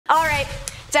Alright,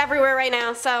 it's everywhere right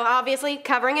now, so obviously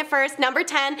covering it first. Number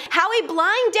 10, how a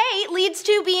blind date leads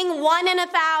to being 1 in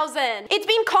 1,000. It's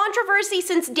been controversy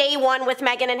since day one with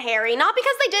Meghan and Harry, not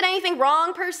because they did anything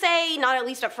wrong per se, not at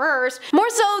least at first, more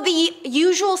so the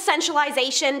usual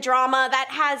sensualization drama that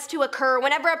has to occur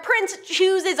whenever a prince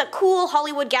chooses a cool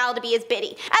Hollywood gal to be his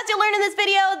biddy. As you'll learn in this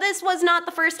video, this was not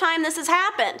the first time this has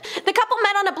happened. The couple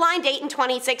met on a blind date in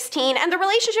 2016, and the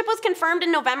relationship was confirmed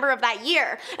in November of that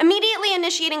year, immediately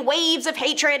initiating waves of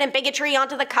hatred and bigotry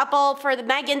onto the couple for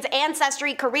Meghan's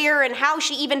ancestry, career, and how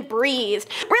she even breathed.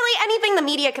 Really anything the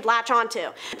media could latch onto.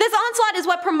 This onslaught is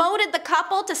what promoted the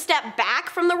couple to step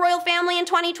back from the royal family in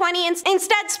 2020,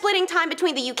 instead splitting time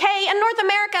between the UK and North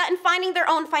America and finding their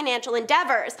own financial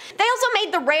endeavors. They also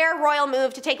made the rare royal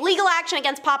move to take legal action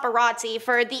against paparazzi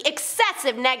for the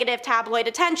excessive negative tabloid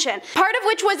attention, part of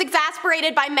which was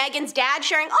exasperated by Meghan's dad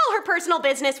sharing all her personal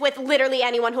business with literally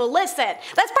anyone who'll listen.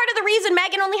 That's part of the reason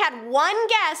Meghan only had one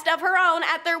guest of her own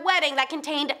at their wedding that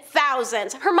contained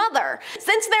thousands, her mother.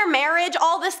 Since their marriage,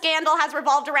 all the scandal has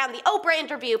revolved around the Oprah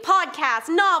interview, podcasts,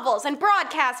 novels, and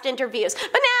broadcast interviews.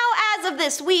 But now, as of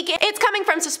this week, it's coming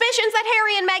from suspicions that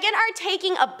Harry and Meghan are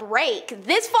taking a break.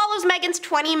 This follows Meghan's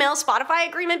 $20 million Spotify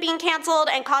agreement being cancelled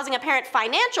and causing apparent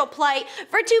financial plight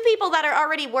for two people that are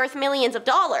already worth millions of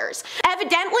dollars.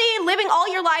 Evidently, living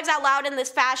all your lives out loud in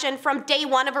this fashion from day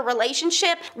one of a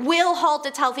relationship will halt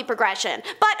its healthy progression.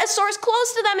 But a source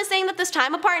close to them is saying that this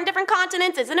time apart in different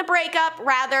continents isn't a breakup,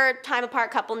 rather time apart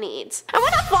couple needs. I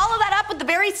want to follow that up with the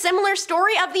very similar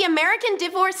story of the American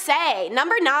divorcee,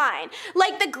 number 9.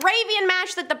 Like the gravy and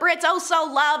mash that the Brits oh so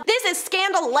love, this is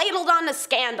scandal ladled onto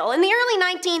scandal. In the early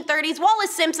 1930s,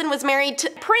 Wallis Simpson was married to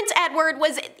Prince Edward,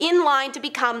 was in line to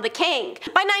become the king.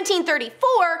 By 1934,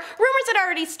 rumors had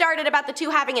already started about the two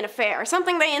having an affair,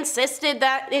 something they insisted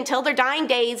that until their dying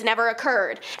days never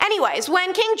occurred. Anyways,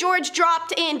 when King George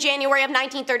dropped in January of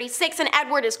 1936 and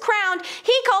Edward is crowned,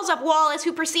 he calls up Wallis,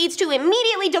 who proceeds to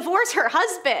immediately divorce her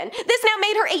husband. This now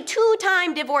made her a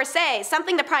 2-time divorcee,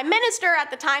 something the Prime Minister at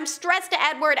the time stressed to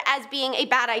Edward as being a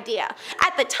bad idea.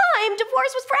 At the time,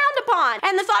 divorce was frowned upon,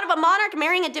 and the thought of a monarch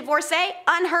marrying a divorcee,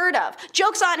 unheard of.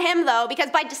 Joke's on him though, because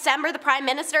by December the Prime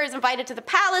Minister is invited to the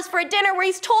palace for a dinner where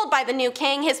he's told by the new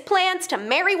king his plans to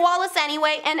marry Wallis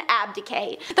anyway and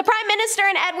abdicate. The Prime Minister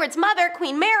and Edward's mother,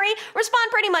 Queen Mary,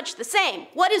 respond pretty much the same.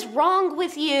 What is wrong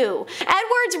with you?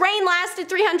 Edward's reign lasted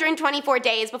 324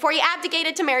 days before he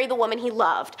abdicated to marry the woman he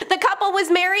loved. The couple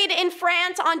was married in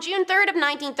France on June 3rd of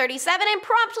 1937 and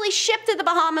promptly shipped to the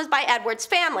Bahamas by Edward's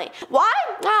family. Why?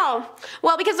 Oh,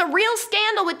 well, because the real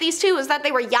scandal with these two is that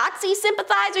they were Yahtzee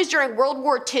sympathizers during World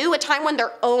War II, a time when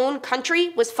their own country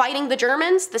was fighting the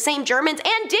Germans, the same Germans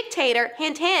and dictator,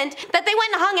 hint hint, that they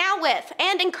went and hung out with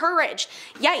and encouraged.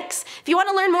 Yikes. If you want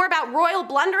to learn more about royal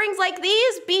blunderings like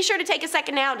these, be sure to take a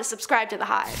second now to subscribe to The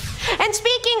Hive. And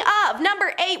speaking of,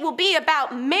 number 8 will be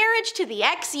about marriage to the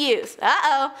ex-youth.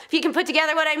 Uh-oh. If you can put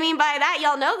together what I mean by that,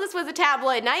 y'all know this was a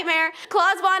tabloid nightmare.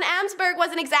 Claus von Amsberg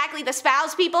wasn't exactly the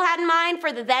spouse people had in mind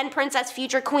for the then Princess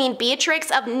future Queen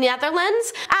Beatrix of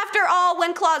Netherlands. After all,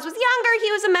 when Claus was younger,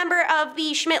 he was a member of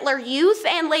the Schmittler Youth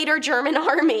and later German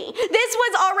army. This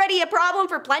was already a problem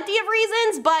for plenty of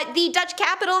reasons, but the Dutch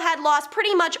capital had lost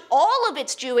pretty much all of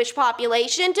its Jewish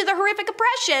population to the horrific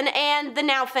oppression and the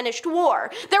now finished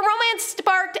war. Their romance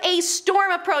sparked a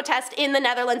storm of protest in the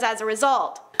Netherlands as a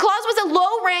result. Claus was a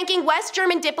low-ranking West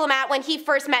German diplomat when he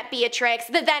first met Beatrix,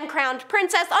 the then-crowned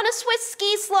princess, on a Swiss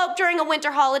ski slope during a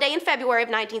winter holiday in February of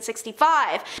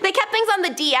 1965. They kept things on the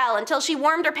DL until she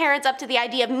warmed her parents up to the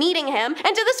idea of meeting him,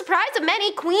 and to the surprise of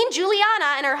many, Queen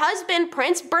Juliana and her husband,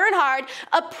 Prince Bernhard,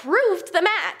 approved the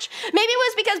match. Maybe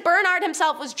it was because Bernhard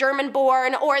himself was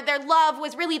German-born, or their love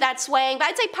was really that swaying, but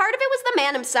I'd say part of it was the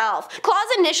man himself. Claus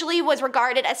initially was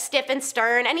regarded as stiff and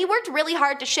stern, and he worked really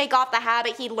hard to shake off the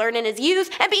habit he'd learned in his youth,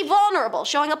 and be vulnerable,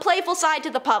 showing a playful side to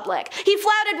the public. He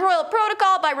flouted royal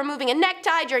protocol by removing a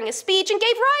necktie during a speech and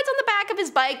gave rides on the back of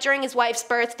his bike during his wife's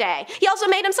birthday. He also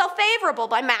made himself favorable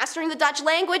by mastering the Dutch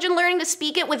language and learning to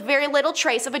speak it with very little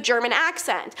trace of a German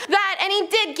accent. That, and he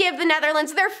did give the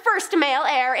Netherlands their first male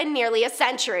heir in nearly a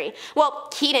century.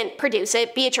 Well, he didn't produce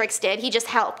it, Beatrix did, he just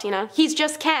helped, you know, he's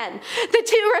just Ken. The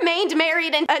two remained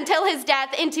married until his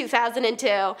death in 2002.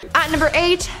 At number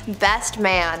 8, Best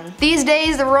Man. These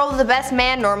days, the role of the best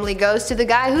man normally goes to the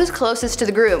guy who's closest to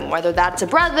the groom, whether that's a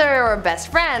brother or a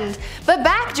best friend. But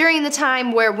back during the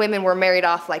time where women were married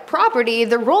off like property,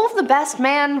 the role of the best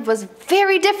man was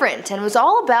very different and was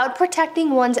all about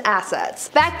protecting one's assets.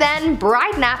 Back then,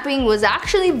 bride napping was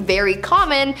actually very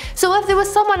common, so if there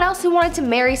was someone else who wanted to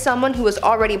marry someone who was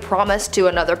already promised to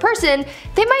another person,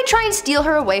 they might try and steal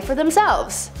her away for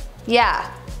themselves.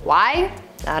 Yeah, why?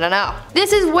 I don't know.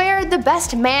 This is where the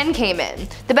best man came in.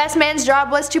 The best man's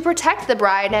job was to protect the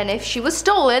bride, and if she was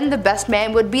stolen, the best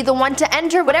man would be the one to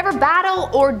enter whatever battle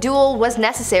or duel was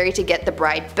necessary to get the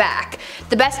bride back.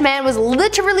 The best man was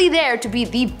literally there to be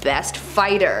the best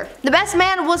fighter. The best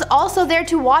man was also there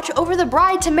to watch over the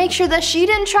bride to make sure that she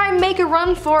didn't try and make a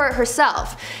run for it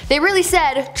herself. They really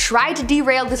said, try to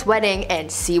derail this wedding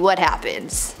and see what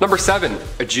happens. Number 7.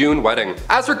 A June wedding.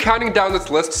 As we're counting down this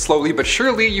list slowly but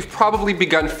surely, you've probably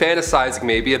begun fantasizing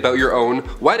maybe about your own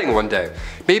wedding one day.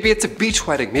 Maybe it's a beach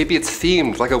wedding, maybe it's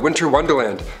themed like a winter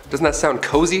wonderland. Doesn't that sound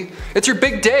cozy? It's your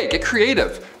big day, get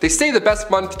creative. They say the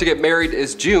best month to get married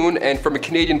is June, and from a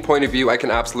Canadian point of view, I can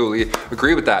absolutely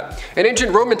agree with that. In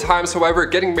ancient Roman times, however,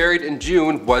 getting married in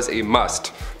June was a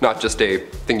must, not just a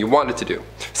thing you wanted to do.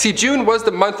 See, June was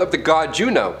the month of the god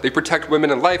Juno. They protect women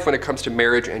in life when it comes to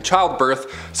marriage and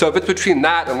childbirth, so if it's between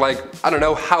that and like, I don't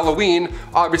know, Halloween,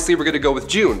 obviously we're gonna go with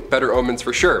June. Better omens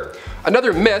for sure.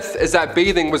 Another myth is that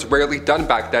bathing was rarely done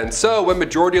back then, so when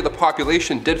majority of the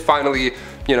population did finally,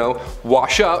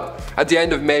 wash up at the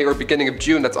end of May or beginning of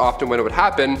June, that's often when it would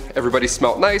happen. Everybody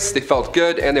smelled nice, they felt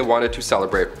good, and they wanted to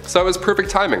celebrate. So it was perfect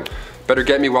timing. Better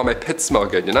get me while my pits smell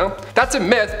good, you know? That's a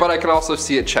myth, but I can also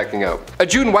see it checking out. A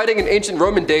June wedding in ancient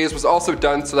Roman days was also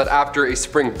done so that after a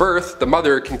spring birth, the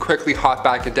mother can quickly hop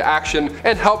back into action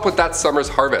and help with that summer's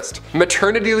harvest.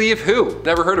 Maternity leave who?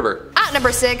 Never heard of her. At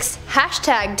number 6,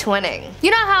 hashtag twinning.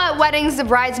 You know how at weddings the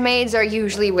bridesmaids are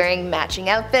usually wearing matching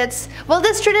outfits? Well,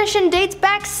 this tradition dates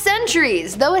back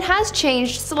centuries, though it has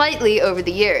changed slightly over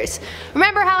the years.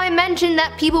 Remember how I mentioned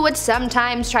that people would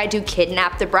sometimes try to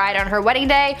kidnap the bride on her wedding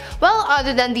day? Well,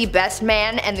 other than the best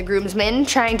man and the groomsmen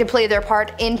trying to play their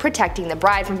part in protecting the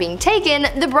bride from being taken,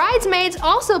 the bridesmaids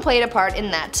also played a part in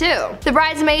that too. The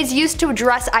bridesmaids used to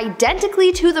dress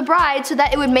identically to the bride so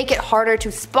that it would make it harder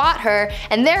to spot her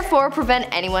and therefore prevent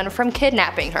anyone from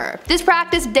kidnapping her. This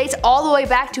practice dates all the way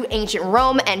back to ancient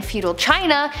Rome and feudal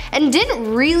China and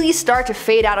didn't really start to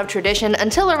fade out of tradition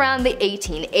until around the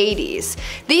 1880s.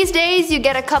 These days you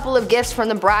get a couple of gifts from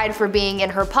the bride for being in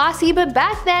her posse, but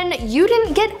back then you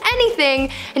didn't get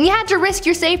anything, and you had to risk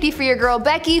your safety for your girl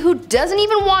Becky, who doesn't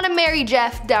even want to marry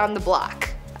Jeff down the block.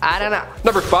 I don't know.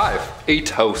 Number 5. A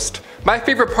toast. My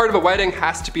favorite part of a wedding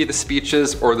has to be the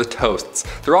speeches or the toasts.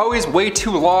 They're always way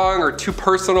too long or too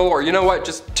personal, or you know what,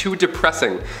 just too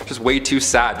depressing. Just way too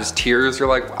sad, just tears. You're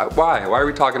like, why? Why are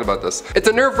we talking about this? It's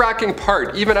a nerve-wracking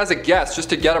part, even as a guest, just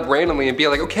to get up randomly and be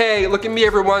like, okay, look at me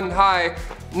everyone, hi.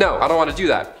 No, I don't want to do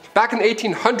that. Back in the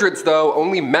 1800s though,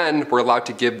 only men were allowed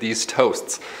to give these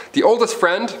toasts. The oldest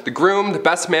friend, the groom, the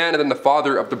best man, and then the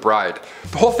father of the bride.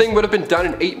 The whole thing would have been done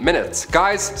in 8 minutes.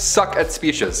 Guys suck at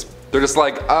speeches. They're just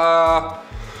like, a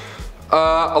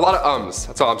lot of ums,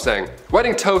 that's all I'm saying.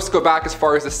 Wedding toasts go back as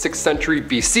far as the 6th century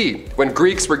BC. When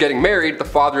Greeks were getting married, the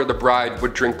father of the bride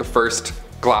would drink the first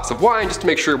glass of wine just to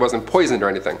make sure it wasn't poisoned or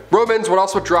anything. Romans would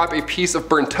also drop a piece of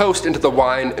burnt toast into the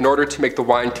wine in order to make the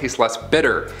wine taste less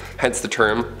bitter, hence the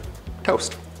term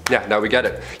toast. Yeah, now we get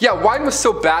it. Yeah, wine was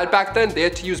so bad back then, they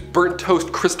had to use burnt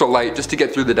toast Crystal Light just to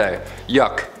get through the day.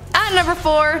 Yuck. At number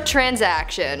 4,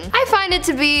 transaction. I find it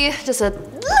to be just a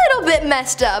little bit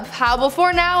messed up how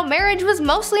before now marriage was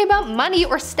mostly about money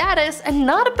or status and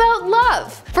not about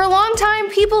love. For a long time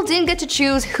people didn't get to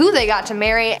choose who they got to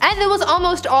marry, and there was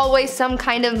almost always some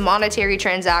kind of monetary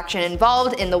transaction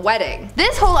involved in the wedding.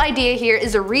 This whole idea here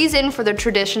is a reason for the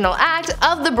traditional act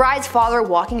of the bride's father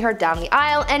walking her down the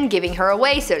aisle and giving her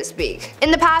away, so to speak.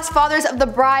 In the past, fathers of the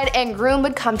bride and groom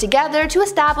would come together to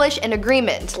establish an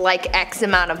agreement, like X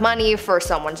amount of money for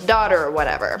someone's daughter or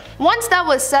whatever. Once that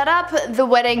was set up, the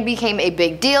wedding became a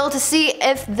big deal to see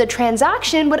if the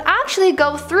transaction would actually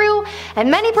go through, and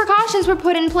many precautions were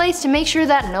put in place to make sure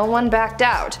that no one backed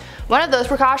out. One of those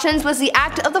precautions was the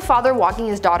act of the father walking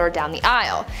his daughter down the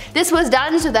aisle. This was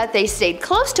done so that they stayed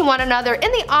close to one another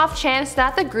in the off chance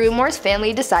that the groom or his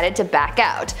family decided to back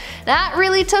out. That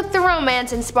really took the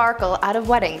romance and sparkle out of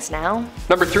weddings now.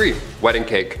 Number 3. Wedding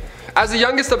cake. As the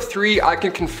youngest of 3, I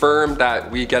can confirm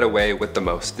that we get away with the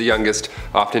most. The youngest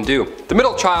often do. The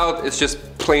middle child is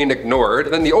just plain ignored,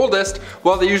 and then the oldest,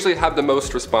 well, they usually have the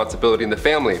most responsibility in the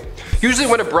family. Usually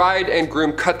when a bride and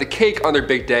groom cut the cake on their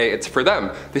big day, it's for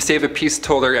them. They save a piece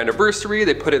till their anniversary,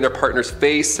 they put it in their partner's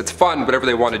face, it's fun, whatever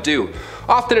they want to do.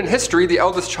 Often in history, the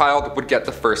eldest child would get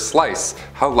the first slice.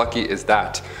 How lucky is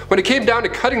that? When it came down to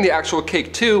cutting the actual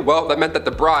cake too, well, that meant that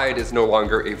the bride is no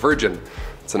longer a virgin.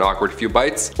 It's an awkward few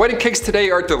bites. Wedding cakes today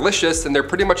are delicious and they're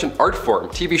pretty much an art form.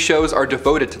 TV shows are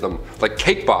devoted to them, like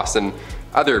Cake Boss and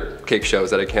other cake shows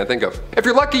that I can't think of. If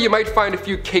you're lucky, you might find a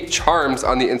few cake charms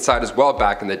on the inside as well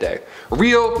back in the day.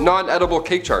 Real, non-edible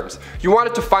cake charms. You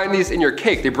wanted to find these in your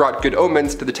cake. They brought good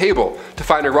omens to the table. To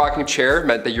find a rocking chair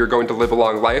meant that you're going to live a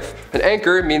long life. An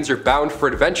anchor means you're bound for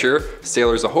adventure,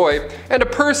 sailors ahoy. And a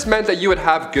purse meant that you would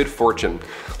have good fortune.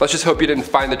 Let's just hope you didn't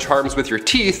find the charms with your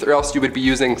teeth, or else you would be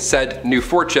using said new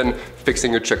fortune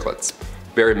fixing your chiclets.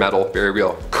 Very metal, very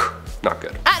real. Not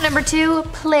good. At number 2,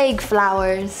 plague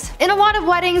flowers. In a lot of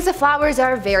weddings, the flowers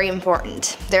are very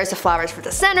important. There's the flowers for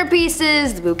the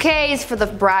centerpieces, the bouquets for the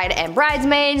bride and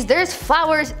bridesmaids, there's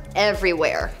flowers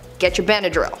everywhere. Get your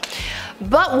Benadryl.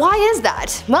 But why is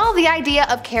that? Well, the idea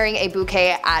of carrying a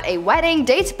bouquet at a wedding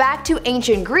dates back to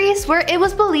ancient Greece, where it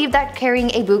was believed that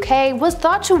carrying a bouquet was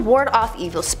thought to ward off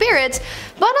evil spirits,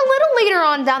 but a little later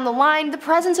on down the line, the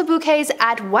presence of bouquets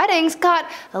at weddings got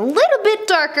a little bit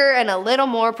darker and a little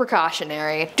more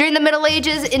precautionary. During the Middle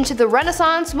Ages into the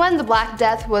Renaissance, when the Black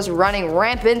Death was running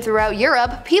rampant throughout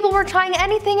Europe, people were trying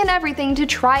anything and everything to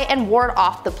try and ward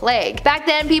off the plague. Back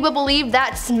then, people believed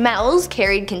that smells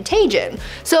carried contagion,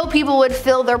 so people would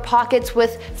fill their pockets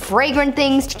with fragrant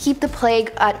things to keep the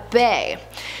plague at bay.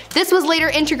 This was later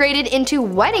integrated into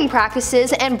wedding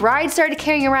practices, and brides started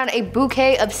carrying around a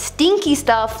bouquet of stinky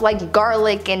stuff like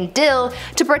garlic and dill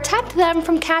to protect them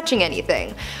from catching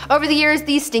anything. Over the years,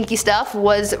 the stinky stuff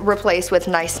was replaced with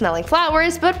nice smelling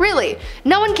flowers, but really,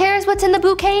 no one cares what's in the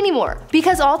bouquet anymore,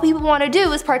 because all people want to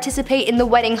do is participate in the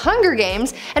wedding Hunger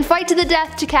Games and fight to the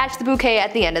death to catch the bouquet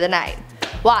at the end of the night.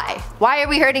 Why? Why are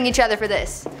we hurting each other for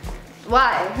this?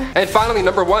 Why? And finally,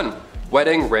 number 1,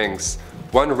 wedding rings.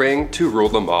 One ring to rule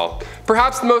them all.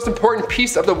 Perhaps the most important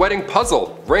piece of the wedding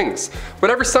puzzle, rings.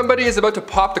 Whenever somebody is about to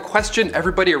pop the question,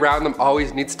 everybody around them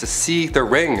always needs to see the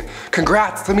ring.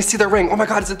 Congrats, let me see the ring. Oh my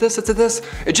god, is it this? Is it this?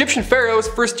 Egyptian pharaohs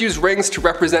first used rings to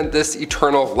represent this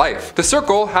eternal life. The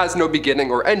circle has no beginning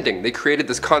or ending. They created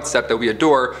this concept that we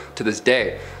adore to this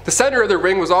day. The center of the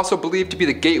ring was also believed to be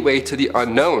the gateway to the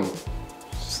unknown.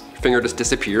 Finger just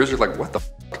disappears, you're like, what the f?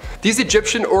 These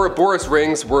Egyptian Ouroboros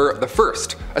rings were the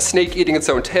first, a snake eating its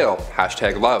own tail,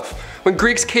 #love. When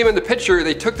Greeks came in the picture,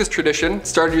 they took this tradition,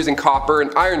 started using copper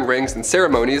and iron rings in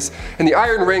ceremonies, and the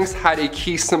iron rings had a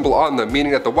key symbol on them,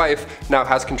 meaning that the wife now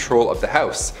has control of the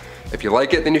house. If you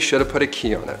like it, then you should have put a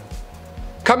key on it.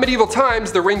 Come medieval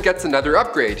times, the ring gets another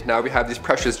upgrade. Now we have these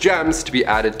precious gems to be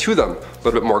added to them, a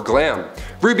little bit more glam.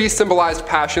 Rubies symbolized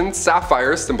passion,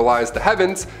 sapphires symbolized the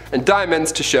heavens, and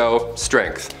diamonds to show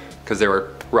strength, because they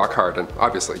were rock hard, and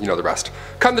obviously you know the rest.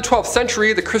 Come the 12th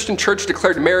century, the Christian church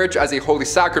declared marriage as a holy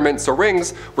sacrament, so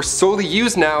rings were solely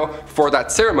used now for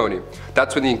that ceremony.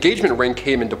 That's when the engagement ring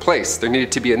came into place. There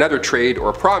needed to be another trade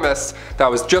or promise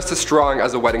that was just as strong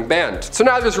as a wedding band. So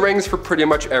now there's rings for pretty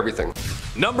much everything.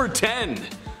 Number 10.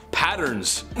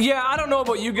 Patterns. Yeah, I don't know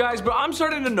about you guys, but I'm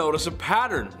starting to notice a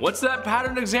pattern. What's that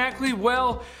pattern exactly?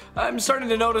 Well, I'm starting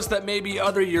to notice that maybe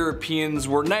other Europeans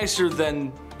were nicer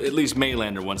than at least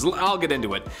mainlander ones. I'll get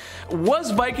into it.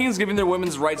 Was Vikings giving their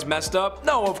women's rights messed up?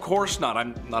 No, of course not.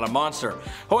 I'm not a monster.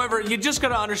 However, you just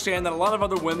gotta understand that a lot of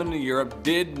other women in Europe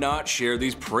did not share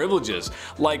these privileges,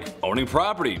 like owning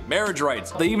property, marriage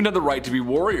rights. They even had the right to be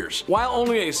warriors. While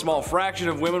only a small fraction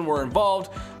of women were involved,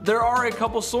 there are a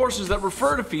couple sources that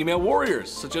refer to female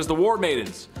warriors, such as the War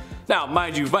Maidens. Now,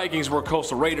 mind you, Vikings were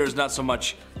coastal raiders, not so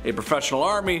much a professional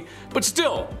army, but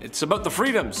still, it's about the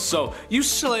freedoms, so you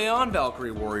slay on,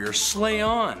 Valkyrie warrior, slay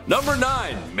on. Number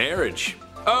 9, marriage.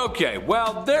 Okay,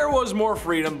 well, there was more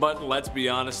freedom, but let's be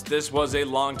honest, this was a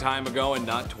long time ago and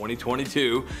not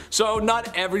 2022, so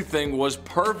not everything was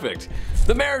perfect.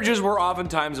 The marriages were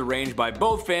oftentimes arranged by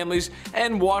both families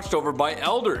and watched over by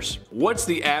elders. What's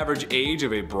the average age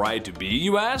of a bride-to-be,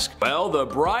 you ask? Well, the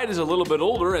bride is a little bit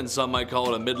older, and some might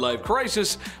call it a midlife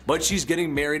crisis, but she's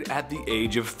getting married at the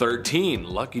age of 13.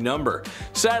 Lucky number.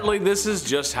 Sadly, this is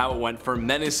just how it went for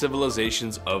many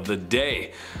civilizations of the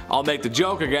day. I'll make the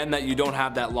joke again that you don't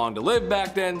have that long to live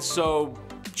back then, so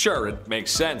sure, it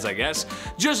makes sense, I guess.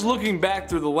 Just looking back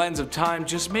through the lens of time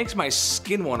just makes my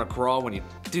skin want to crawl when you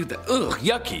do that. Ugh,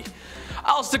 yucky.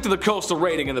 I'll stick to the coastal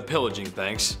raiding and the pillaging,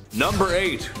 thanks. Number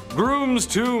 8. Grooms,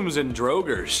 tombs, and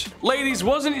drogers. Ladies,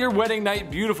 wasn't your wedding night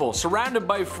beautiful, surrounded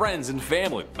by friends and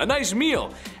family, a nice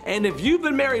meal, and if you've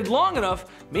been married long enough,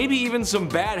 maybe even some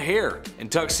bad hair,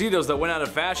 and tuxedos that went out of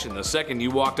fashion the second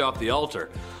you walked off the altar.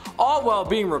 All while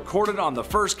being recorded on the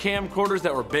first camcorders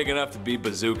that were big enough to be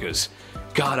bazookas.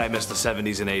 God, I miss the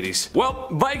 70s and 80s. Well,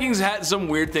 Vikings had some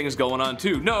weird things going on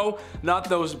too. No, not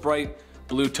those bright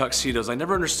blue tuxedos. I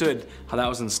never understood how that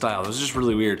was in style. It was just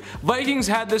really weird. Vikings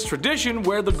had this tradition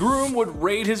where the groom would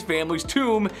raid his family's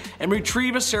tomb and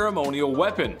retrieve a ceremonial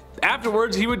weapon.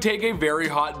 Afterwards, he would take a very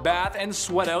hot bath and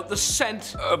sweat out the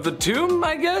scent of the tomb,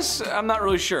 I guess? I'm not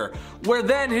really sure. Where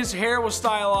then his hair was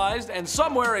stylized and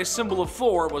somewhere a symbol of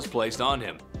Thor was placed on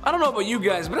him. I don't know about you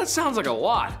guys, but that sounds like a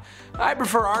lot. I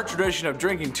prefer our tradition of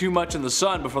drinking too much in the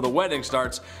sun before the wedding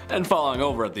starts and falling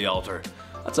over at the altar.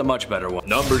 That's a much better one.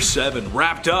 Number 7,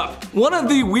 wrapped up. One of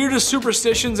the weirdest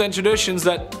superstitions and traditions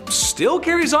that still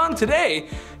carries on today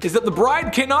is that the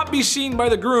bride cannot be seen by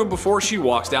the groom before she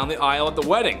walks down the aisle at the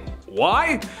wedding.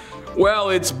 Why? Well,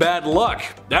 it's bad luck.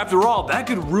 After all, that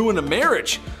could ruin a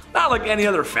marriage. Not like any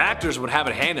other factors would have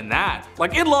a hand in that.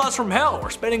 Like in-laws from hell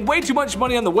or spending way too much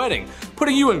money on the wedding,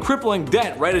 putting you in crippling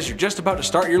debt right as you're just about to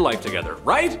start your life together,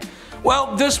 right?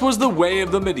 Well, this was the way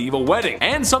of the medieval wedding,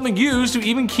 and something used to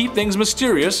even keep things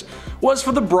mysterious was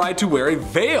for the bride to wear a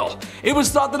veil. It was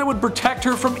thought that it would protect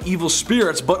her from evil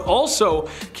spirits, but also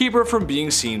keep her from being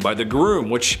seen by the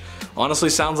groom, which honestly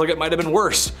sounds like it might have been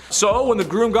worse. So when the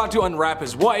groom got to unwrap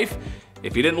his wife,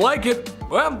 if he didn't like it,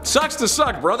 well, sucks to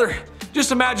suck, brother.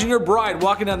 Just imagine your bride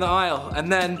walking down the aisle and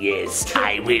then, "Yes,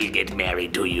 I will get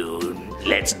married to you.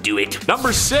 Let's do it."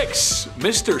 Number 6,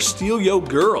 Mr. Steal Yo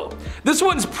Girl. This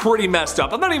one's pretty messed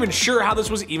up. I'm not even sure how this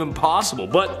was even possible,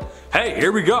 but hey,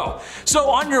 here we go. So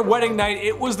on your wedding night,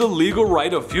 it was the legal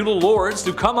right of feudal lords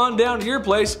to come on down to your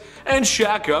place and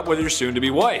shack up with your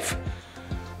soon-to-be wife.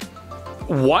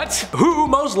 What? Who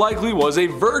most likely was a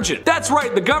virgin? That's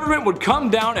right, the government would come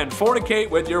down and fornicate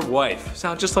with your wife.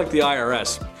 Sounds just like the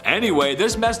IRS. Anyway,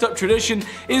 this messed up tradition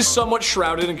is somewhat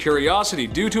shrouded in curiosity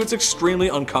due to its extremely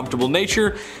uncomfortable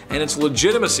nature and its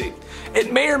legitimacy.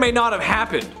 It may or may not have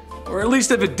happened, or at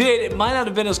least if it did, it might not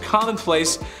have been as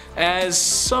commonplace as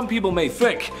some people may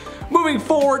think. Moving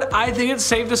forward, I think it's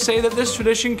safe to say that this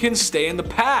tradition can stay in the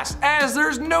past, as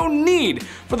there's no need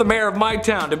for the mayor of my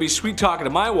town to be sweet talking to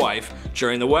my wife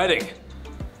during the wedding.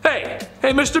 Hey,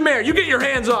 Mr. Mayor, you get your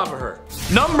hands off of her.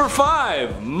 Number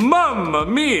 5, Mamma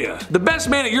Mia. The best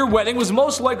man at your wedding was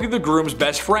most likely the groom's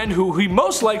best friend who he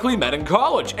most likely met in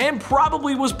college and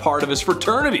probably was part of his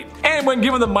fraternity. And when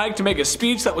given the mic to make a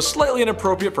speech that was slightly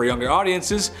inappropriate for younger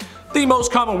audiences, the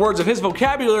most common words of his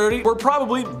vocabulary were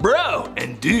probably bro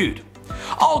and dude.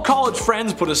 All college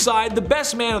friends put aside, the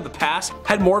best man of the past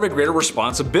had more of a greater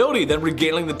responsibility than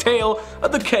regaling the tale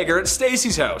of the kegger at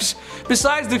Stacy's house.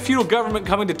 Besides the feudal government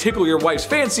coming to tickle your wife's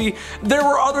fancy, there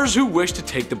were others who wished to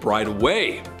take the bride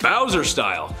away, Bowser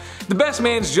style. The best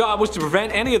man's job was to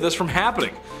prevent any of this from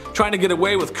happening. Trying to get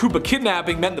away with Koopa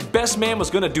kidnapping meant the best man was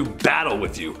gonna do battle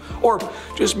with you, or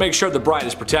just make sure the bride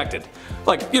is protected.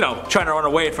 Like, you know, trying to run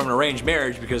away from an arranged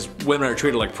marriage because women are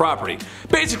treated like property.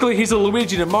 Basically, he's a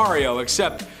Luigi to Mario,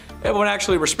 except everyone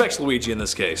actually respects Luigi in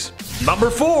this case. Number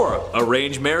 4,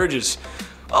 arranged marriages.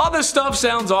 All this stuff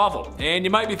sounds awful, and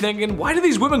you might be thinking, why do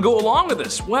these women go along with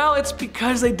this? Well, it's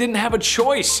because they didn't have a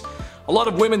choice. A lot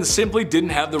of women simply didn't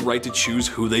have the right to choose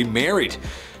who they married.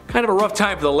 Kind of a rough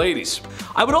time for the ladies.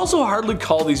 I would also hardly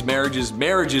call these marriages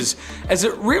marriages, as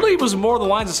it really was more the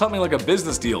lines of something like a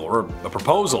business deal or a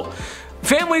proposal.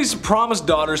 Families promised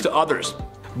daughters to others.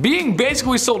 Being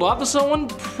basically sold off to someone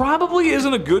probably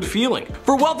isn't a good feeling.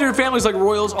 For wealthier families like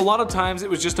royals, a lot of times it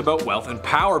was just about wealth and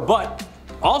power, but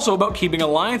also about keeping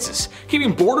alliances,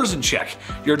 keeping borders in check.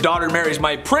 Your daughter marries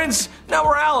my prince, now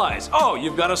we're allies. Oh,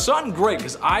 you've got a son? Great,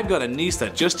 because I've got a niece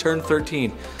that just turned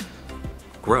 13.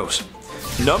 Gross.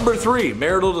 Number 3,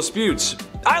 marital disputes.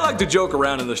 I like to joke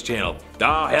around in this channel.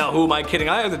 Oh hell, who am I kidding?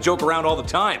 I like to joke around all the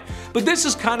time. But this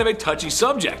is kind of a touchy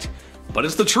subject. But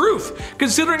it's the truth,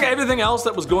 considering everything else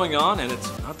that was going on, and it's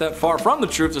not that far from the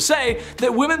truth to say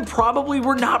that women probably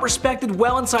were not respected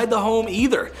well inside the home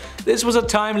either. This was a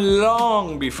time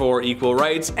long before equal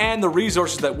rights and the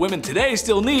resources that women today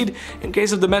still need in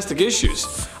case of domestic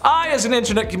issues. I, as an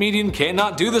internet comedian,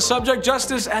 cannot do the subject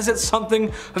justice, as it's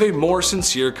something of a more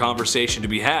sincere conversation to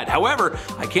be had. However,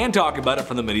 I can talk about it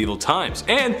from the medieval times,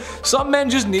 and some men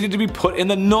just needed to be put in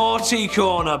the naughty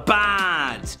corner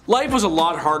bad. Life was a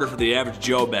lot harder for the average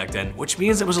Joe back then, which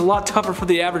means it was a lot tougher for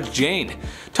the average Jane.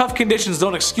 Tough conditions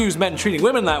don't excuse men treating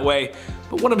women that way,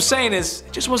 but what I'm saying is,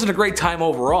 it just wasn't a great time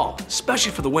overall,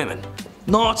 especially for the women.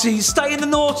 Naughty, stay in the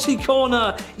naughty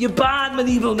corner, you bad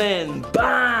medieval men,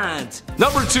 bad.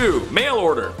 Number 2, mail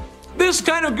order. This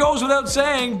kind of goes without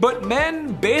saying, but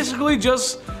men basically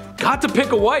just got to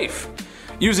pick a wife.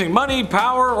 Using money,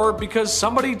 power, or because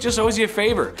somebody just owes you a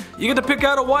favor. You get to pick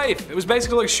out a wife. It was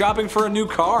basically like shopping for a new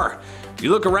car. You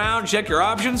look around, check your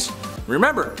options.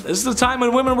 Remember, this is the time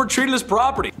when women were treated as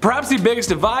property. Perhaps the biggest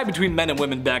divide between men and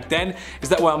women back then is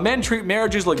that while men treat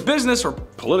marriages like business or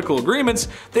political agreements,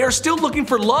 they are still looking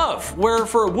for love, where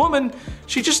for a woman,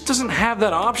 she just doesn't have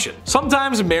that option.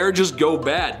 Sometimes marriages go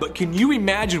bad, but can you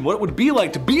imagine what it would be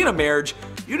like to be in a marriage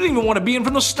you didn't even want to be in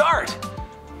from the start?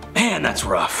 Man, that's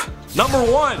rough. Number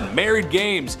 1, married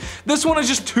games. This one is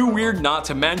just too weird not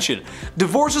to mention.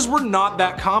 Divorces were not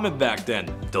that common back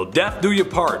then, till death do you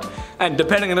part, and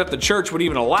depending on if the church would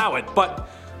even allow it, but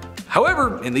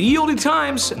however, in the ye olde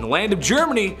times, in the land of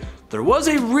Germany, there was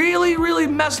a really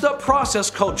messed up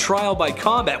process called trial by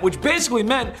combat, which basically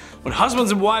meant when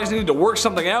husbands and wives needed to work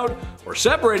something out, or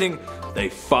separating, they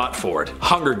fought for it,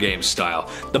 Hunger Games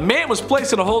style. The man was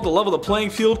placed in a hole to level the playing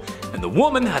field, and the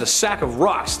woman had a sack of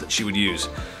rocks that she would use.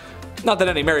 Not that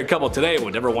any married couple today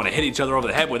would ever want to hit each other over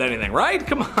the head with anything, right?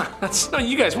 Come on, that's not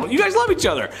you guys love each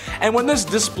other. And when this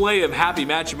display of happy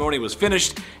matrimony was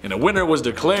finished and a winner was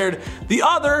declared, the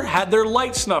other had their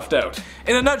light snuffed out.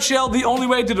 In a nutshell, the only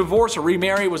way to divorce or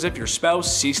remarry was if your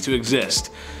spouse ceased to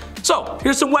exist. So,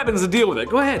 here's some weapons to deal with it.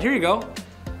 Go ahead, here you go.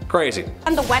 Crazy.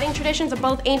 And the wedding traditions of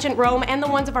both ancient Rome and the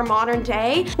ones of our modern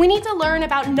day, we need to learn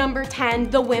about number 10,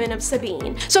 the women of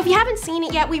Sabine. So if you haven't seen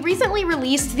it yet, we recently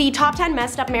released the top 10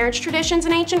 messed up marriage traditions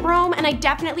in ancient Rome, and I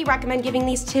definitely recommend giving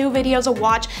these 2 videos a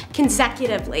watch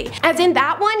consecutively. As in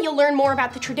that one, you'll learn more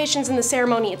about the traditions and the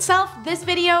ceremony itself. This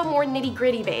video, more nitty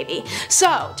gritty, baby.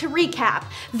 So, to recap,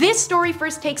 this story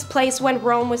first takes place when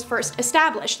Rome was first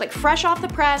established, like fresh off the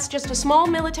press, just a small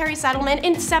military settlement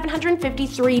in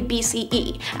 753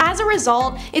 BCE. As a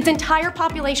result, its entire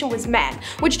population was men,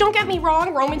 which, don't get me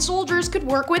wrong, Roman soldiers could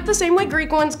work with the same way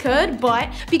Greek ones could, but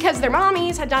because their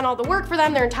mommies had done all the work for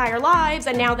them their entire lives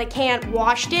and now they can't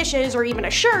wash dishes or even a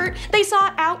shirt, they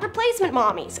sought out replacement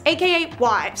mommies, aka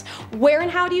wives. Where and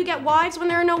how do you get wives when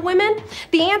there are no women?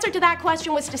 The answer to that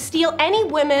question was to steal any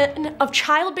women of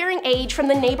childbearing age from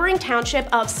the neighboring township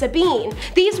of Sabine.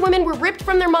 These women were ripped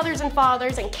from their mothers and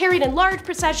fathers and carried in large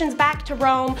processions back to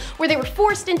Rome, where they were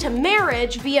forced into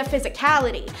marriage via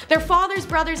physicality. Their fathers,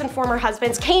 brothers, and former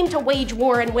husbands came to wage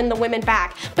war and win the women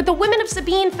back, but the women of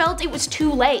Sabine felt it was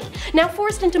too late. Now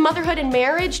forced into motherhood and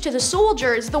marriage to the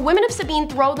soldiers, the women of Sabine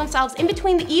throw themselves in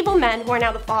between the evil men who are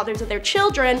now the fathers of their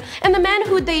children and the men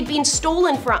who they'd been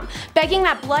stolen from, begging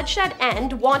that bloodshed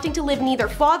end, wanting to live neither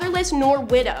fatherless nor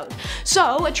widowed.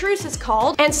 So a truce is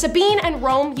called, and Sabine and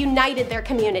Rome united their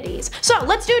communities. So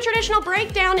let's do a traditional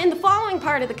breakdown in the following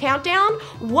part of the countdown.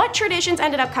 What traditions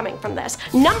ended up coming from this?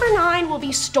 Number 9 will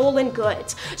be stolen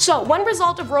goods. So one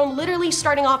result of Rome literally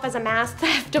starting off as a mass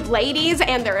theft of ladies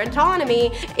and their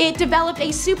autonomy, it developed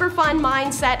a super fun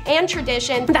mindset and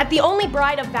tradition that the only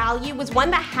bride of value was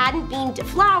one that hadn't been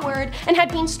deflowered and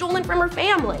had been stolen from her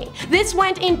family. This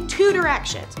went in 2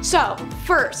 directions. So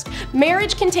first,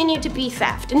 marriage continued to be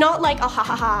theft, not like a ha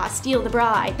ha ha, steal the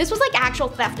bride. This was like actual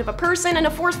theft of a person and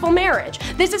a forceful marriage.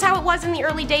 This is how it was in the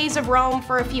early days of Rome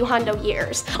for a few hundo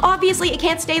years. Obviously, it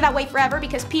can't stay that way forever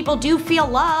because people do feel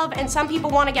love and some people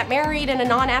want to get married in a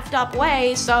non-effed up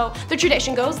way, so the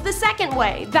tradition goes the second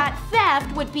way. That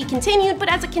theft would be continued but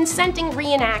as a consenting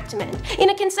reenactment. In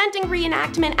a consenting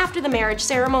reenactment after the marriage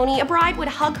ceremony, a bride would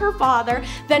hug her father,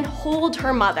 then hold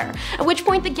her mother, at which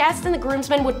point the guests and the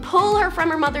groomsmen would pull her from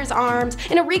her mother's arms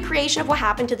in a recreation of what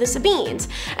happened to the Sabines,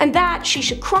 and that she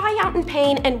should cry out in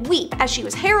pain and weep as she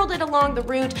was heralded along the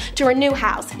route to her new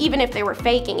house, even if they were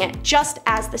faking it, just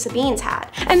as the Sabines had.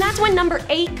 And that's when number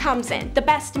 8 comes in, the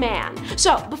best man.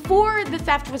 So before the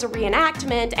theft was a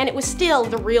reenactment and it was still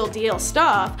the real deal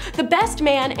stuff, the best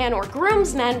man and or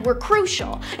groomsmen were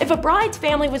crucial. If a bride's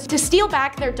family was to steal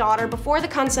back their daughter before the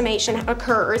consummation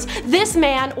occurs, this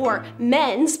man or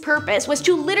men's purpose was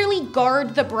to literally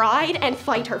guard the bride and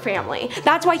fight her family.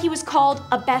 That's why he was called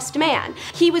a best man.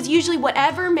 He was usually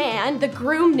whatever man the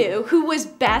groom knew who was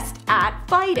best at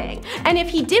fighting. And if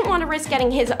he didn't want to risk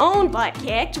getting his own butt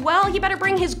kicked, well, he better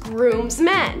bring his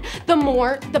groomsmen. The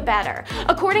more, the better.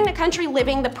 According to Country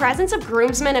Living, the presence of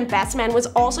groomsmen and best men was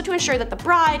also to ensure that the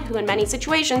bride, who in many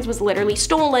situations was literally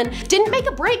stolen, didn't make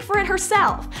a break for it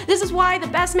herself. This is why the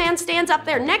best man stands up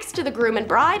there next to the groom and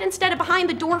bride instead of behind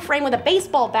the door frame with a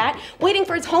baseball bat, waiting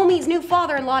for his homie's new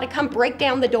father-in-law to come break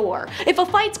down the door. If a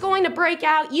fight's going to break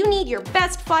out, you need your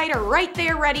best fighter right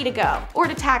there ready to go, or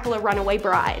to tackle a runaway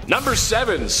bride. Number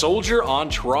 7, soldier on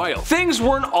trial. Things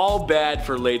weren't all bad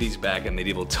for ladies back in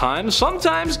medieval times.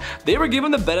 Sometimes they were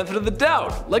given the benefit of the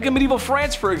doubt, like in medieval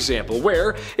France for example,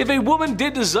 where if a woman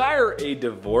did desire a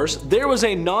divorce, there was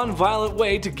a non-violent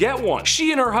way to get one.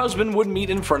 She and her husband would meet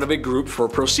in front of a group for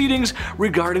proceedings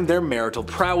regarding their marital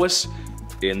prowess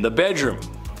in the bedroom.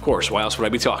 Of course, why else would I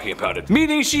be talking about it?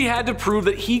 Meaning she had to prove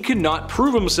that he could not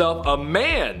prove himself a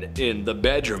man in the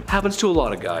bedroom. Happens to a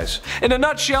lot of guys. In a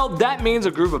nutshell, that means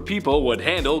a group of people would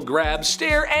handle, grab,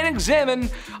 stare, and examine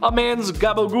a man's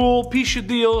gabagool,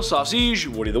 pichadillo, sausage,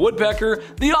 Woody the Woodpecker,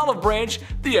 the olive branch,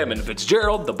 the Edmund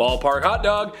Fitzgerald, the ballpark hot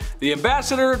dog, the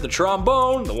ambassador, the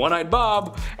trombone, the one-eyed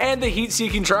Bob, and the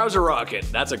heat-seeking trouser rocket.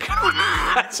 That's a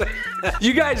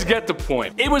You guys get the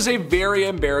point. It was a very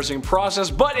embarrassing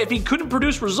process, but if he couldn't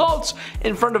produce results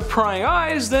in front of prying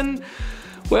eyes, then,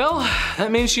 well,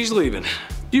 that means she's leaving.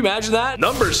 Do you imagine that?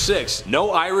 Number 6,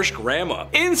 no Irish grandma.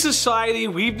 In society,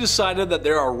 we've decided that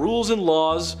there are rules and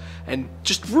laws, and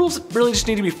rules that really just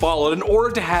need to be followed in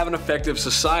order to have an effective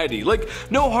society, like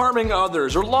no harming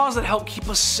others or laws that help keep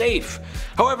us safe.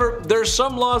 However, there's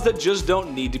some laws that just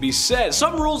don't need to be said.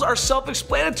 Some rules are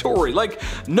self-explanatory, like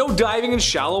no diving in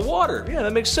shallow water. Yeah,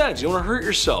 that makes sense. You don't want to hurt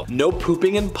yourself. No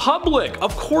pooping in public.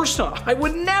 Of course not. I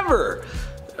would never.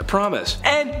 I promise.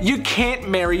 And you can't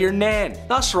marry your nan.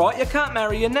 That's right, you can't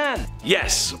marry your nan.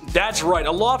 Yes, that's right.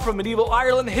 A law from medieval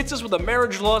Ireland hits us with a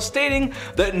marriage law stating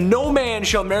that no man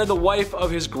shall marry the wife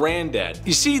of his granddad.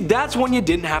 You see, that's when you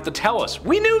didn't have to tell us.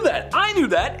 We knew that. I knew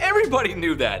that. Everybody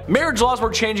knew that. Marriage laws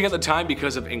were changing at the time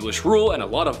because of English rule, and a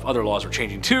lot of other laws were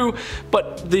changing too,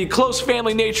 but the close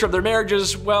family nature of their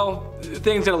marriages, well,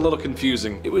 things get a little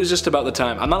confusing. It was just about the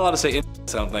time. I'm not allowed to say I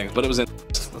don't think, but it was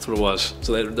that's what it was.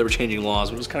 So they were changing laws,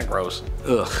 but it was kind of gross.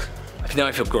 Ugh. Now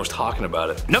I feel gross talking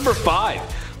about it. Number 5.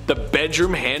 The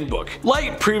bedroom handbook.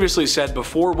 Like previously said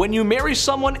before, when you marry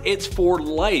someone, it's for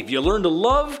life. You learn to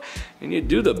love, and you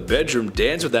do the bedroom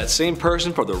dance with that same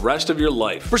person for the rest of your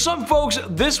life. For some folks,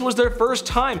 this was their first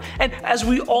time, and as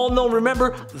we all know and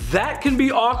remember, that can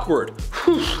be awkward.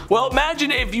 Well,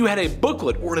 imagine if you had a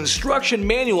booklet or an instruction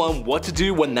manual on what to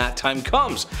do when that time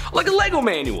comes. Like a Lego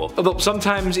manual. Although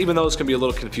sometimes even those can be a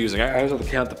little confusing. I always have to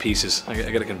count the pieces. I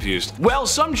get confused. Well,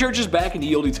 some churches back in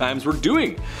the oldie times were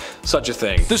doing such a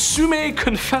thing. The Summe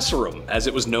Confessorum, as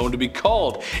it was known to be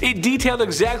called. It detailed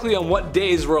exactly on what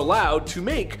days were allowed to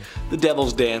make the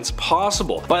devil's dance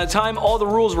possible. By the time all the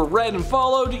rules were read and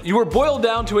followed, you were boiled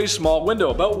down to a small window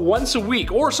about once a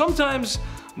week, or sometimes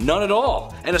none at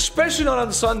all. And especially not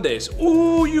on Sundays.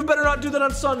 Ooh, you better not do that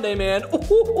on Sunday, man.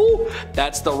 Ooh,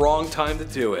 that's the wrong time to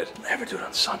do it. Never do it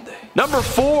on Sunday. Number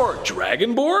 4,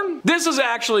 Dragonborn? This is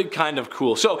actually kind of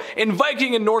cool. So, in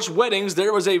Viking and Norse weddings,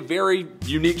 there was a very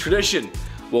unique tradition.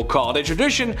 We'll call it a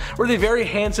tradition where the very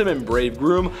handsome and brave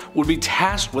groom would be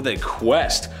tasked with a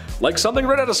quest. Like something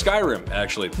right out of Skyrim,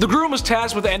 actually. The groom was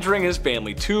tasked with entering his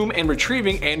family tomb and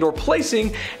retrieving and or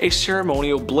placing a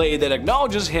ceremonial blade that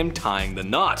acknowledges him tying the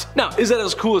knot. Now, is that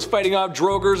as cool as fighting off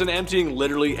drogers and emptying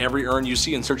literally every urn you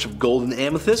see in search of gold and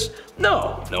amethyst?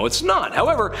 No, it's not.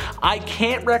 However, I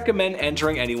can't recommend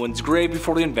entering anyone's grave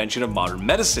before the invention of modern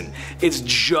medicine. It's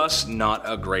just not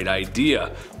a great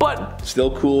idea. But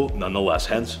still cool nonetheless,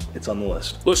 hence it's on the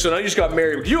list. Listen, I just got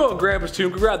married. You on Grandpa's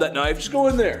tomb, grab that knife, just go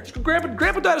in there. Just go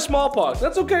Grandpa died of smallpox.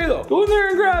 That's okay though. Go in there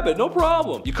and grab it, no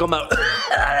problem. You come out,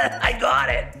 I got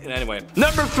it. And anyway,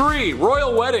 number 3,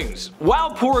 royal weddings.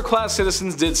 While poorer class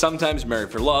citizens did sometimes marry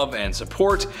for love and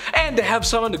support, and to have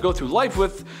someone to go through life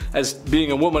with, as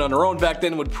being a woman on her own back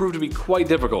then would prove to be quite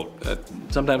difficult.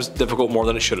 Sometimes difficult more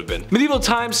than it should have been. Medieval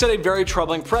times set a very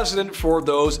troubling precedent for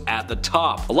those at the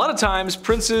top. A lot of times,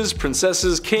 princes,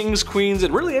 princesses, kings, queens,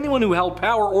 and really anyone who held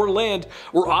power or land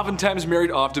were oftentimes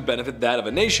married off to benefit that of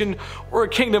a nation or a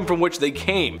kingdom from which they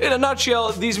came. In a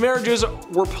nutshell, these marriages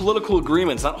were political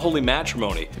agreements, not holy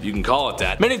matrimony, if you can call it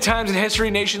that. Many times in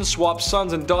history, nations swapped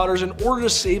sons and daughters in order to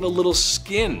save a little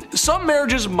skin. Some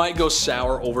marriages might go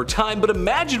sour over time, but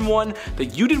imagine one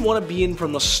that you didn't want to be in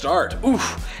from the start.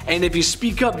 Oof. And if you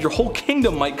speak up, your whole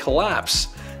kingdom might collapse.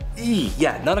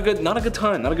 Yeah, not a good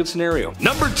time, not a good scenario.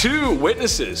 Number 2,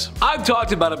 witnesses. I've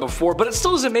talked about it before, but it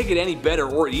still doesn't make it any better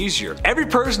or easier. Every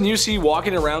person you see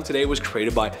walking around today was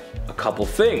created by a couple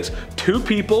things. 2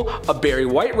 people, a Barry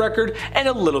White record, and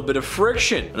a little bit of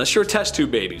friction. Unless you're a test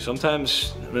tube baby.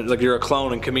 Sometimes, like you're a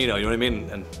clone in Camino, you know what I mean?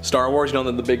 And Star Wars, you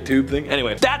know, the big tube thing?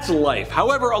 Anyway, that's life.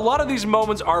 However, a lot of these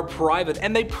moments are private,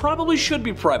 and they probably should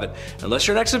be private. Unless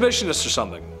you're an exhibitionist or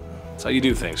something. That's how you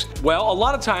do things. Well, a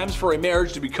lot of times for a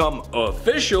marriage to become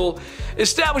official,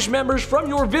 established members from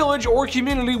your village or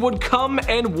community would come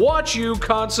and watch you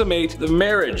consummate the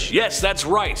marriage. Yes, that's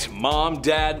right. Mom,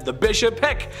 dad, the bishop,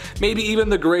 heck, maybe even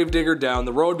the gravedigger down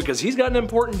the road because he's got an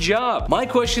important job. My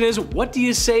question is, what do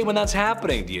you say when that's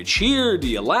happening? Do you cheer? Do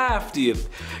you laugh? Do you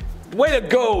Way to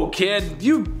go, kid.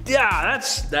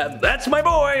 That's my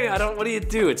boy. What do you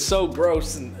do? It's so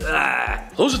gross and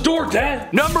Close the door,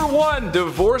 Dad. Number 1,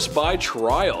 divorce by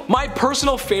trial. My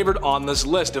personal favorite on this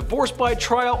list, divorce by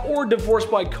trial or divorce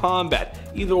by combat.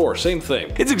 Either or, same thing.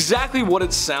 It's exactly what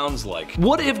it sounds like.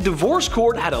 What if divorce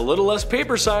court had a little less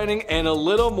paper signing and a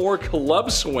little more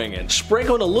club swinging?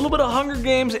 Sprinkle in a little bit of Hunger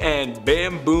Games and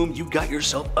bam boom, you got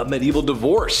yourself a medieval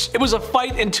divorce. It was a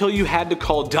fight until you had to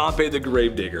call Dompe the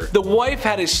gravedigger. The wife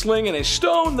had a sling and a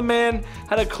stone, the man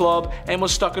had a club and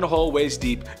was stuck in a hole waist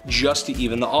deep just to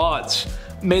even the odds.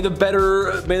 May the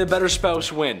better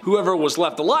spouse win. Whoever was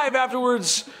left alive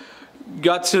afterwards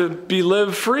got to be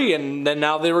live free, and then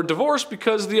now they were divorced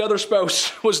because the other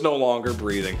spouse was no longer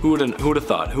breathing. Who would've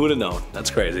thought? Who would've known?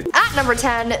 That's crazy. At number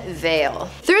 10, veil.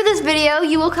 Through this video,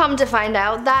 you will come to find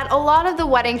out that a lot of the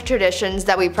wedding traditions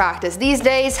that we practice these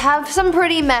days have some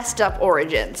pretty messed up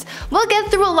origins. We'll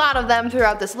get through a lot of them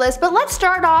throughout this list, but let's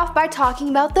start off by talking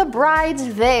about the bride's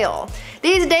veil.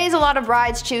 These days, a lot of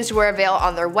brides choose to wear a veil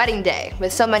on their wedding day.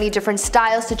 With so many different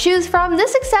styles to choose from,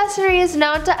 this accessory is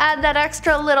known to add that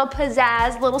extra little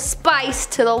pizzazz, little spice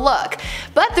to the look.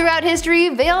 But throughout history,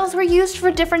 veils were used for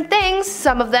different things,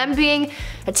 some of them being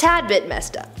a tad bit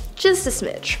messed up. Just a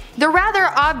smidge. The rather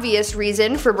obvious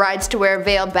reason for brides to wear a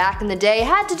veil back in the day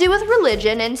had to do with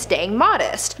religion and staying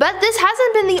modest. But this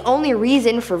hasn't been the only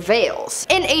reason for veils.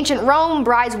 In ancient Rome,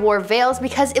 brides wore veils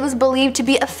because it was believed to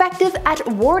be effective at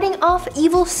warding off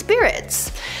evil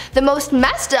spirits. The most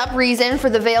messed up reason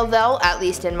for the veil though, at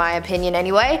least in my opinion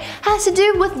anyway, has to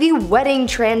do with the wedding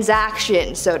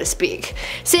transaction, so to speak.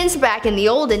 Since back in the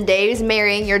olden days,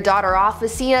 marrying your daughter off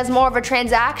was seen as more of a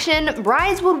transaction,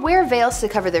 brides would wear veils to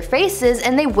cover their faces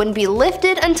and they wouldn't be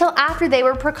lifted until after they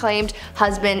were proclaimed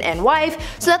husband and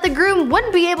wife, so that the groom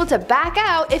wouldn't be able to back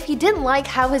out if he didn't like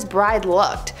how his bride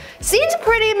looked. Seems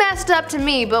pretty messed up to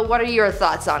me, but what are your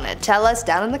thoughts on it? Tell us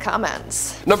down in the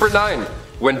comments. Number 9,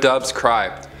 when doves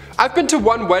cry. I've been to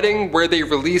one wedding where they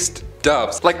released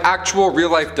doves, like actual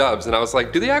real life doves, and I was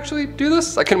like, do they actually do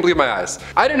this? I couldn't believe my eyes.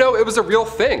 I didn't know it was a real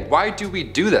thing. Why do we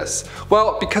do this?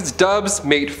 Well, because doves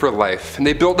mate for life, and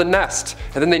they build a nest,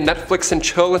 and then they Netflix and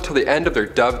chill until the end of their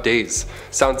dove days.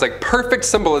 Sounds like perfect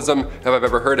symbolism if I've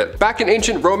ever heard it. Back in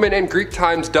ancient Roman and Greek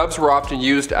times, doves were often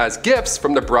used as gifts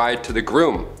from the bride to the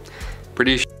groom.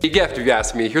 Pretty shitty gift if you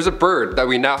ask me. Here's a bird that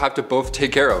we now have to both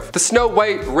take care of. The snow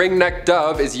white ring-necked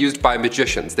dove is used by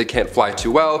magicians. They can't fly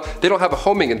too well, they don't have a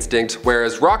homing instinct,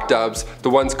 whereas rock doves, the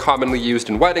ones commonly used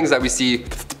in weddings that we see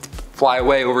fly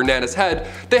away over Nana's head,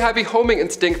 they have a homing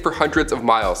instinct for hundreds of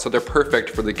miles, so they're perfect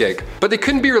for the gig. But they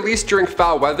couldn't be released during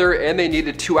foul weather, and they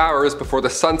needed 2 hours before the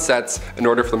sun sets in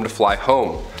order for them to fly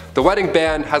home. The wedding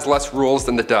band has less rules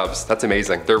than the doves. That's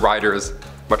amazing. Their rider is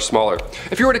much smaller.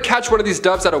 If you were to catch one of these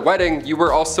doves at a wedding, you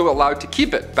were also allowed to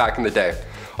keep it back in the day.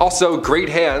 Also, great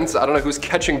hands. I don't know who's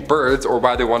catching birds or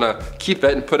why they want to keep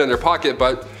it and put it in their pocket,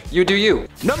 but you do you.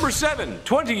 Number 7,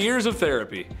 20 years of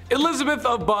therapy. Elizabeth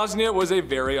of Bosnia was a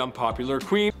very unpopular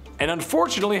queen and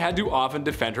unfortunately had to often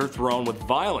defend her throne with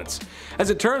violence. As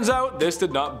it turns out, this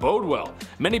did not bode well.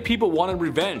 Many people wanted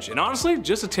revenge and honestly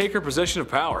just to take her position of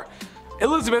power.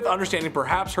 Elizabeth, understanding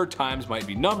perhaps her times might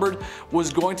be numbered,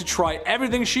 was going to try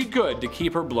everything she could to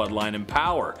keep her bloodline in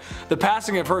power. The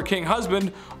passing of her king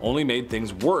husband only made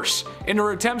things worse. In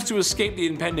her attempts to escape the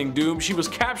impending doom, she was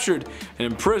captured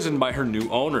and imprisoned by her new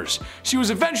owners. She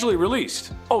was eventually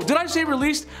released. Oh, did I say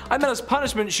released? I meant as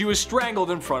punishment she was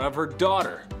strangled in front of her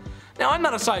daughter. Now, I'm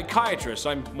not a psychiatrist,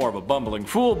 I'm more of a bumbling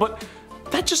fool, but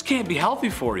that just can't be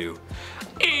healthy for you.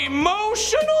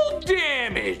 Emotional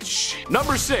damage.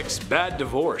 Number 6, bad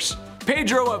divorce.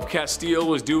 Pedro of Castile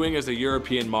was doing as the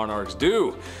European monarchs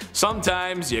do.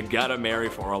 Sometimes you gotta marry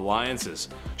for alliances.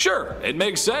 Sure, it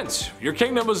makes sense. Your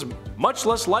kingdom is much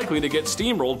less likely to get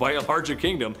steamrolled by a larger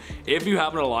kingdom if you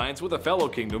have an alliance with a fellow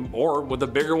kingdom or with a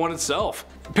bigger one itself.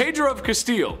 Pedro of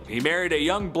Castile, he married a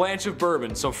young Blanche of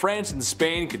Bourbon so France and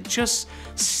Spain could just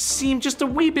seem just a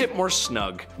wee bit more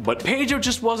snug. But Pedro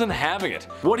just wasn't having it.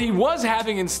 What he was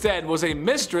having instead was a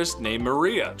mistress named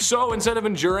Maria. So instead of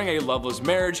enduring a loveless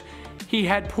marriage, he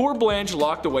had poor Blanche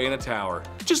locked away in a tower,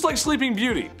 just like Sleeping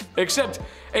Beauty. Except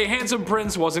a handsome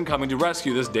prince wasn't coming to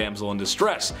rescue this damsel in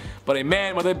distress, but a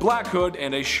man with a black hood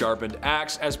and a sharpened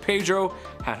axe, as Pedro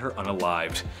had her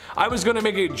unalived. I was gonna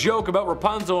make a joke about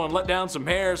Rapunzel and let down some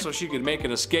hair so she could make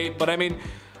an escape, but I mean,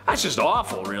 that's just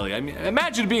awful, really. I mean,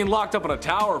 imagine being locked up in a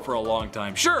tower for a long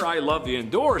time. Sure, I love the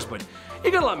indoors, but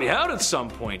you gotta let me out at some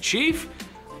point, Chief.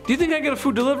 Do you think I get a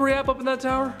food delivery app up in that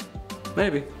tower?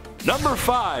 Maybe. Number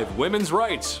 5, women's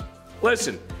rights.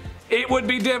 Listen, It would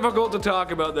be difficult to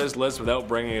talk about this list without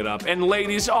bringing it up. And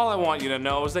ladies, all I want you to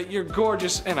know is that you're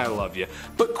gorgeous and I love you.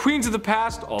 But queens of the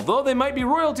past, although they might be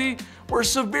royalty, were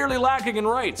severely lacking in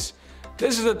rights.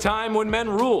 This is a time when men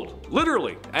ruled,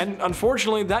 literally, and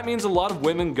unfortunately that means a lot of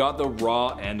women got the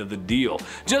raw end of the deal.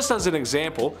 Just as an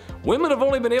example, women have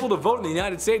only been able to vote in the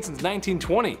United States since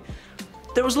 1920.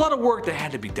 There was a lot of work that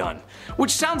had to be done,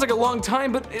 which sounds like a long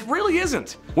time, but it really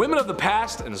isn't. Women of the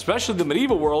past, and especially the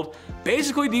medieval world,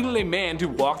 basically needed a man to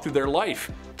walk through their life,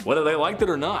 whether they liked it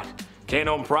or not. Can't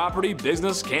own property,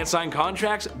 business, can't sign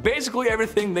contracts, basically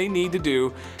everything they need to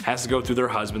do has to go through their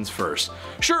husbands first.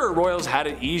 Sure, royals had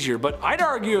it easier, but I'd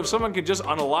argue if someone could just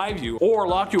unalive you or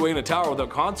lock you away in a tower without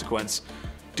consequence,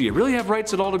 do you really have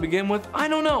rights at all to begin with? I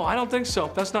don't know, I don't think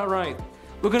so, that's not right.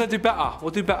 We're gonna do better,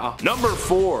 we'll do better. Number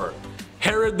 4.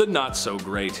 Herod the Not So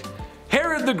Great.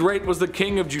 Herod the Great was the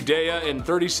king of Judea in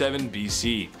 37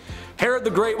 BC. Herod the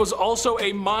Great was also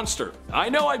a monster. I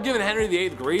know I've given Henry VIII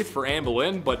grief for Anne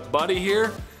Boleyn, but Buddy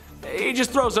here, he just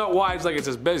throws out wives like it's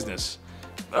his business.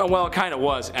 Well, it kinda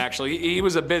was, actually. He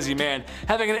was a busy man,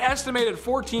 having an estimated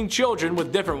 14 children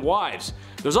with different wives.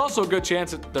 There's also a good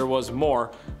chance that there was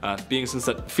more, being since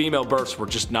that female births were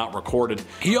just not recorded.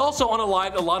 He also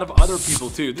unalived a lot of other people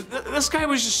too. This guy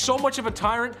was just so much of a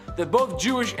tyrant that both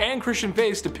Jewish and Christian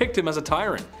faiths depict him as a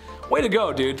tyrant. Way to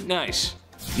go, dude. Nice.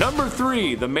 Number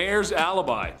 3, the mayor's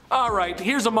alibi. Alright,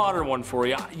 here's a modern one for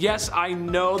you. Yes, I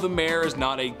know the mayor is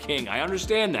not a king. I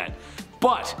understand that.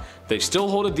 But they still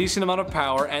hold a decent amount of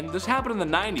power, and this happened in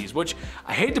the 90s, which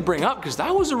I hate to bring up because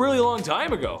that was a really long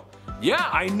time ago. Yeah,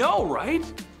 I know, right?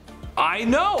 I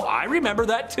know, I remember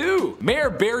that too.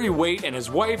 Mayor Barry Waite and his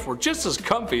wife were just as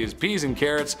comfy as peas and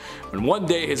carrots when one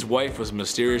day his wife was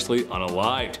mysteriously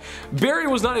unalived. Barry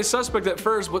was not a suspect at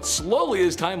first, but slowly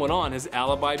as time went on, his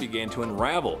alibi began to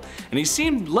unravel, and he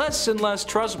seemed less and less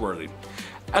trustworthy.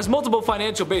 As multiple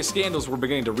financial-based scandals were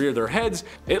beginning to rear their heads,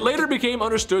 it later became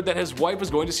understood that his wife was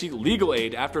going to seek legal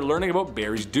aid after learning about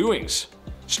Barry's doings,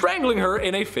 strangling her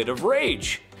in a fit of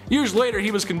rage. Years later,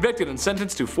 he was convicted and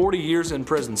sentenced to 40 years in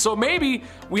prison. So maybe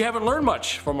we haven't learned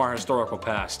much from our historical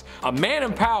past. A man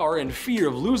in power in fear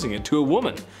of losing it to a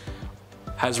woman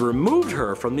has removed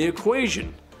her from the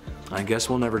equation. I guess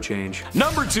we'll never change.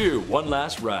 Number 2, one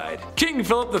last ride. King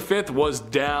Philip V was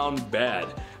down bad.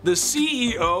 The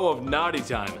CEO of Naughty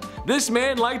Time. This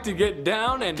man liked to get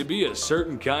down and to be a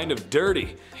certain kind of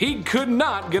dirty. He could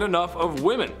not get enough of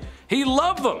women. He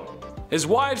loved them, his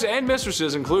wives and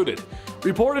mistresses included.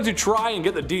 Reported to try and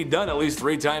get the deed done at least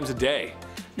 3 times a day.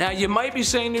 Now you might be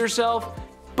saying to yourself,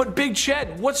 but Big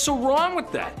Ched, what's so wrong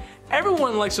with that?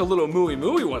 Everyone likes a little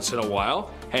mooey once in a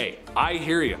while. Hey, I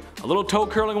hear you. A little toe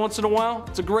curling once in a while,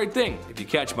 it's a great thing, if you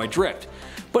catch my drift.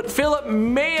 But Philip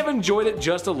may have enjoyed it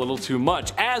just a little too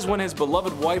much, as when his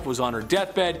beloved wife was on her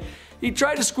deathbed, he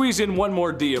tried to squeeze in one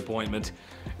more D appointment.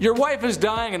 Your wife is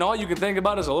dying and all you can think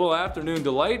about is a little afternoon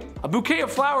delight? A bouquet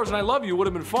of flowers and I love you would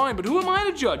have been fine, but who am I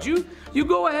to judge? You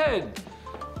go ahead.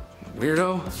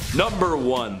 Weirdo. Number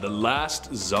 1, the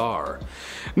last Tsar.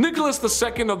 Nicholas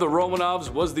II of the Romanovs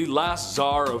was the last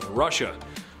Tsar of Russia.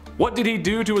 What did he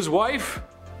do to his wife?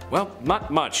 Well,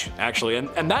 not much, actually,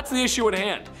 and that's the issue at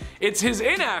hand. It's his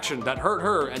inaction that hurt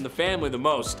her and the family the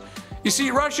most. You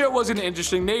see, Russia was an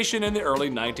interesting nation in the early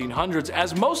 1900s.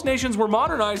 As most nations were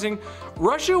modernizing,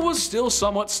 Russia was still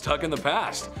somewhat stuck in the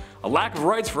past. A lack of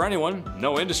rights for anyone,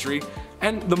 no industry,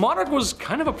 and the monarch was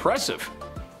kind of oppressive.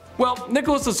 Well,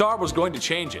 Nicholas the Tsar was going to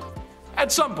change it.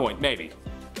 At some point, maybe.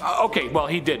 Okay, well,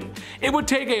 he didn't. It would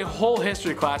take a whole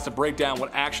history class to break down what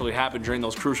actually happened during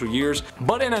those crucial years,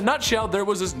 but in a nutshell, there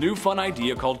was this new fun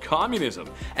idea called communism.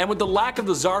 And with the lack of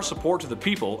the Tsar's support to the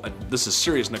people, this is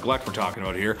serious neglect we're talking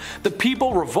about here, the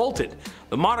people revolted.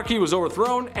 The monarchy was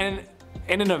overthrown, and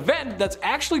in an event that's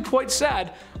actually quite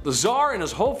sad, the Tsar and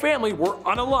his whole family were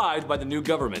unalived by the new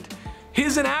government.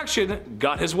 His inaction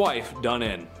got his wife done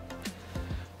in.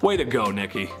 Way to go,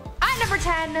 Nikki. At number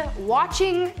 10,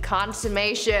 watching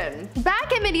consummation.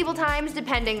 Back in medieval times,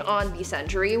 depending on the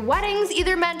century, weddings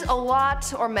either meant a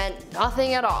lot or meant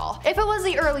nothing at all. If it was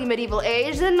the early medieval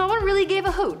age, then no one really gave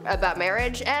a hoot about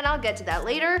marriage, and I'll get to that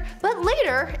later. But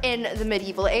later, in the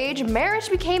medieval age, marriage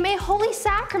became a holy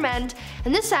sacrament,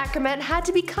 and this sacrament had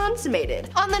to be consummated.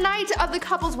 On the night of the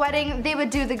couple's wedding, they would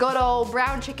do the good old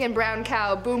brown chicken, brown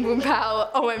cow, boom boom pow,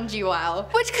 OMG wow,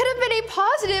 which could have been a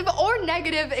positive or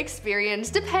negative experience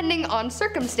depending depending on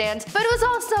circumstance, but it was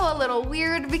also a little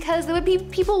weird because there would be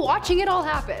people watching it all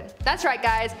happen. That's right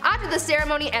guys, after the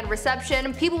ceremony and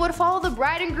reception, people would follow the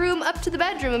bride and groom up to the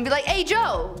bedroom and be like, hey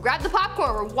Joe, grab the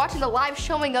popcorn, we're watching the live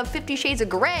showing of 50 Shades of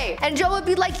Grey. And Joe would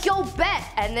be like, yo bet,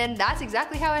 and then that's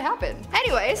exactly how it happened.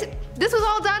 Anyways, this was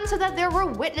all done so that there were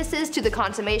witnesses to the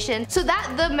consummation, so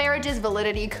that the marriage's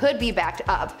validity could be backed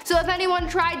up. So if anyone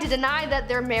tried to deny that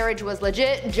their marriage was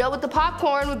legit, Joe with the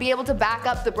popcorn would be able to back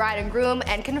up the bride and groom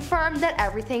and confirm that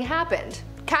everything happened.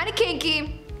 Kinda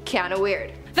kinky, kinda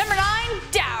weird. Number 9,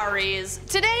 dowries.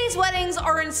 Today's weddings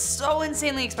are so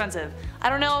insanely expensive. I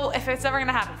don't know if it's ever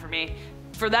gonna happen for me,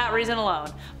 for that reason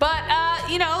alone. But,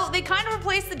 you know, they kind of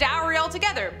replaced the dowry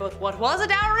altogether. But what was a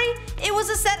dowry? It was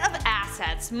a set of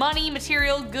assets, money,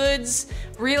 material, goods,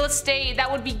 real estate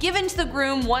that would be given to the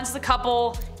groom once the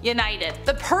couple united.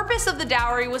 The purpose of the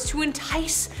dowry was to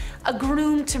entice a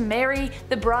groom to marry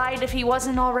the bride if he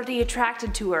wasn't already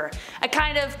attracted to her. A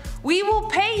kind of, we will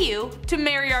pay you to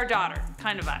marry our daughter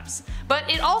kind of vibes. But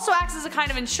it also acts as a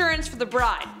kind of insurance for the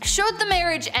bride. Should the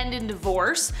marriage end in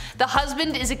divorce, the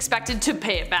husband is expected to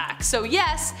pay it back. So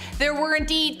yes, there were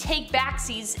indeed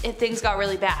take-backsies if things got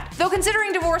really bad. Though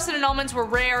considering divorce and annulments were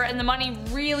rare and the money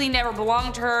really never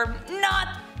belonged to her, not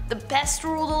the best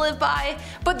rule to live by,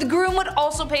 but the groom would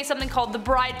also pay something called the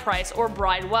bride price or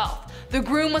bride wealth. The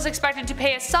groom was expected to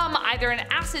pay a sum either in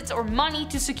assets or money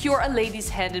to secure a lady's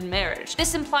hand in marriage.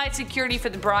 This implied security for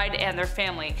the bride and their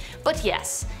family. But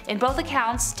yes, in both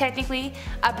accounts, technically,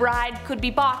 a bride could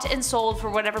be bought and sold for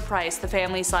whatever price the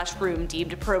family/groom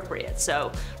deemed appropriate,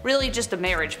 so really just a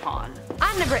marriage pawn.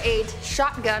 On number 8,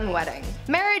 shotgun wedding.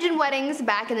 Marriage and weddings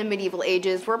back in the medieval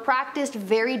ages were practiced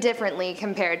very differently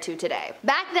compared to today.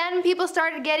 Back then, people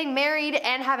started getting married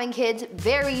and having kids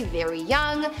very, very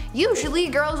young. Usually,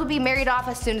 girls would be married off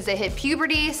as soon as they hit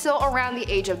puberty, so around the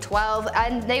age of 12,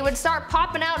 and they would start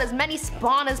popping out as many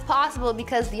spawn as possible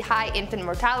because the high infant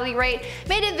mortality rate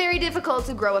made it very difficult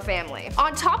to grow a family.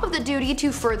 On top of the duty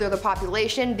to further the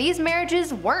population, these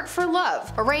marriages weren't for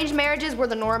love. Arranged marriages were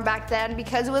the norm back then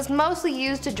because it was mostly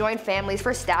used to join families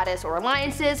for status or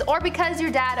alliances, or because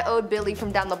your dad owed Billy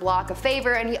from down the block a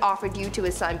favor and he offered you to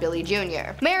his son Billy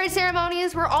Jr. Marriage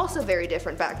ceremonies were also very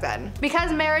different back then.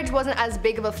 Because marriage wasn't as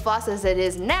big of a fuss as it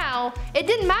is now, it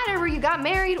didn't matter where you got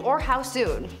married or how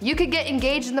soon. You could get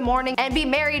engaged in the morning and be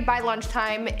married by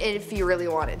lunchtime if you really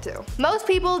wanted to. Most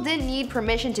people didn't need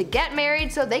permission to get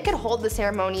married, so they could hold the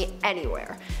ceremony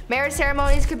anywhere. Marriage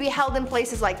ceremonies could be held in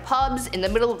places like pubs, in the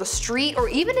middle of the street, or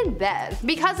even in bed.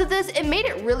 Because of this, it made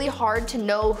it really hard to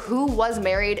know who was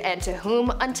married and to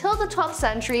whom until the 12th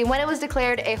century, when it was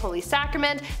declared a holy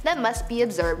sacrament that must be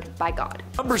observed by God.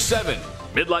 Number 7,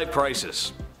 midlife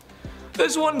crisis.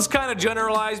 This one's kind of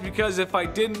generalized because if I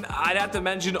didn't, I'd have to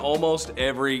mention almost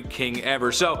every king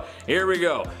ever. So here we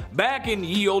go. Back in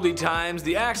ye olde times,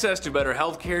 the access to better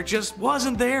healthcare just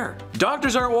wasn't there.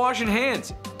 Doctors aren't washing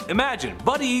hands. Imagine,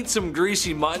 Buddy eats some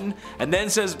greasy mutton and then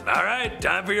says, alright,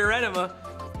 time for your enema.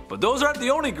 But those aren't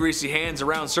the only greasy hands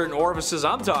around certain orifices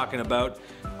I'm talking about.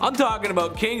 I'm talking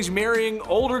about kings marrying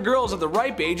older girls at the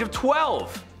ripe age of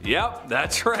 12. Yep,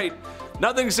 that's right.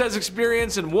 Nothing says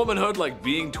experience and womanhood like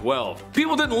being 12.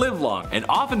 People didn't live long, and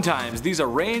oftentimes these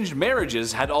arranged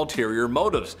marriages had ulterior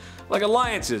motives, like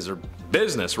alliances or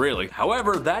business really.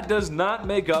 However, that does not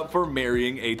make up for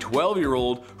marrying a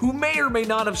 12-year-old who may or may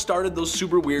not have started those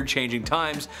super weird changing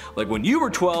times, like when you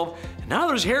were 12 and now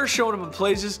there's hair showing up in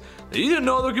places that you didn't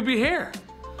know there could be hair.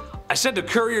 I sent a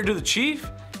courier to the chief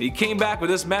and he came back with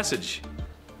this message.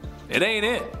 It ain't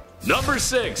it. Number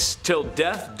 6, till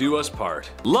death do us part.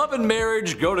 Love and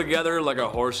marriage go together like a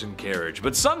horse and carriage,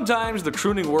 but sometimes the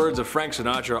crooning words of Frank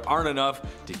Sinatra aren't enough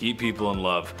to keep people in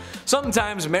love.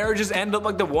 Sometimes marriages end up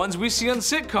like the ones we see on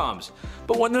sitcoms,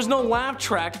 but when there's no laugh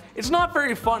track, it's not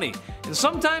very funny, and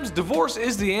sometimes divorce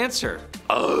is the answer.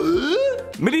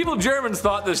 Medieval Germans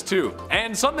thought this too,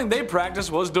 and something they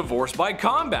practiced was divorce by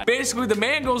combat. Basically, the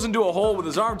man goes into a hole with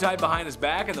his arm tied behind his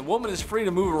back and the woman is free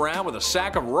to move around with a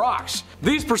sack of rocks.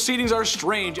 These proceedings are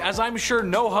strange, as I'm sure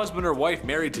no husband or wife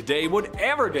married today would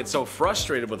ever get so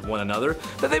frustrated with one another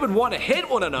that they would want to hit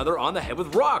one another on the head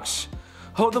with rocks.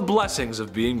 Oh, the blessings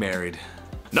of being married.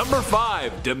 Number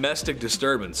 5, domestic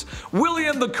disturbance.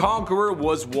 William the Conqueror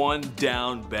was one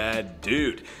down bad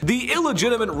dude. The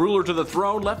illegitimate ruler to the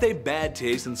throne left a bad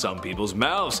taste in some people's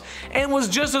mouths, and was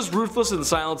just as ruthless in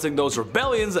silencing those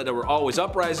rebellions that were always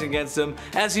uprising against him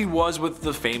as he was with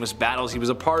the famous battles he was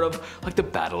a part of, like the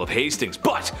Battle of Hastings.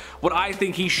 But what I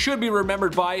think he should be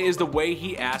remembered by is the way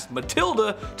he asked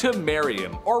Matilda to marry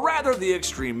him, or rather the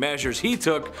extreme measures he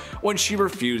took when she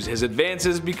refused his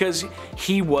advances because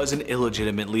he was an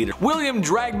illegitimate illegitimate leader. William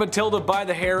dragged Matilda by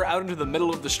the hair out into the middle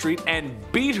of the street and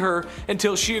beat her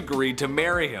until she agreed to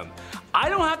marry him. I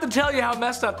don't have to tell you how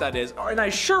messed up that is, and I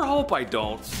sure hope I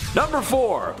don't. Number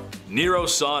 4. Nero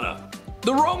Sauna.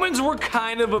 The Romans were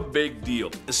kind of a big deal,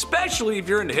 especially if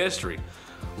you're into history.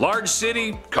 Large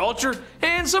city, culture,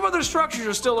 and some other structures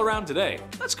are still around today.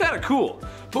 That's kinda cool.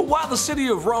 But while the city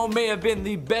of Rome may have been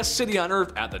the best city on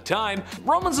earth at the time,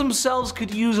 Romans themselves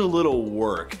could use a little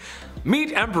work.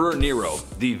 Meet Emperor Nero,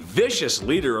 the vicious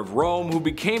leader of Rome who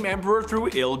became emperor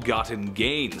through ill-gotten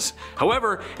gains.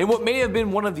 However, in what may have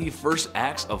been one of the first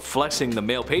acts of flexing the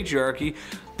male patriarchy,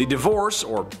 the divorce,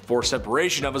 or forced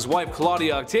separation of his wife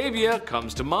Claudia Octavia,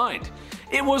 comes to mind.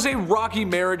 It was a rocky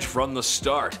marriage from the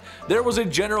start. There was a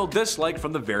general dislike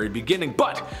from the very beginning,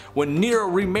 but when Nero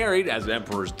remarried, as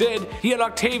emperors did, he had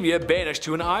Octavia banished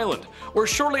to an island, where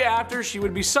shortly after she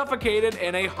would be suffocated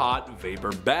in a hot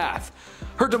vapor bath.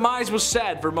 Her demise was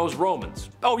sad for most Romans.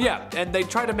 Oh yeah, and they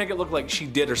tried to make it look like she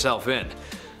did herself in.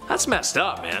 That's messed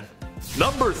up, man.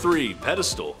 Number 3.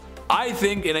 Pedestal. I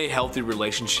think in a healthy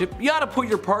relationship, you ought to put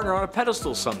your partner on a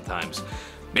pedestal sometimes.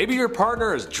 Maybe your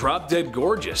partner is drop dead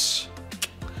gorgeous,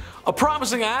 a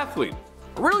promising athlete,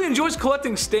 really enjoys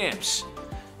collecting stamps.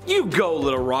 You go,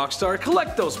 little rock star,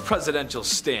 collect those presidential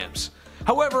stamps.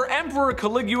 However, Emperor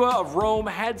Caligula of Rome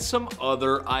had some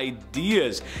other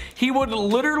ideas. He would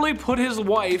literally put his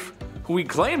wife, who he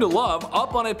claimed to love,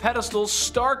 up on a pedestal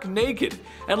stark naked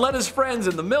and let his friends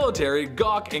in the military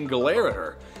gawk and glare at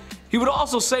her. He would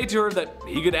also say to her that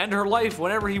he could end her life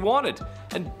whenever he wanted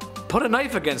and put a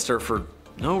knife against her for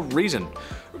no reason.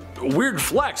 Weird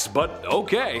flex, but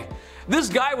okay. This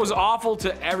guy was awful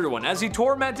to everyone as he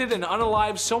tormented and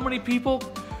unalived so many people.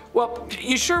 Well,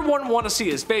 you sure wouldn't want to see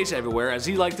his face everywhere, as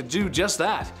he liked to do just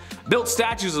that. Built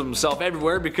statues of himself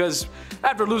everywhere because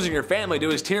after losing your family to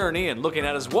his tyranny and looking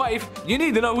at his wife, you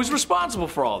need to know who's responsible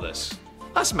for all this.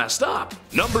 That's messed up.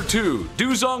 Number 2.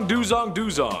 Duzong Duzong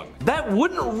Duzong. That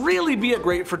wouldn't really be a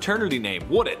great fraternity name,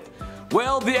 would it?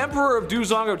 Well, the Emperor of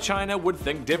Duzong of China would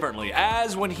think differently,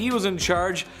 as when he was in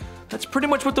charge, that's pretty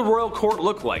much what the royal court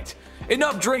looked like.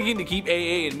 Enough drinking to keep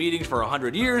AA in meetings for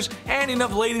 100 years, and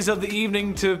enough ladies of the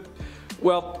evening to...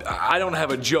 Well, I don't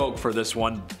have a joke for this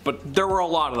one, but there were a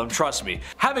lot of them, trust me.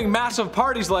 Having massive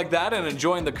parties like that and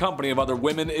enjoying the company of other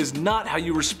women is not how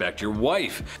you respect your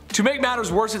wife. To make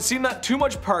matters worse, it seemed that too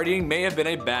much partying may have been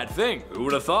a bad thing. Who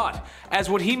would have thought? As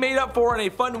what he made up for in a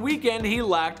fun weekend, he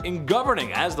lacked in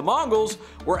governing, as the Mongols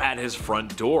were at his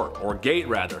front door, or gate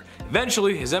rather.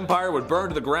 Eventually, his empire would burn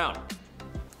to the ground.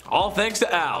 All thanks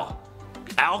to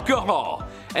alcohol,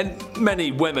 and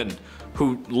many women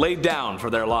who laid down for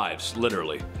their lives,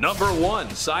 literally. Number 1.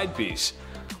 Side piece.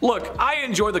 Look, I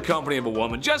enjoy the company of a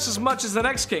woman just as much as the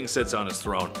next king sits on his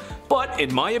throne. But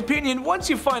in my opinion, once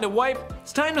you find a wife,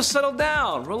 it's time to settle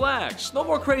down, relax, no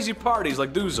more crazy parties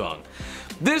like Duzong.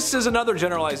 This is another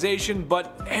generalization,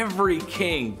 but every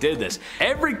king did this.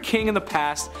 Every king in the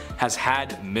past has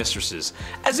had mistresses,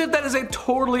 as if that is a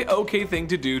totally okay thing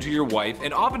to do to your wife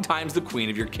and oftentimes the queen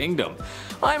of your kingdom.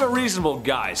 I'm a reasonable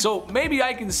guy, so maybe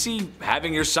I can see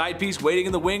having your side piece waiting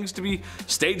in the wings to be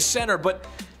stage center, but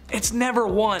it's never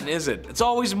one, is it? It's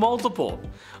always multiple.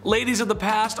 Ladies of the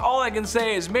past, all I can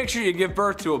say is make sure you give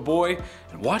birth to a boy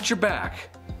and watch your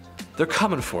back. They're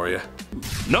coming for you.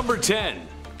 Number 10.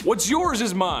 What's yours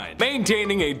is mine.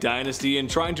 Maintaining a dynasty and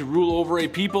trying to rule over a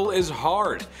people is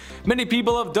hard. Many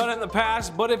people have done it in the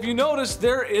past, but if you notice,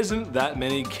 there isn't that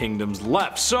many kingdoms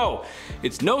left. So,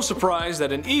 it's no surprise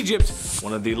that in Egypt,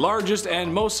 one of the largest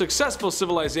and most successful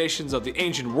civilizations of the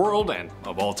ancient world and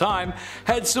of all time,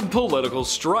 had some political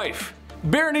strife.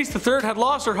 Berenice III had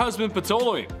lost her husband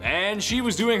Ptolemy, and she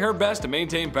was doing her best to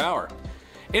maintain power.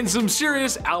 In some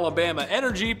serious Alabama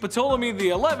energy, Ptolemy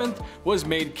XI was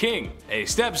made king, a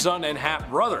stepson and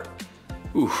half-brother.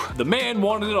 The man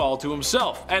wanted it all to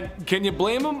himself, and can you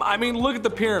blame him? I mean, look at the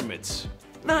pyramids.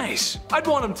 Nice, I'd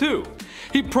want him too.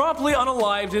 He promptly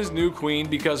unalived his new queen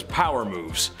because power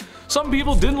moves. Some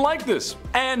people didn't like this,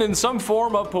 and in some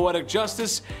form of poetic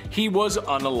justice, he was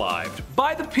unalived.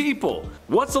 By the people.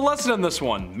 What's the lesson in this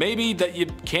one? Maybe that you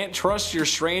can't trust your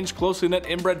strange, closely knit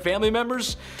inbred family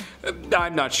members?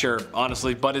 I'm not sure,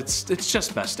 honestly, but it's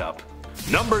just messed up.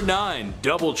 Number 9.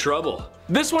 Double Trouble.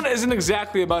 This one isn't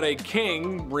exactly about a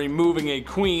king removing a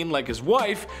queen like his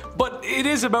wife, but it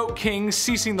is about kings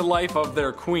ceasing the life of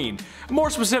their queen, more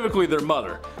specifically their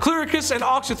mother. Clyricus and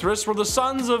Oxythris were the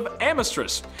sons of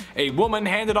Amistris, a woman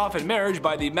handed off in marriage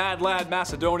by the mad lad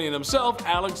Macedonian himself,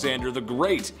 Alexander the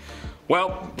Great.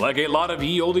 Well, like a lot of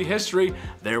ye olde history,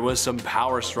 there was some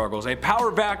power struggles. A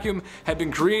power vacuum had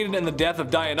been created in the death of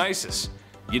Dionysus.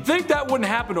 You'd think that wouldn't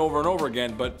happen over and over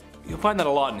again, but you'll find that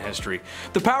a lot in history.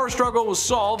 The power struggle was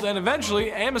solved, and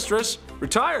eventually Amystress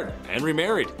retired and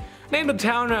remarried. Named a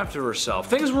town after herself.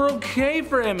 Things were okay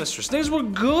for Amystress. Things were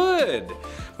good.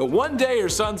 But one day her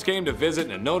sons came to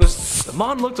visit and noticed the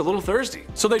Mon looked a little thirsty.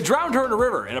 So they drowned her in a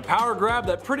river in a power grab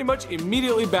that pretty much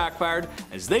immediately backfired,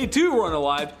 as they too were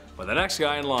unalived by the next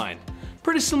guy in line.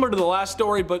 Pretty similar to the last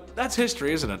story, but that's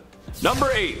history, isn't it? Number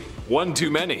 8. One too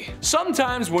many.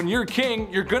 Sometimes when you're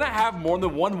king, you're gonna have more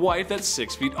than one wife that's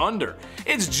 6 feet under.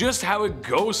 It's just how it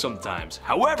goes sometimes.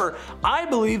 However, I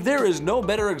believe there is no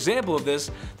better example of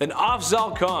this than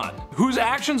Afzal Khan, whose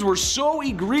actions were so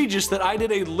egregious that I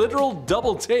did a literal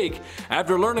double take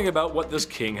after learning about what this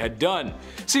king had done.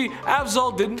 See,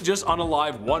 Afzal didn't just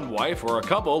unalive one wife or a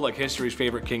couple like history's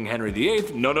favorite King Henry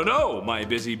VIII. No, my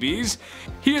busy bees.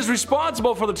 He is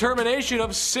responsible for the termination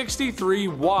of 63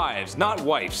 wives, not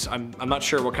wives. I'm not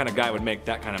sure what kind of guy would make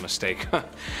that kind of mistake.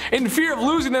 In fear of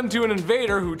losing them to an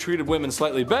invader who treated women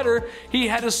slightly better, he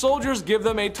had his soldiers give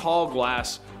them a tall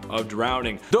glass of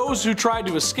drowning. Those who tried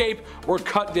to escape were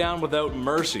cut down without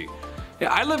mercy.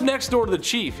 Yeah, I lived next door to the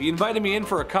chief. He invited me in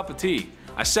for a cup of tea.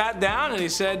 I sat down and he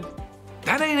said,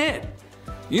 "That ain't it."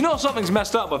 You know something's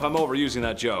messed up if I'm overusing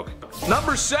that joke.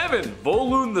 Number 7.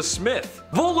 Volund the Smith.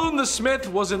 Volund the Smith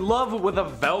was in love with a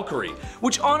Valkyrie,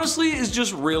 which honestly is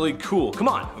just really cool. Come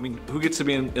on, I mean, who gets to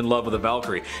be in love with a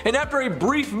Valkyrie? And after a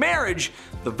brief marriage,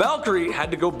 the Valkyrie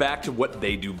had to go back to what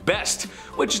they do best,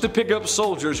 which is to pick up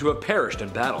soldiers who have perished in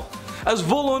battle. As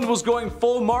Volund was going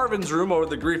full Marvin's room over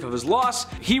the grief of his loss,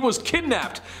 he was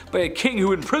kidnapped by a king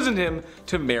who imprisoned him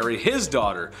to marry his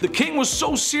daughter. The king was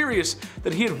so serious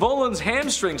that he had Volund's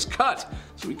hamstrings cut,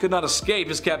 so he could not escape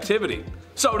his captivity.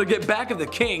 So to get back at the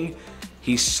king,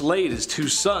 he slayed his 2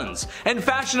 sons and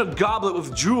fashioned a goblet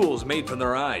with jewels made from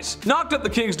their eyes. Knocked up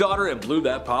the king's daughter and blew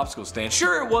that popsicle stand.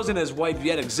 Sure, it wasn't his wife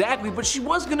yet exactly, but she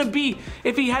was gonna be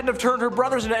if he hadn't have turned her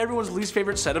brothers into everyone's least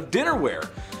favorite set of dinnerware.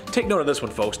 Take note of this one,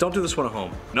 folks. Don't do this one at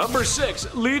home. Number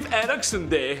 6. Leif Erikson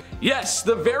Day. Yes,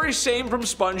 the very same from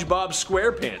SpongeBob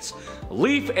SquarePants.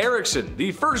 Leif Erikson,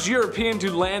 the first European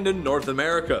to land in North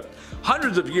America.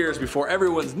 Hundreds of years before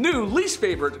everyone's new least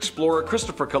favorite explorer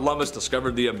Christopher Columbus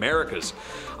discovered the Americas.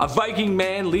 A Viking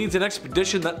man leads an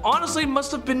expedition that honestly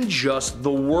must have been just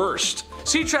the worst.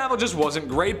 Sea travel just wasn't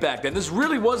great back then. This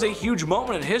really was a huge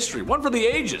moment in history, one for the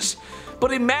ages.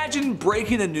 But imagine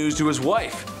breaking the news to his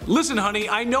wife. "Listen honey,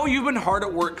 I know you've been hard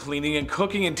at work cleaning and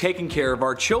cooking and taking care of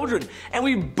our children, and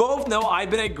we both know I've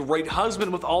been a great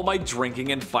husband with all my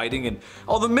drinking and fighting and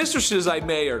all the mistresses I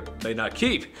may or may not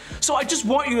keep. So I just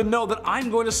want you to know that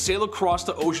I'm going to sail across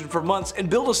the ocean for months and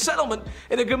build a settlement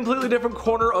in a completely different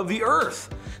corner of the earth.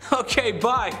 Okay,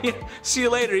 bye. See you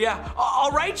later. Yeah,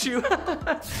 I'll write you."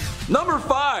 Number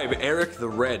 5. Eric the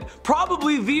Red.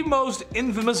 Probably the most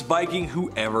infamous Viking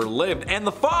who ever lived, and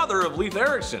the father of Leif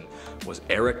Erikson was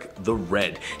Eric the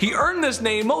Red. He earned this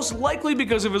name most likely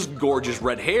because of his gorgeous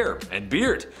red hair and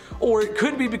beard, or it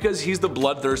could be because he's the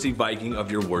bloodthirsty Viking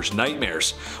of your worst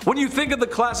nightmares. When you think of the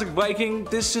classic Viking,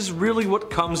 this is really what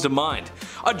comes to mind.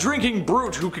 A drinking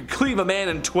brute who could cleave a man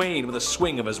in twain with a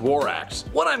swing of his war axe.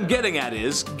 What I'm getting at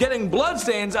is, getting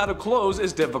bloodstains out of clothes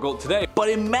is difficult today, but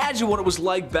imagine what it was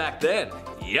like back then.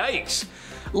 Yikes.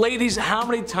 Ladies, how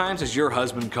many times has your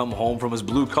husband come home from his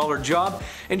blue-collar job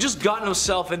and just gotten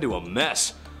himself into a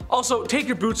mess? Also, take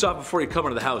your boots off before you come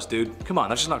into the house, dude. Come on,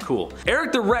 that's just not cool.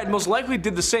 Eric the Red most likely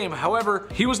did the same, however,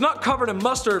 he was not covered in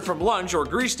mustard from lunch or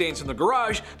grease stains from the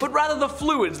garage, but rather the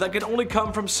fluids that can only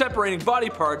come from separating body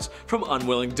parts from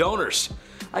unwilling donors.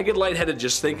 I get lightheaded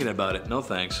just thinking about it, no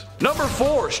thanks. Number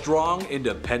 4. Strong,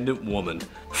 independent woman.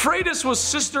 Freydis was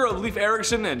sister of Leif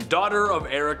Erikson and daughter of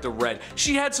Eric the Red.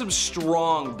 She had some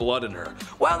strong blood in her.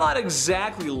 While not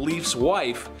exactly Leif's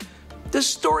wife, this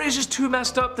story is just too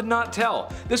messed up to not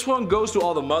tell. This one goes to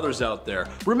all the mothers out there.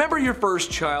 Remember your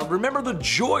first child, remember the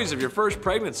joys of your first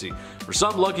pregnancy. For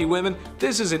some lucky women,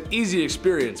 this is an easy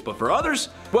experience, but for others,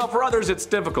 well, for others it's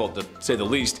difficult to say the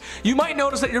least. You might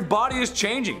notice that your body is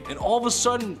changing, and all of a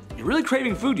sudden, you're really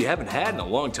craving food you haven't had in a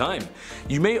long time.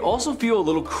 You may also feel a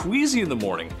little queasy in the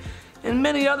morning, and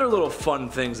many other little fun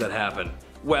things that happen.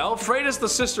 Well, Freydis, the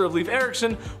sister of Leif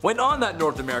Erikson, went on that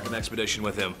North American expedition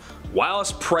with him,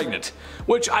 whilst pregnant,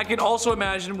 which I can also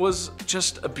imagine was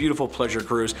just a beautiful pleasure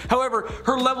cruise. However,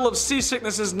 her level of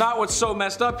seasickness is not what's so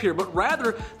messed up here, but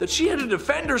rather that she had to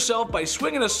defend herself by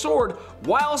swinging a sword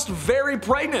whilst very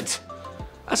pregnant.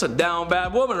 That's a down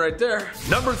bad woman right there.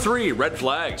 Number 3. Red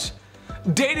flags.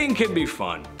 Dating can be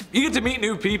fun. You get to meet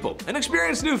new people and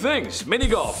experience new things. Mini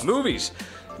golf, movies.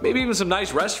 maybe even some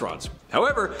nice restaurants.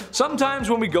 However, sometimes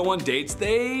when we go on dates,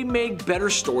 they make better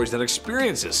stories than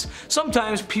experiences.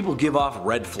 Sometimes people give off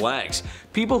red flags.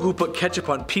 People who put ketchup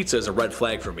on pizza is a red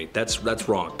flag for me. That's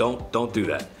wrong. Don't do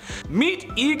that.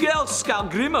 Meet Egil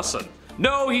Skallagrímsson.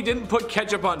 No, he didn't put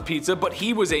ketchup on pizza, but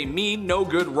he was a mean, no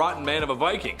good, rotten man of a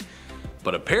Viking.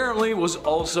 But apparently was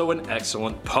also an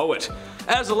excellent poet.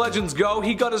 As the legends go,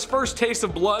 he got his first taste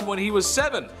of blood when he was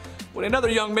 7, when another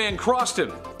young man crossed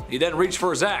him. He then reached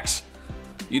for his axe.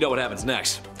 You know what happens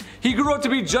next. He grew up to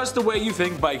be just the way you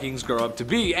think Vikings grow up to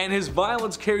be, and his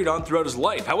violence carried on throughout his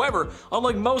life. However,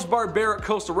 unlike most barbaric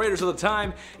coastal raiders of the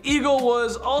time, Egil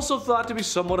was also thought to be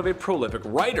somewhat of a prolific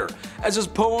writer, as his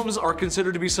poems are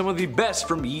considered to be some of the best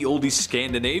from ye olde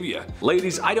Scandinavia.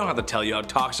 Ladies, I don't have to tell you how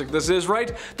toxic this is,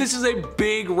 right? This is a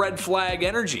big red flag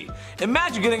energy.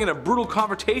 Imagine getting in a brutal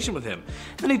confrontation with him,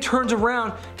 then he turns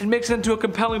around and makes it into a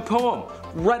compelling poem.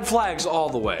 Red flags all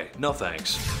the way. No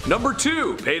thanks. Number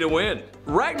 2, pay to win.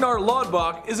 Ragnar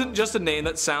Lodbrok isn't just a name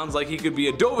that sounds like he could be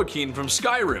a Dovahkiin from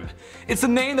Skyrim. It's a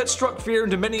name that struck fear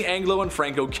into many Anglo and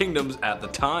Franco kingdoms at the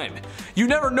time. You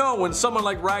never know when someone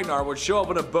like Ragnar would show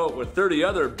up in a boat with 30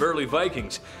 other burly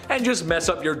Vikings and just mess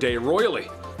up your day royally.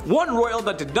 One royal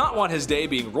that did not want his day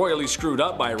being royally screwed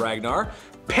up by Ragnar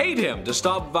paid him to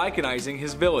stop Vikingizing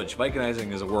his village.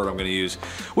 Vikingizing is a word I'm going to use.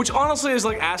 Which honestly is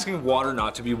like asking water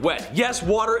not to be wet. Yes,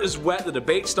 water is wet, the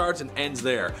debate starts and ends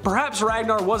there. Perhaps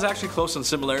Ragnar was actually close in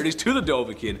similarities to the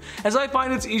Dovahkiin, as I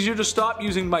find it's easier to stop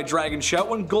using my dragon shout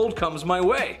when gold comes my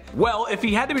way. Well, if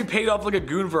he had to be paid off like a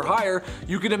goon for hire,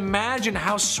 you can imagine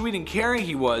how sweet and caring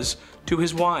he was to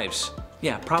his wives.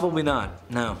 Yeah, probably not,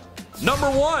 no. Number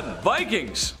 1,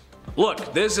 Vikings.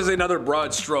 Look, this is another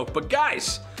broad stroke, but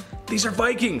guys, these are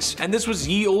Vikings, and this was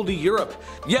ye olde Europe.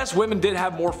 Yes, women did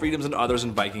have more freedoms than others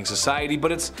in Viking society,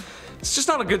 but it's just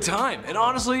not a good time. And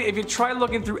honestly, if you try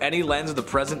looking through any lens of the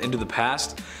present into the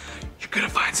past, you're gonna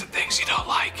find some things you don't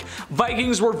like.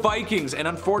 Vikings were Vikings, and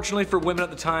unfortunately for women at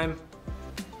the time,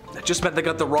 that just meant they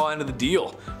got the raw end of the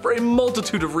deal, for a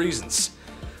multitude of reasons.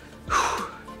 Whew.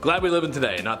 Glad we live in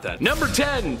today, not then. Number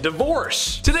 10,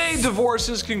 divorce. Today,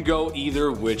 divorces can go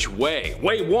either which way.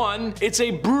 Way 1, it's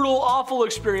a brutal, awful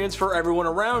experience for everyone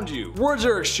around you. Words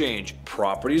are exchanged,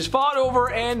 property is fought over,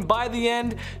 and by the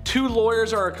end, 2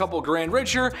 lawyers are a couple grand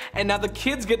richer, and now the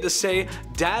kids get to say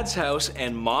dad's house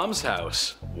and mom's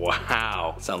house.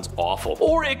 Wow, sounds awful.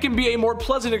 Or it can be a more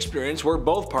pleasant experience where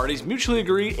both parties mutually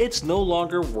agree it's no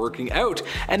longer working out,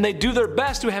 and they do their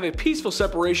best to have a peaceful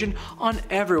separation on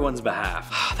everyone's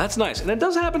behalf. That's nice, and it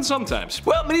does happen sometimes.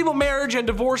 Well, medieval marriage and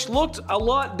divorce looked a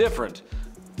lot different.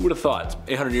 Who would have thought?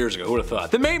 800 years ago, who would have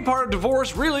thought? The main part of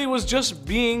divorce really was just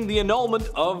being the annulment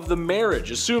of the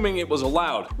marriage, assuming it was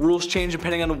allowed. Rules changed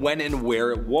depending on when and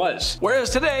where it was. Whereas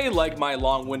today, like my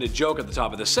long-winded joke at the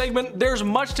top of this segment, there's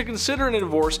much to consider in a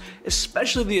divorce,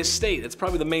 especially the estate. That's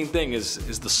probably the main thing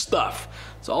is the stuff.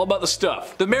 It's all about the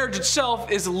stuff. The marriage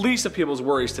itself is the least of people's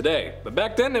worries today. But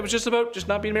back then, it was just about just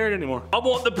not being married anymore. I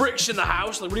want the bricks in the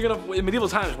house. Like, what are you gonna, in medieval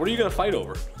times, what are you gonna fight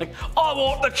over? Like, I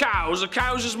want the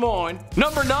cows is mine.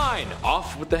 Number 9,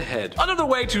 off with the head. Another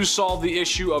way to solve the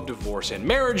issue of divorce and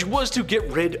marriage was to get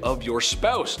rid of your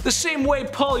spouse. The same way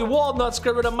Polly Walnuts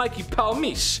got rid of Mikey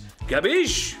Palmis.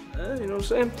 Gabish? You know what I'm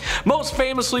saying? Most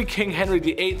famously, King Henry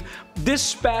VIII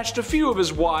dispatched a few of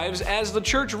his wives as the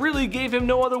church really gave him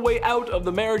no other way out of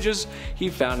the marriages he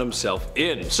found himself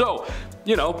in. So,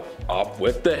 you know, off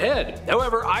with the head.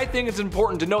 However, I think it's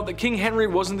important to note that King Henry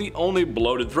wasn't the only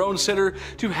bloated throne sitter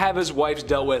to have his wives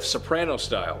dealt with soprano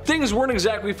style. Things weren't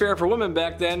exactly fair for women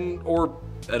back then, or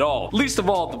at all. Least of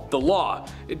all, the law.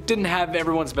 It didn't have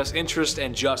everyone's best interest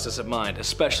and justice in mind,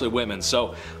 especially women,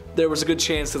 so there was a good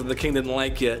chance that if the king didn't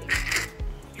like you,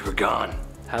 you were gone.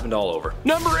 Happened all over.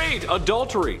 Number 8,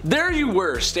 adultery. There you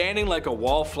were, standing like a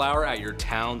wallflower at your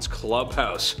town's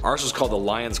clubhouse. Ours was called the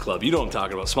Lions Club. You know what I'm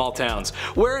talking about, small towns.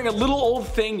 Wearing a little old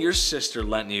thing your sister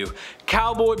lent you.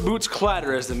 Cowboy boots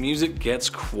clatter as the music gets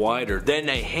quieter. Then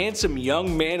a handsome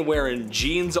young man wearing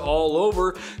jeans all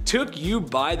over took you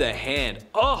by the hand.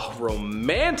 Oh,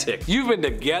 romantic. You've been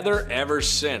together ever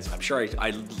since. I'm sure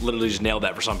I literally just nailed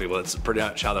that for some people. That's pretty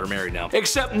much how they're married now.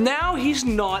 Except now he's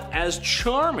not as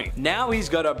charming. Now he's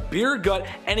got a beer gut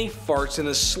and he farts in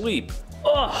his sleep.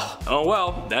 Ugh. Oh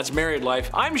well, that's married life.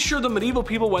 I'm sure the medieval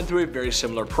people went through a very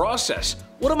similar process.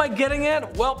 What am I getting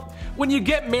at? Well, when you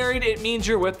get married, it means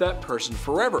you're with that person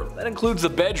forever. That includes the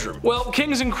bedroom. Well,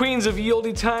 kings and queens of ye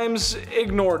olde times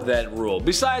ignored that rule.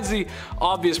 Besides the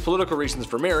obvious political reasons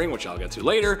for marrying, which I'll get to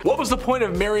later, what was the point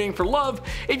of marrying for love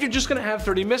if you're just gonna have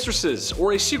 30 mistresses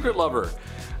or a secret lover?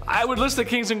 I would list the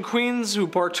kings and queens who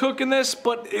partook in this,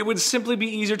 but it would simply be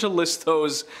easier to list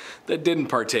those that didn't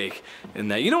partake in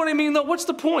that. You know what I mean though? What's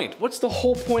the point? What's the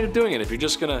whole point of doing it if you're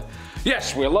just gonna,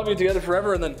 yes, we'll love you together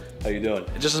forever, and then, how you doing?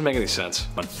 It just doesn't make any sense.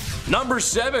 Number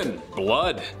 7,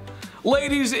 blood.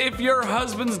 Ladies, if your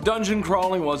husband's dungeon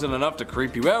crawling wasn't enough to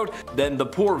creep you out, then the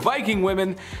poor Viking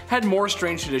women had more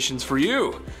strange traditions for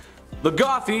you. The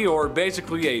Gothi, or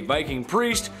basically a Viking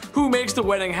priest, who makes the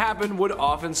wedding happen, would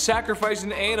often sacrifice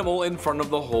an animal in front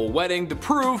of the whole wedding to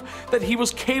prove that he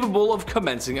was capable of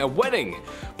commencing a wedding,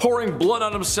 pouring blood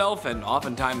on himself and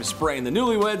oftentimes spraying the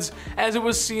newlyweds, as it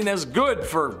was seen as good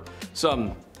for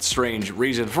some strange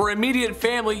reason. For immediate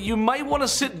family, you might want to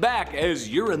sit back as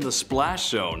you're in the splash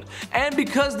zone. And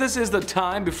because this is the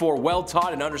time before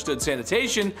well-taught and understood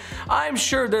sanitation, I'm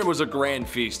sure there was a grand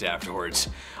feast afterwards.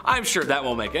 I'm sure that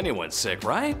won't make anyone sick,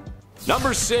 right?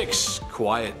 Number 6,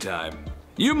 quiet time.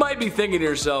 You might be thinking to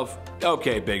yourself,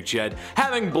 okay, Big Jed,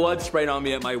 having blood sprayed on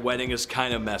me at my wedding is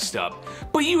kinda messed up.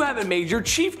 But you haven't made your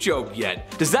chief joke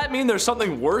yet. Does that mean there's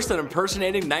something worse than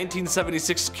impersonating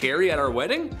 1976 Carrie at our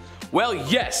wedding? Well,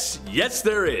 yes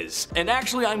there is. And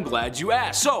actually, I'm glad you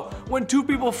asked. So, when two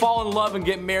people fall in love and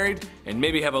get married, and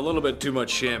maybe have a little bit too much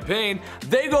champagne,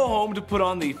 they go home to put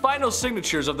on the final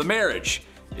signatures of the marriage.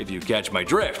 If you catch my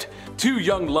drift. Two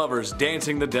young lovers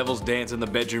dancing the devil's dance in the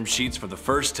bedroom sheets for the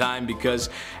first time because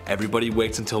everybody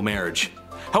waits until marriage.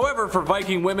 However, for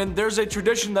Viking women, there's a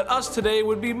tradition that us today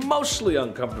would be mostly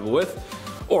uncomfortable with.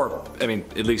 Or, I mean,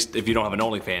 at least if you don't have an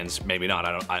OnlyFans, maybe not,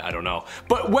 I don't know.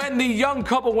 But when the young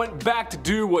couple went back to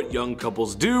do what young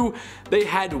couples do, they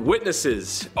had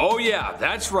witnesses. Oh yeah,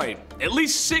 that's right. At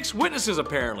least 6 witnesses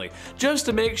apparently, just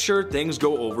to make sure things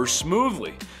go over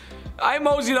smoothly. I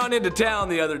moseyed on into town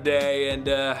the other day and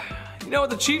you know what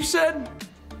the chief said?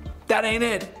 That ain't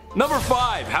it. Number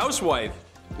 5, housewife.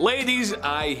 Ladies,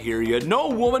 I hear ya. No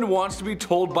woman wants to be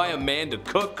told by a man to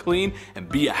cook, clean, and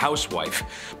be a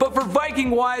housewife. But for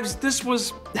Viking wives, this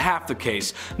was half the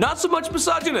case. Not so much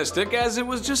misogynistic as it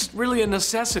was just really a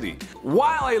necessity.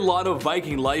 While a lot of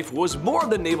Viking life was more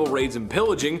than naval raids and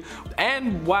pillaging,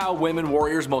 and while women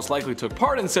warriors most likely took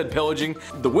part in said pillaging,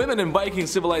 the women in Viking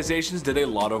civilizations did a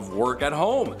lot of work at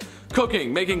home.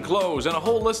 Cooking, making clothes, and a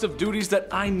whole list of duties that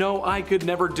I know I could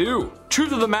never do.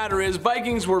 Truth of the matter is,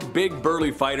 Vikings were big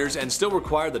burly fighters and still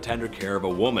required the tender care of a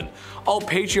woman. All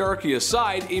patriarchy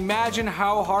aside, imagine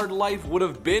how hard life would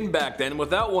have been back then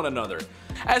without one another.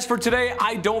 As for today,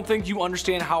 I don't think you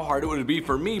understand how hard it would be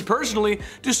for me personally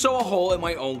to sew a hole in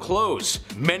my own clothes.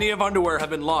 Many of underwear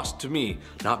have been lost to me,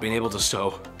 not being able to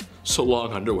sew so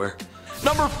long underwear.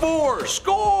 Number 4,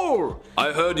 score!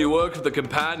 I heard you work with the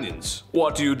companions.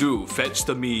 What do? Fetch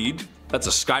the mead? That's a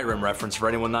Skyrim reference for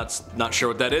anyone that's not sure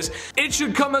what that is. It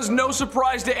should come as no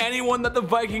surprise to anyone that the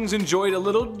Vikings enjoyed a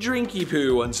little drinky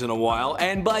poo once in a while,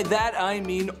 and by that I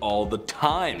mean all the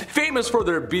time. Famous for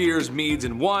their beers, meads,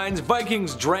 and wines,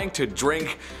 Vikings drank to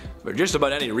drink. For just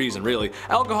about any reason, really.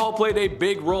 Alcohol played a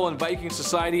big role in Viking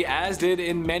society, as did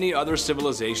in many other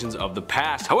civilizations of the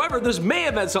past. However, this may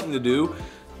have had something to do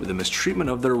with the mistreatment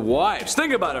of their wives.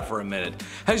 Think about it for a minute.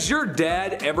 Has your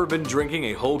dad ever been drinking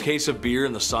a whole case of beer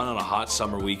in the sun on a hot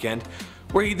summer weekend,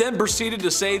 where he then proceeded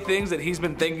to say things that he's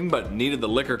been thinking but needed the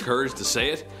liquor courage to say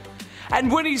it?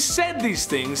 And when he said these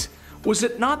things, was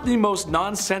it not the most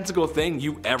nonsensical thing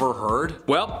you ever heard?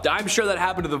 Well, I'm sure that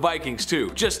happened to the Vikings too.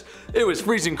 Just, it was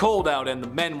freezing cold out and the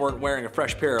men weren't wearing a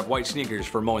fresh pair of white sneakers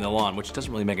for mowing the lawn, which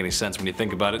doesn't really make any sense when you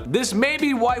think about it. This may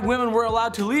be why women were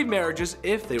allowed to leave marriages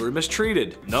if they were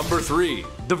mistreated. Number 3,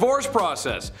 divorce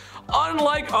process.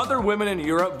 Unlike other women in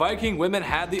Europe, Viking women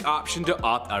had the option to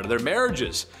opt out of their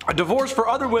marriages. A divorce for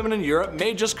other women in Europe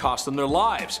may just cost them their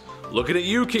lives. Looking at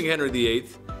you, King Henry VIII.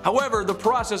 However, the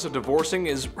process of divorcing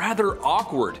is rather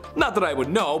awkward. Not that I would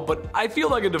know, but I feel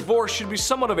like a divorce should be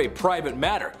somewhat of a private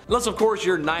matter. Unless of course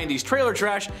you're 90s trailer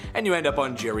trash and you end up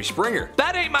on Jerry Springer.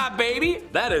 That ain't my baby!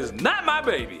 That is not my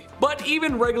baby! But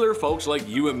even regular folks like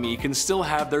you and me can still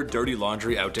have their dirty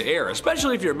laundry out to air,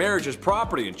 especially if your marriage is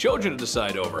property and children to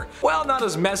decide over. While not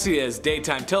as messy as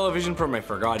daytime television from a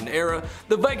forgotten era,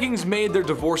 the Vikings made their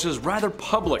divorces rather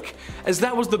public, as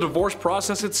that was the divorce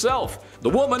process itself. The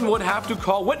woman would have to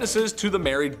call witnesses to the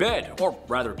married bed, or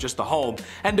rather just the home,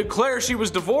 and declare she was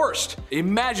divorced.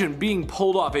 Imagine being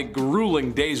pulled off a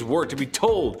grueling day's work to be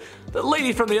told the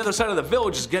lady from the other side of the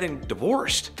village is getting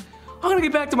divorced. I'm gonna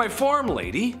get back to my farm,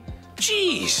 lady.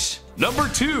 Jeez. Number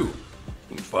 2.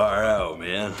 Far out,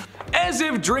 man. As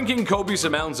if drinking copious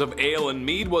amounts of ale and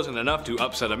mead wasn't enough to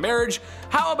upset a marriage,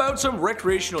 how about some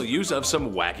recreational use of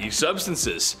some wacky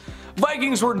substances?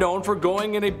 Vikings were known for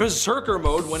going in a berserker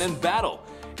mode when in battle.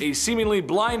 a seemingly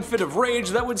blind fit of rage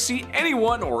that would see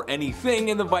anyone or anything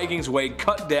in the Vikings' way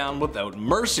cut down without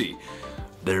mercy.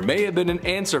 There may have been an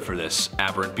answer for this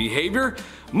aberrant behavior.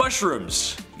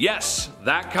 Mushrooms. Yes,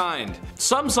 that kind.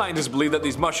 Some scientists believe that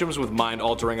these mushrooms with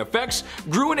mind-altering effects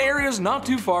grew in areas not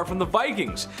too far from the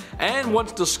Vikings, and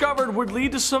once discovered would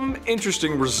lead to some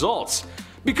interesting results.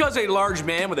 Because a large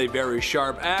man with a very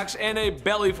sharp axe and a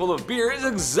belly full of beer is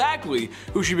exactly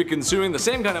who should be consuming the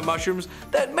same kind of mushrooms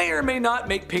that may or may not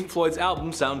make Pink Floyd's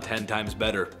album sound 10 times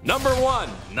better. Number 1.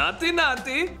 Naughty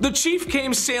Naughty. The Chief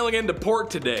came sailing into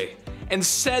port today and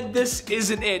said this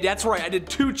isn't it. That's right, I did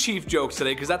 2 Chief jokes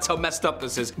today because that's how messed up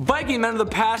this is. Viking men of the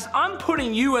past, I'm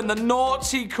putting you in the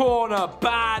naughty corner,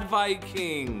 bad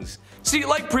Vikings. See,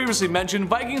 like previously mentioned,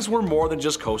 Vikings were more than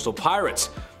just coastal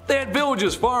pirates. They had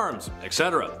villages, farms,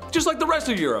 etc. Just like the rest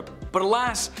of Europe. But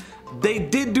alas, they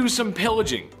did do some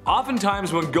pillaging.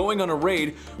 Oftentimes when going on a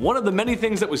raid, one of the many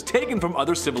things that was taken from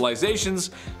other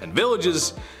civilizations and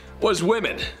villages was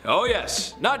women. Oh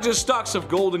yes, not just stocks of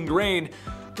gold and grain,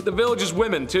 but the village's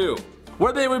women too.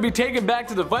 Where they would be taken back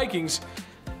to the Vikings,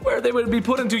 where they would be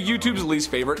put into YouTube's least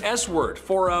favorite S word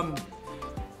for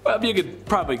well, you could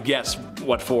probably guess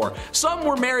what for. Some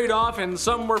were married off and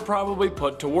some were probably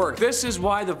put to work. This is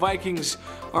why the Vikings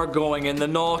are going in the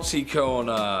naughty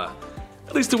corner.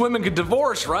 At least the women could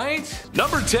divorce, right?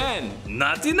 Number 10.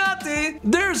 Naughty Naughty.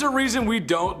 There's a reason we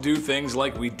don't do things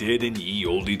like we did in ye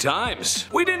olde times.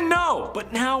 We didn't know,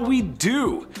 but now we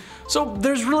do. So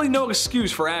there's really no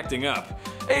excuse for acting up.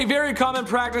 A very common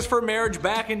practice for marriage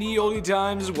back in ye olde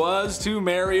times was to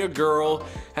marry a girl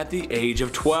at the age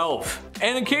of 12.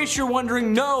 And in case you're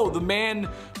wondering, no, the man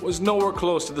was nowhere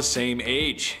close to the same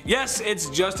age. Yes, it's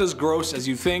just as gross as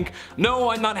you think.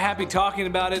 No, I'm not happy talking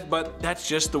about it, but that's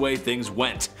just the way things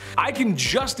went. I can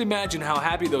just imagine how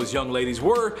happy those young ladies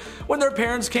were when their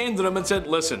parents came to them and said,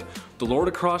 listen, the lord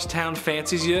across town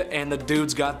fancies you and the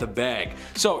dude's got the bag.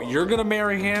 So you're gonna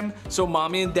marry him so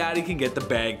mommy and daddy can get the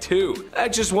bag too.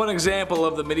 That's just one example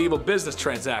of the medieval business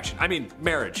transaction. I mean,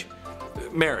 marriage.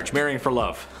 Marrying for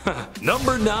love.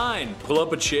 Number 9. Pull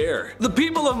up a chair. The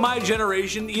people of my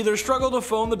generation either struggle to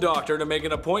phone the doctor to make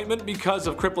an appointment because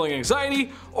of crippling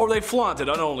anxiety, or they flaunt it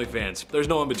on OnlyFans. There's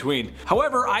no in between.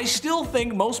 However, I still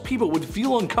think most people would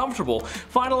feel uncomfortable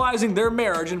finalizing their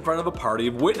marriage in front of a party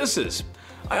of witnesses.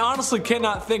 I honestly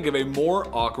cannot think of a more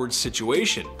awkward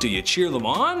situation. Do you cheer them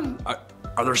on?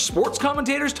 Are there sports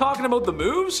commentators talking about the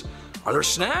moves? Are there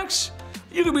snacks?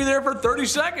 You could be there for 30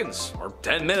 seconds, or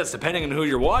 10 minutes depending on who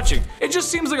you're watching. It just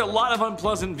seems like a lot of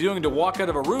unpleasant viewing to walk out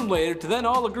of a room later to then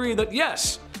all agree that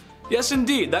yes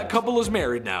indeed, that couple is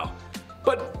married now.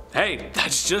 But hey,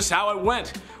 that's just how it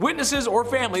went. Witnesses or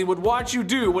family would watch you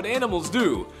do what animals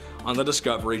do on the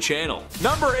Discovery Channel.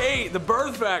 Number 8. The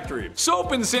Birth Factory.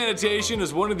 Soap and sanitation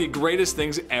is one of the greatest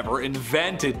things ever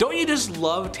invented. Don't you just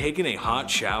love taking a hot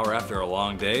shower after a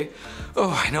long day? Oh,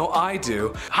 I know I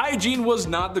do. Hygiene was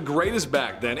not the greatest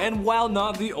back then, and while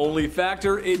not the only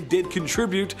factor, it did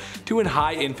contribute to a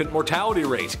high infant mortality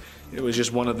rate. It was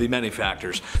just one of the many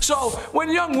factors. So,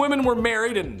 when young women were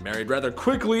married, and married rather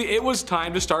quickly, it was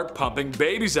time to start pumping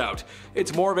babies out.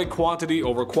 It's more of a quantity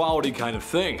over quality kind of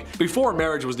thing. Before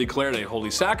marriage was declared a holy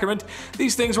sacrament,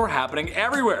 these things were happening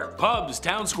everywhere. Pubs,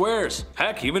 town squares,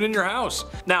 heck, even in your house.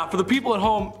 Now, for the people at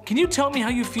home, can you tell me how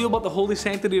you feel about the holy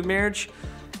sanctity of marriage?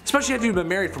 Especially after you've been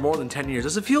married for more than 10 years.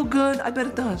 Does it feel good? I bet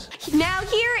it does. Now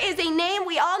here is a name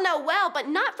we all know well, but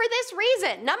not for this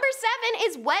reason. Number 7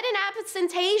 is Wedding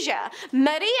Apstantasia.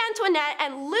 Marie Antoinette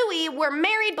and Louis were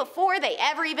married before they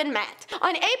ever even met.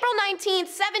 On April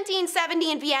 19th,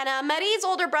 1770 in Vienna, Marie's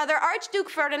older brother, Archduke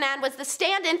Ferdinand, was the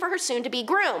stand-in for her soon-to-be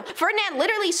groom. Ferdinand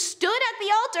literally stood at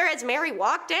the altar as Mary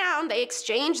walked down. They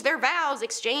exchanged their vows,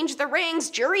 exchanged the rings.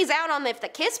 Jury's out on if the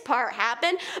kiss part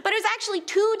happened, but it was actually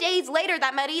 2 days later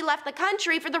that Marie left the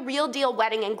country for the real deal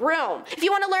wedding and groom. If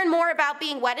you want to learn more about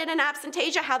being wedded in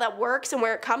absentia, how that works and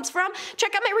where it comes from,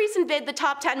 check out my recent vid, The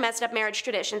Top 10 Messed Up Marriage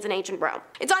Traditions in Ancient Rome.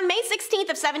 It's on May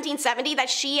 16th of 1770 that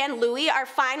she and Louis are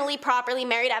finally properly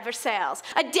married at Versailles,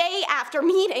 a day after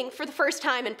meeting for the first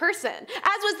time in person.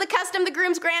 As was the custom, the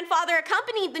groom's grandfather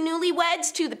accompanied the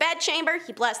newlyweds to the bedchamber.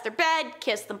 He blessed their bed,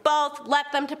 kissed them both,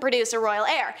 left them to produce a royal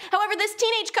heir. However, this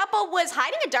teenage couple was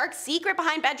hiding a dark secret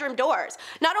behind bedroom doors.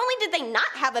 Not only did they not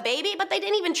have a baby, but they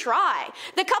didn't even try.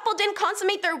 The couple didn't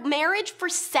consummate their marriage for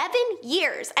 7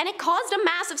 years, and it caused a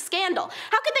massive scandal.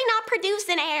 How could they not produce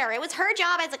an heir? It was her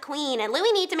job as a queen, and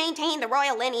Louis needed to maintain the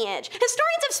royal lineage.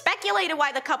 Historians have speculated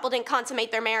why the couple didn't consummate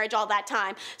consummate their marriage all that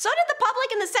time. So did the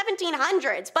public in the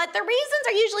 1700s, but the reasons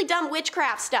are usually dumb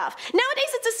witchcraft stuff.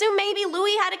 Nowadays it's assumed maybe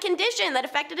Louis had a condition that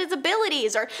affected his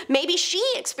abilities, or maybe she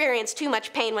experienced too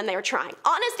much pain when they were trying.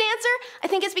 Honest answer, I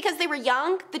think it's because they were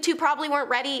young, the two probably weren't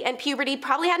ready, and puberty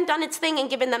probably hadn't done its thing and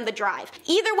given them the drive.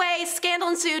 Either way, scandal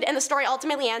ensued and the story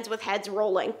ultimately ends with heads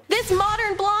rolling. This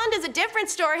modern blonde is a different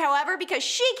story, however, because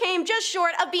she came just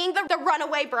short of being the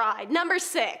runaway bride. Number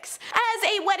 6.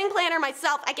 As a wedding planner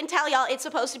myself, I can tell y'all it's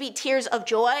supposed to be tears of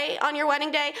joy on your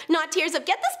wedding day, not tears of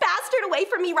get this bastard away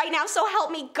from me right now, so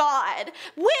help me God.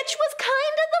 Which was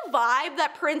kind of the vibe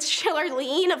that Prince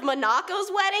Charlene of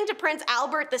Monaco's wedding to Prince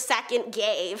Albert II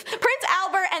gave. Prince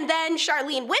Albert and then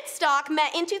Charlene Wittstock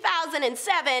met in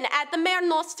 2007 at the Mare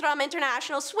Nostrum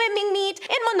International Swimming Meet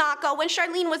in Monaco when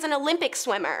Charlene was an Olympic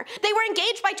swimmer. They were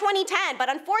engaged by 2010, but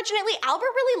unfortunately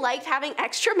Albert really liked having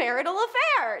extramarital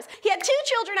affairs. He had 2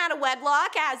 children out of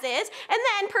wedlock, as is, and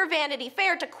then, per Vanity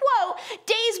Fair, to quote,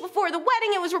 days before the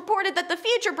wedding it was reported that the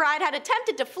future bride had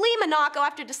attempted to flee Monaco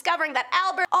after discovering that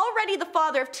Albert, already the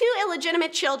father of 2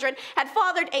 illegitimate children, had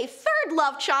fathered a 3rd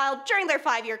love child during their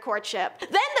 5-year courtship.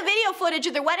 Then the video footage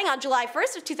of their wedding on July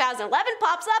 1st of 2011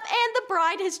 pops up and the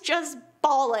bride is just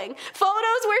bawling.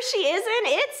 Photos where she isn't,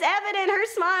 it's evident her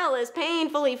smile is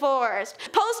painfully forced.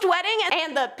 Post-wedding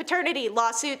and the paternity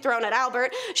lawsuit thrown at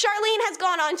Albert, Charlene has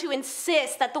gone on to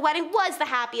insist that the wedding was the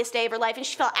happiest day of her life and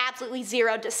she felt absolutely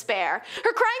zero despair.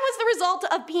 Her crying was the result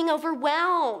of being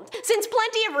overwhelmed. Since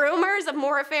plenty of rumors of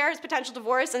more affairs, potential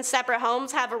divorce, and separate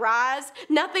homes have arisen,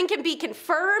 nothing can be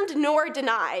confirmed nor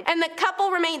denied, and the couple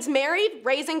remains married,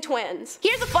 raising twins.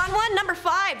 Here's a fun one, number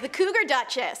 5, the Cougar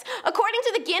Duchess. According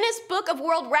to the Guinness Book of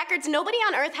World Records, nobody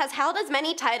on earth has held as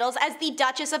many titles as the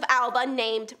Duchess of Alba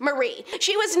named Marie.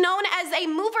 She was known as a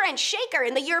mover and shaker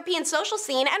in the European social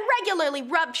scene and regularly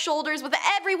rubbed shoulders with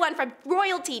everyone from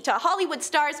royalty to Hollywood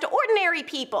stars to ordinary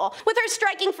people. With her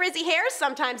striking frizzy hair,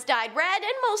 sometimes dyed red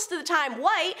and most of the time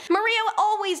white, Maria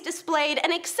always displayed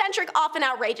an eccentric, often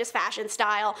outrageous fashion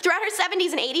style. Throughout her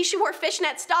 70s and 80s, she wore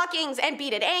fishnet stockings and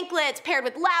beaded anklets paired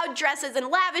with loud dresses and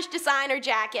lavish designer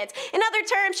jackets. In other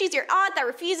terms, she's your aunt that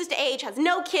refuses to age, has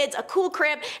no kids, a cool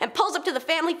crib, and pulls up to the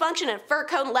family function in a fur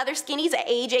coat and leather skinnies at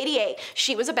age 88.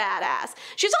 She was a badass.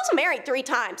 She was also married 3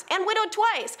 times and widowed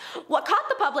twice. What caught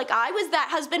the public eye was that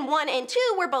husband 1 and 2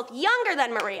 were both younger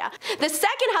than Maria. The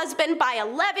second husband by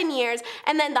 11 years,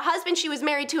 and then the husband she was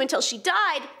married to until she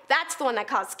died, that's the one that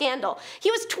caused scandal. He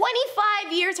was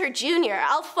 25 years her junior,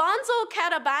 Alfonso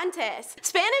Carabantes.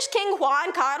 Spanish King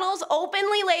Juan Carlos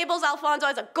openly labels Alfonso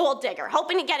as a gold digger,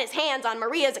 hoping to get his hands on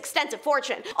Maria's extensive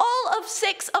fortune. All of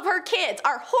 6 of her kids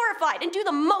are horrified and do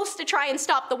the most to try and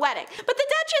stop the wedding. But the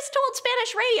Duchess told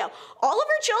Spanish radio, all of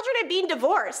her children are being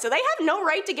divorced, so they have no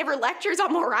right to give her lectures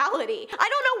on morality. I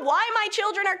don't know why my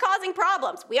children are causing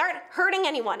problems. We aren't hurting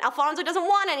anyone. Alfonso doesn't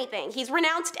want anything. He's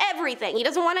renounced everything. He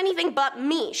doesn't want anything but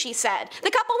me, she said.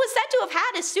 The couple was said to have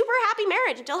had a super happy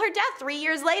marriage until her death 3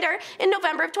 years later in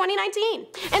November of 2019.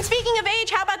 And speaking of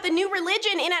age, how about the new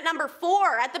religion in at number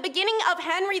 4? At the beginning of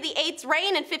Henry VIII's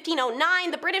reign in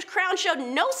 1509, the British crown showed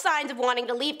no signs of wanting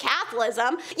to leave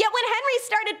Catholicism. Yet when Henry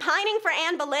started pining for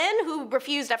Anne Boleyn, who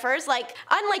refused at first,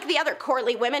 unlike the other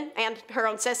courtly women and her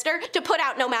own sister, to put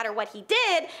out no matter what he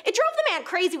did, it drove the man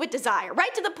crazy with desire,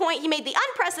 right to the point he made the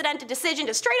unprecedented decision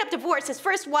to straight up divorce his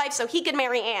first wife so he could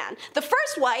marry Anne. The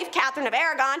first wife, Catherine of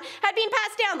Aragon, had been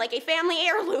passed down like a family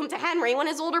heirloom to Henry when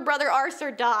his older brother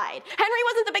Arthur died. Henry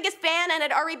wasn't the biggest fan and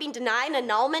had already been denied an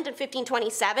annulment in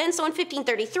 1527, so in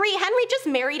 1533, Henry just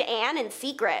married Anne in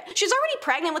secret. She was already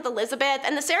pregnant with Elizabeth,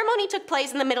 and the ceremony took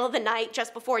place in the middle of the night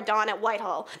just before dawn at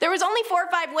Whitehall. There was only 4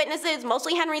 or 5 witnesses,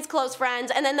 mostly Henry's close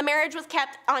friends, and then the marriage was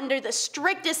kept under the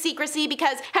strictest secrecy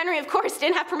because Henry, of course,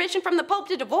 didn't have permission from the Pope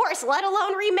to divorce, let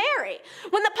alone remarry.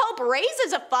 When the Pope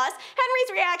raises a fuss,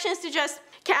 Henry's reaction is to just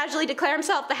casually declare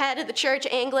himself the head of the Church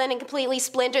of England and completely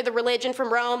splinter the religion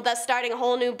from Rome, thus starting a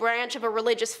whole new branch of a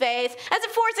religious faith. As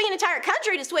if forcing an entire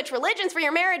country to switch religions for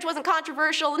your marriage wasn't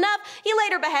controversial enough, he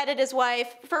later beheaded his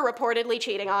wife for reportedly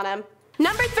cheating on him.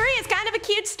 Number 3 is kind of a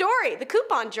cute story, the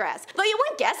coupon dress. Though you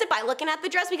wouldn't guess it by looking at the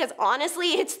dress because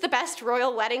honestly, it's the best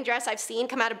royal wedding dress I've seen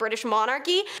come out of British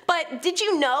monarchy. But did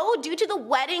you know, due to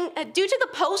the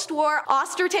post-war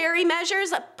austerity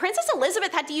measures, Princess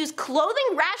Elizabeth had to use clothing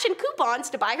ration coupons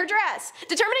to buy her dress.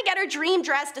 Determined to get her dream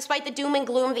dress despite the doom and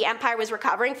gloom the empire was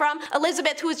recovering from,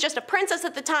 Elizabeth, who was just a princess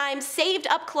at the time, saved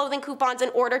up clothing coupons in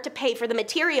order to pay for the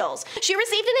materials. She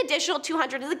received an additional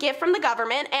 $200 as a gift from the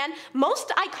government, and most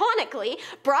iconically, ironically,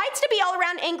 brides-to-be all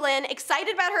around England,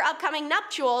 excited about her upcoming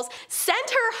nuptials, sent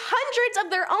her hundreds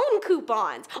of their own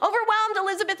coupons. Overwhelmed,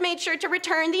 Elizabeth made sure to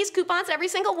return these coupons to every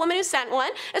single woman who sent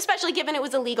one, especially given it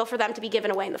was illegal for them to be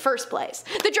given away in the first place.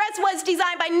 The dress was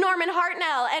designed by Norman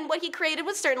Hartnell, and what he created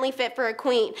was certainly fit for a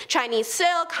queen. Chinese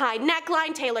silk, high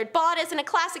neckline, tailored bodice, and a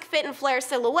classic fit and flare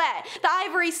silhouette. The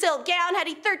ivory silk gown had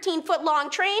a 13-foot-long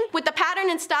train with the pattern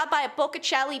installed by a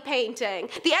Botticelli painting.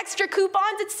 The extra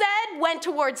coupons, it said, went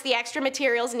towards the extra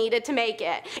materials needed to make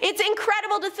it. It's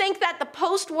incredible to think that the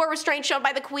post-war restraint shown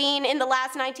by the Queen in the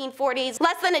last 1940s,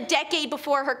 less than a decade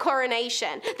before her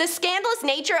coronation. The scandalous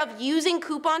nature of using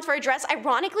coupons for a dress,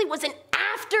 ironically, was an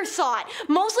afterthought,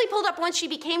 mostly pulled up once she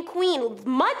became queen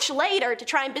much later to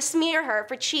try and besmear her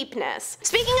for cheapness.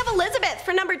 Speaking of Elizabeth,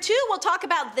 for number 2, we'll talk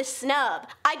about the snub.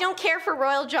 I don't care for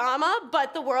royal drama,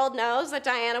 but the world knows that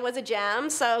Diana was a gem,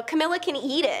 so Camilla can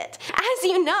eat it. As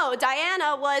you know,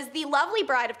 Diana was the lovely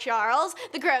bride of Charles,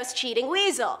 the gross cheating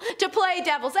weasel. To play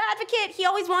devil's advocate, he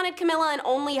always wanted Camilla and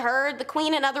only her. The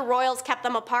Queen and other royals kept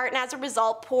them apart, and as a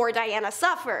result, poor Diana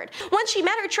suffered. Once she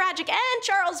met her tragic end,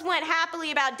 Charles went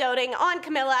happily about doting on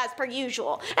Camilla as per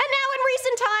usual. And now in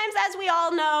recent times, as we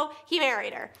all know, he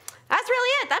married her. That's really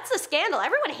it. That's the scandal.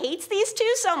 Everyone hates these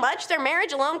two so much. Their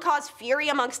marriage alone caused fury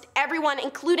amongst everyone,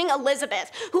 including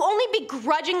Elizabeth, who only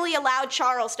begrudgingly allowed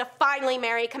Charles to finally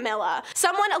marry Camilla.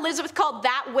 Someone Elizabeth called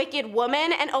that wicked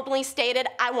woman and openly stated,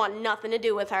 "I want nothing to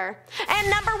do with her." And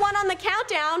number 1 on the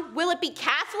countdown, will it be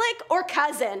Catholic or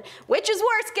cousin? Which is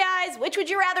worse, guys? Which would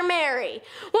you rather marry?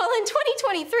 Well, in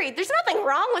 2023, there's nothing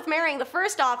wrong with marrying the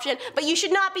first option, but you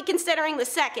should not be considering the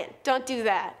second. Don't do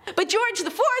that. But George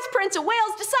IV, Prince of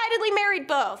Wales, decided married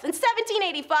both. In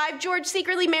 1785, George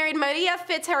secretly married Maria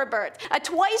Fitzherbert, a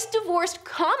twice-divorced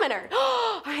commoner.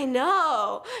 I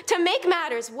know. To make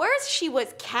matters worse, she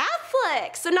was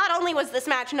Catholic. So not only was this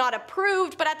match not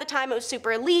approved, but at the time it was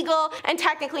super illegal and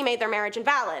technically made their marriage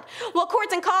invalid. While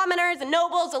courts and commoners and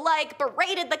nobles alike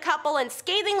berated the couple and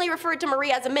scathingly referred to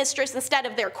Maria as a mistress instead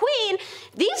of their queen,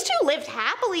 these two lived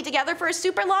happily together for a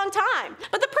super long time.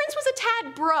 But the prince was a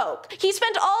tad broke. He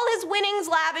spent all his winnings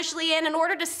lavishly, and in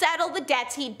order to settle the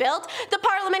debts he'd built, the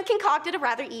Parliament concocted a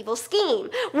rather evil scheme.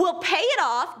 We'll pay it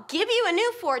off, give you a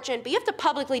new fortune, but you have to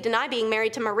publicly deny being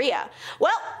married to Maria.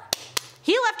 Well,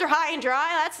 he left her high and dry,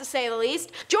 that's to say the least.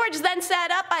 George then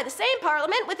set up by the same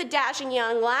Parliament with a dashing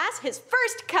young lass, his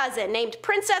first cousin, named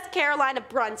Princess Caroline of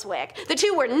Brunswick. The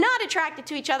two were not attracted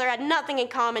to each other, had nothing in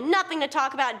common, nothing to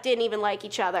talk about, didn't even like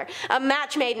each other. A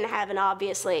match made in heaven,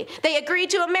 obviously. They agreed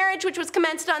to a marriage which was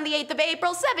commenced on the 8th of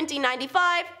April,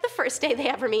 1795, the first day they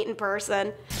ever meet in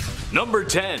person. Number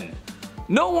 10.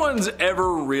 No one's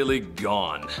ever really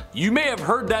gone. You may have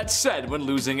heard that said when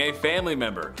losing a family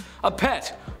member, a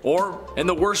pet, or in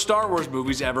the worst Star Wars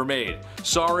movies ever made.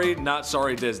 Sorry, not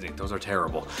sorry Disney, those are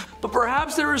terrible. But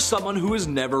perhaps there is someone who is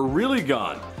never really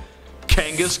gone.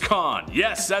 Genghis Khan.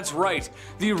 Yes, that's right.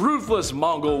 The ruthless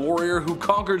Mongol warrior who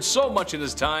conquered so much in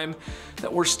his time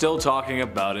that we're still talking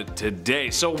about it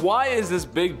today. So why is this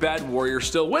big bad warrior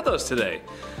still with us today?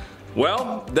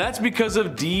 Well, that's because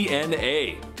of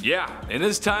DNA. Yeah, in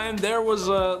his time there was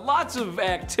lots of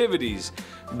activities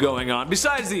going on,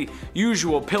 besides the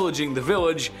usual pillaging the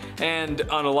village and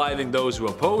unaliving those who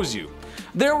oppose you.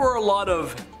 There were a lot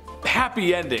of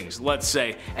happy endings, let's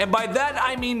say, and by that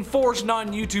I mean forced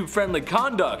non-YouTube friendly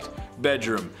conduct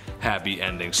bedroom happy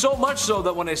endings. So much so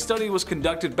that when a study was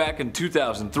conducted back in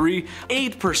 2003,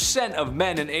 8% of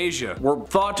men in Asia were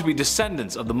thought to be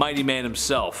descendants of the mighty man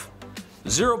himself.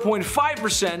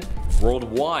 0.5%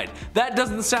 worldwide. That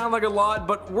doesn't sound like a lot,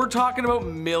 but we're talking about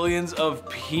millions of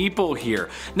people here.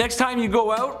 Next time you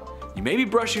go out, you may be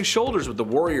brushing shoulders with the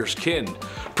warrior's kin.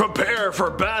 Prepare for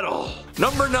battle!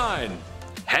 Number 9.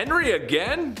 Henry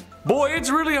again? Boy, it's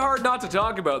really hard not to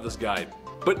talk about this guy.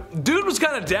 But dude was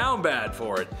kinda down bad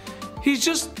for it. He's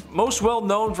just most well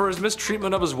known for his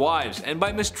mistreatment of his wives, and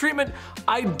by mistreatment,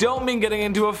 I don't mean getting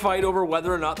into a fight over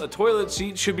whether or not the toilet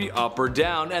seat should be up or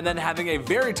down and then having a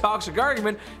very toxic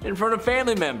argument in front of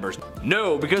family members.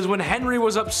 No, because when Henry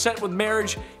was upset with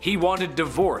marriage, he wanted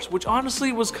divorce, which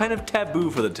honestly was kind of taboo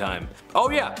for the time.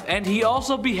 Oh yeah, and he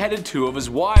also beheaded 2 of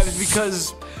his wives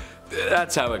because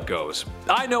that's how it goes.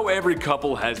 I know every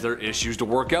couple has their issues to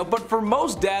work out, but for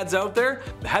most dads out there,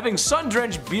 having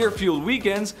sun-drenched beer-fueled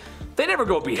weekends, they never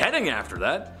go beheading after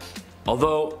that.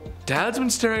 Although, Dad's been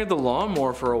staring at the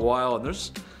lawnmower for a while and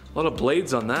there's a lot of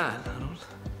blades on that.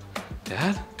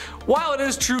 Dad? While it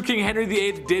is true King Henry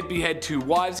VIII did behead 2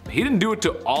 wives, he didn't do it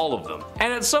to all of them.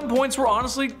 And at some points we're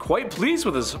honestly quite pleased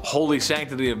with his holy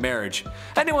sanctity of marriage.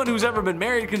 Anyone who's ever been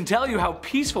married can tell you how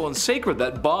peaceful and sacred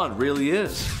that bond really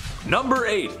is. Number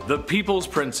 8. The People's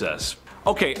Princess.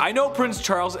 Okay, I know Prince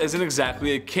Charles isn't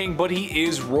exactly a king, but he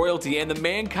is royalty, and the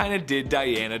man kinda did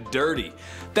Diana dirty.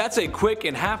 That's a quick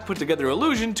and half put together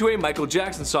allusion to a Michael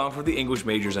Jackson song for the English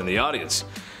majors and the audience.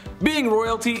 Being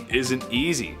royalty isn't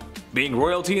easy. Being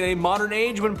royalty in a modern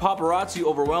age when paparazzi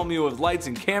overwhelm you with lights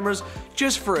and cameras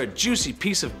just for a juicy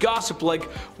piece of gossip like,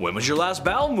 when was your last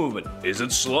bowel movement? Is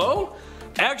it slow?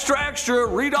 Extra extra,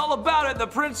 read all about it, the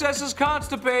princess is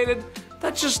constipated.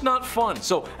 That's just not fun.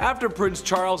 So after Prince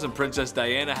Charles and Princess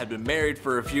Diana had been married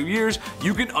for a few years,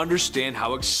 you can understand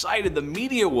how excited the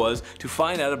media was to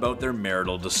find out about their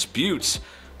marital disputes.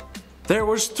 "There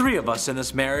was 3 of us in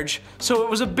this marriage, so it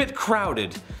was a bit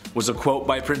crowded," was a quote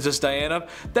by Princess Diana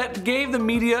that gave the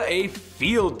media a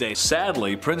field day.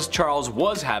 Sadly, Prince Charles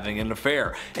was having an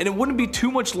affair, and it wouldn't be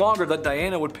too much longer that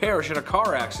Diana would perish in a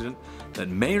car accident that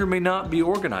may or may not be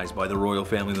organized by the royal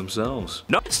family themselves.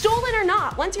 Stolen or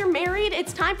not, once you're married,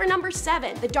 it's time for number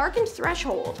 7, the darkened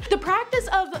threshold. The practice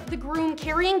of the groom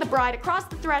carrying the bride across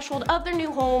the threshold of their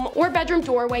new home or bedroom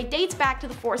doorway dates back to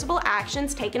the forcible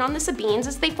actions taken on the Sabines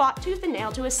as they fought tooth and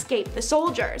nail to escape the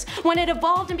soldiers. When it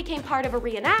evolved and became part of a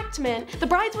reenactment, the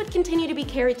brides would continue to be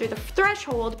carried through the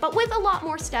threshold, but with a lot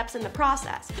more steps in the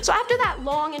process. So after that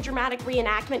long and dramatic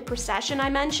reenactment procession I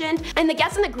mentioned, and the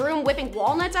guests and the groom whipping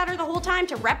walnuts at her the whole time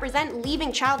to represent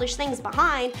leaving childish things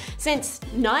behind, since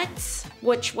nuts,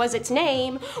 which was its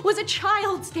name, was a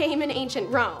child's name in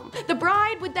ancient Rome. The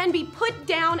bride would then be put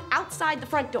down outside the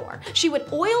front door. She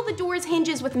would oil the door's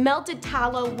hinges with melted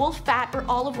tallow, wolf fat, or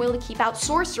olive oil to keep out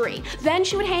sorcery. Then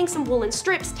she would hang some woolen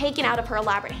strips taken out of her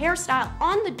elaborate hairstyle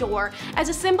on the door as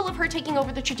a symbol of her taking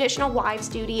over the traditional wives'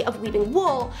 duty of weaving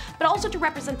wool, but also to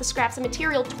represent the scraps of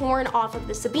material torn off of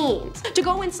the Sabines. To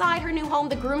go inside her new home,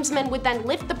 the groomsmen would then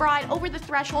lift the bride over the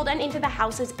threshold and into the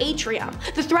house's atrium.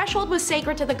 The threshold was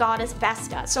sacred to the goddess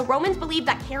Vesta, so Romans believed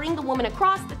that carrying the woman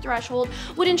across the threshold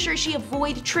would ensure she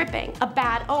avoid tripping, a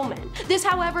bad omen. This,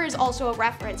 however, is also a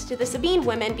reference to the Sabine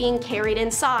women being carried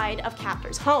inside of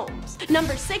captors' homes.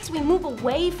 Number 6, we move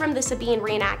away from the Sabine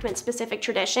reenactment specific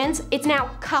traditions. It's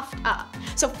now cuffed up.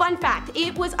 So fun fact,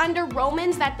 it was under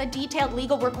Romans that the detailed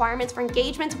legal requirements for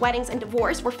engagements, weddings, and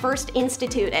divorce were first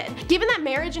instituted. Given that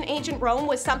marriage in ancient Rome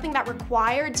was something that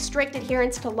required strict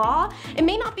adherence to law, it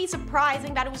may not be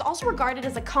surprising that it was also regarded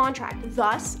as a contract,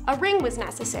 thus a ring was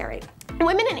necessary.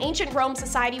 Women in ancient Rome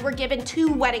society were given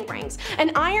 2 wedding rings,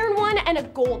 an iron one and a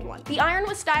gold one. The iron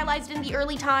was stylized in the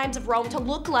early times of Rome to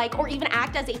look like or even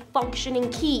act as a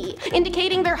functioning key,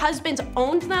 indicating their husbands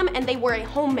owned them and they were a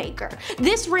homemaker.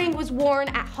 This ring was worn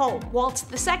at home,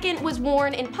 whilst the second was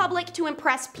worn in public to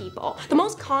impress people. The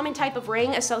most common type of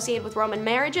ring associated with Roman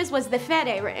marriages was the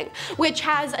fede ring, which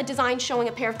has a design showing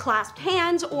a pair of clasped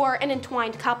hands or an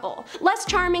entwined couple. Less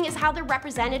charming is how they're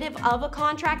representative of a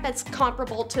contract that's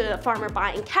comparable to a farmer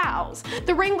buying cows.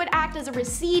 The ring would act as a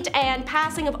receipt and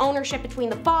passing of ownership between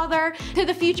the father to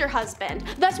the future husband.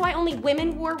 That's why only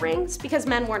women wore rings, because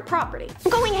men weren't property.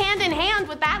 Going hand in hand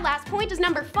with that last point is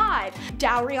number 5,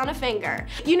 dowry on a finger.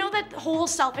 You know that whole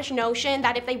selfish notion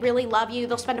that if they really love you,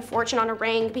 they'll spend a fortune on a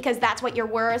ring because that's what you're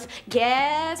worth?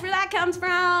 Guess where that comes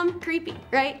from? Creepy,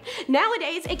 right?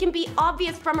 Nowadays, it can be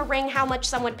obvious from a ring how much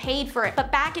someone paid for it,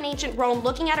 but back in ancient Rome,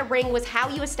 looking at a ring was how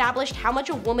you established how much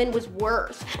a woman was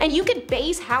worth. And you could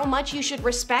base how much you should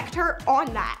respect her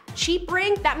on that. Cheap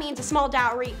ring, that means a small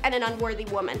dowry and an unworthy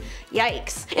woman.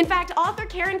 Yikes. In fact, author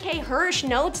Karen K. Hirsch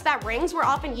notes that rings were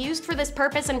often used for this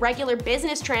purpose in regular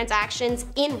business transactions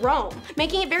in Rome,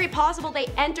 making it very possible they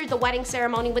entered the wedding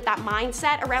ceremony with that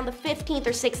mindset around the 15th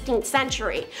or 16th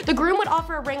century. The groom would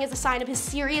offer a ring as a sign of his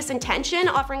serious intention,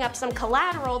 offering up some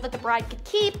collateral that the bride could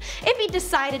keep if he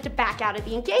decided to back out of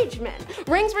the engagement.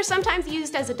 Rings were sometimes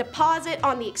used as a deposit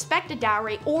on the expected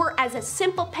dowry or as a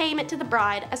simple payment to the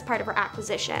bride as part of her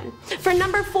acquisition. For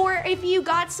number 4, if you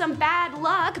got some bad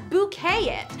luck,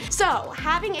 bouquet it. So,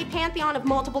 having a pantheon of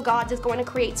multiple gods is going to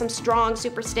create some strong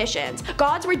superstitions.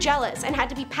 Gods were jealous and had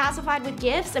to be pacified with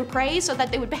gifts and praise so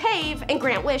that they would behave and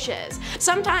grant wishes.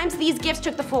 Sometimes these gifts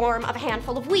took the form of a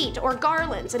handful of wheat or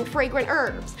garlands and fragrant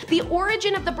herbs. The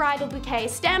origin of the bridal bouquet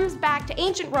stems back to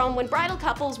ancient Rome when bridal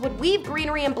couples would weave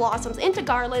greenery and blossoms into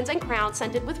garlands and crowns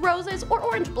scented with roses or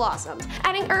orange blossoms,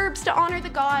 adding herbs to honor the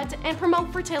gods and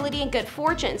promote fertility and good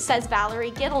fortune, says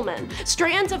Valerie Gittleman.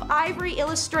 Strands of ivory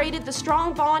illustrated the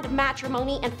strong bond of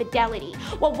matrimony and fidelity,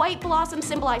 while white blossoms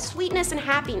symbolize sweetness and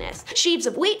happiness. Sheaves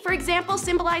of wheat, for example,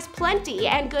 symbolize plenty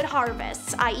and good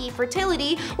harvests, i.e.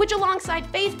 fertility, which alongside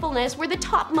faithfulness were the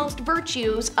topmost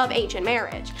virtues of ancient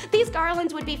marriage. These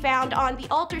garlands would be found on the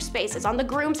altar spaces, on the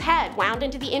groom's head, wound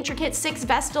into the intricate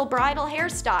 6-vestal bridal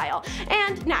hairstyle,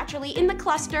 and naturally in the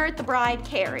cluster the bride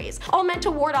carries, all meant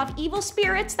to ward off off evil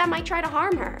spirits that might try to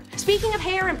harm her. Speaking of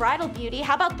hair and bridal beauty,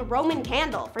 how about the Roman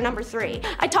candle for number 3?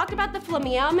 I talked about the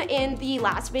flammeum in the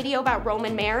last video about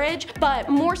Roman marriage, but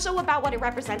more so about what it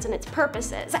represents and its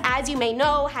purposes. As you may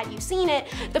know, had you seen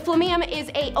it, the flammeum is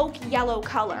a oak yellow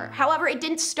color. However, it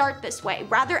didn't start this way,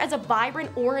 rather as a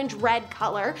vibrant orange-red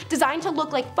color designed to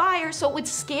look like fire so it would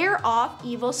scare off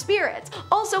evil spirits.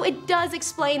 Also, it does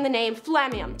explain the name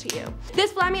flammeum to you.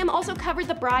 This flammeum also covered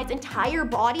the bride's entire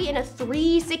body in a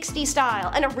 360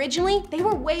 style, and originally they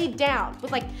were weighed down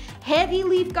with like heavy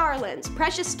leaf garlands,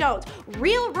 precious stones,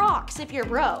 real rocks if you're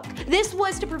broke. This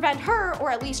was to prevent her,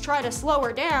 or at least try to slow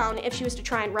her down if she was to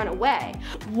try and run away.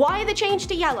 Why the change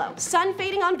to yellow? Sun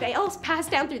fading on veils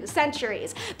passed down through the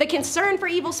centuries. The concern for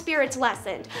evil spirits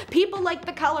lessened. People like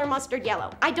the color mustard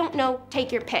yellow. I don't know,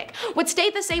 take your pick. What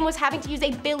stayed the same was having to use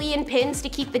a billion pins to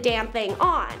keep the damn thing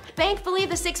on. Thankfully,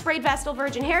 the 6-braid Vestal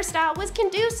Virgin hairstyle was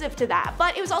conducive to that,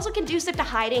 but it was also conducive to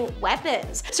hiding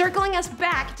weapons. Circling us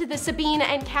back to the Sabine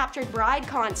and captured bride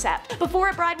concept. Before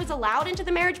a bride was allowed into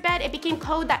the marriage bed, it became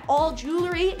code that all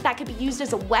jewelry that could be used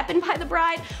as a weapon by the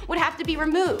bride would have to be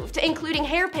removed, including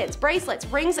hairpins, bracelets,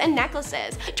 rings, and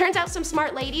necklaces. Turns out some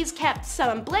smart ladies kept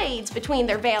some blades between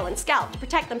their veil and scalp to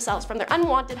protect themselves from their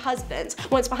unwanted husbands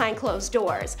once behind closed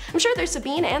doors. I'm sure their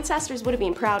Sabine ancestors would have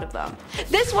been proud of them.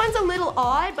 This one's a little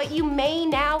odd, but you may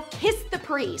now kiss the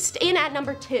priest, in at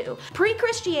number 2.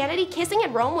 Pre-Christianity, kissing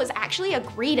in Rome was actually a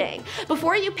greeting.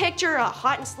 Before you picture a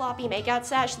hot and sloppy makeout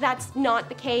sesh, that's not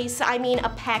the case. I mean a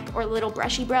peck or little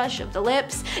brushy brush of the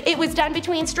lips. It was done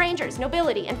between strangers,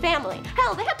 nobility, and family.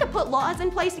 Hell, they had to put laws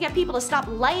in place to get people to stop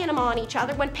laying them on each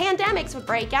other when pandemics would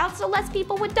break out so less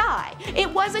people would die.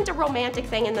 It wasn't a romantic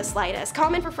thing in the slightest.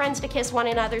 Common for friends to kiss one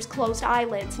another's closed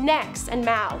eyelids, necks, and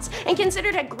mouths, and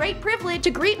considered a great privilege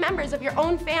to greet members of your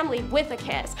own family with a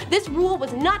kiss. This rule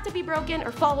was not to be broken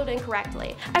or followed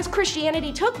incorrectly. As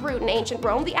Christianity took root in ancient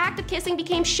Rome, the act of kissing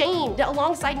became shamed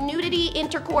alongside nudity,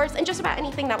 intercourse, and just about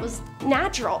anything that was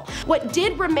natural. What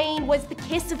did remain was the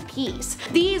kiss of peace.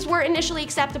 These were initially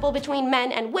acceptable between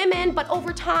men and women, but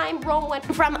over time, Rome went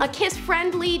from a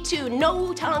kiss-friendly to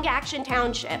no-tongue action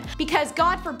township. Because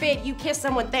God forbid you kiss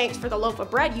someone thanks for the loaf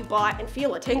of bread you bought and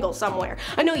feel a tingle somewhere.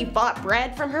 I know you bought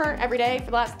bread from her every day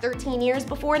for the last 13 years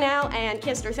before now and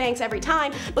kissed her thanks every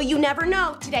time, but you never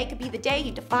know. Today could be the day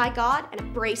you defy God and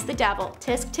embrace the devil.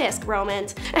 Tisk tisk,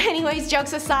 Romans. Anyways,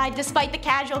 jokes aside, despite the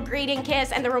casual greeting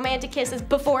kiss and the romantic kisses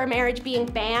before marriage being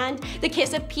banned, the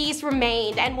kiss of peace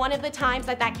remained, and one of the times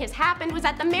that kiss happened was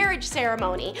at the marriage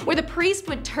ceremony, where the priest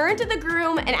would turn to the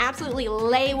groom and absolutely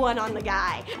lay one on the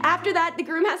guy. After that, the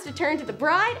groom has to turn to the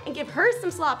bride and give her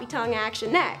some sloppy tongue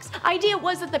action next. Idea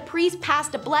was that the priest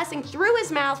passed a blessing through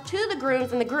his mouth to the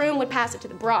grooms and the groom would pass it to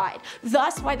the bride.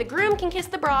 Thus why the groom can kiss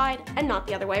the bride and not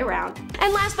the other way around.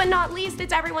 And last but not least,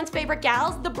 it's everyone's favorite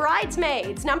gals, the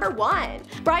bridesmaids. Number 1.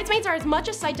 Bridesmaids are as much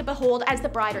a sight to behold as the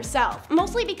bride herself,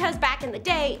 mostly because back in the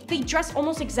day, they dressed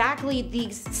almost exactly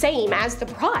the same as the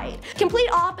bride. Complete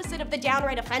opposite of the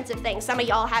downright offensive thing some of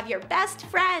y'all have your best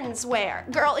friends wear.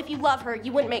 Girl, if you love her,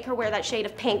 you wouldn't make her wear that shade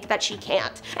of pink that she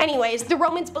can't. Anyways, the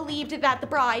Romans believed that the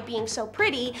bride, being so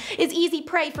pretty, is easy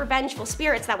prey for vengeful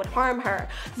spirits that would harm her.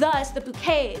 Thus, the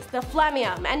bouquets, the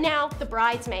flammeum, and now the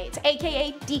bridesmaids,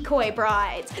 aka decoy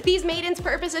brides. These maidens'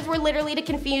 purposes were literally to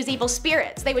confuse evil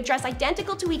spirits. They would dress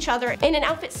identical to each other in an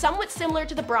outfit somewhat similar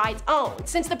to the bride's own.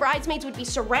 Since the bridesmaids would be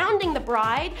surrounding the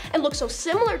bride and look so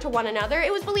similar to one another,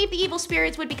 it was believed the evil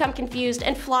spirits would become confused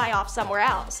and fly off somewhere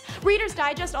else. Reader's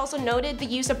Digest also noted the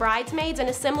use of bridesmaids in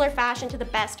a similar fashion to the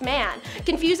best man,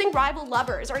 confusing rival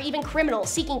lovers or even criminals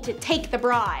seeking to take the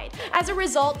bride. As a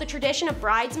result, the tradition of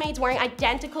bridesmaids wearing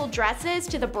identical dresses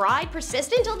to the bride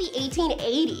persisted until the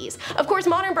 1880s. Of course,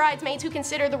 modern bridesmaids who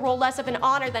consider the role less of an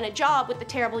honor than a job with the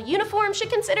terrible uniform should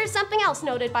consider something else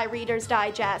noted by Reader's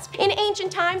Digest. In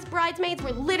ancient times, bridesmaids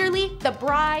were literally the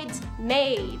bride's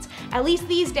maids. At least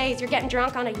these days, you're getting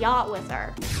drunk on a yacht with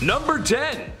her. Number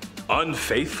 10.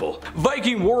 Unfaithful.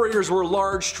 Viking warriors were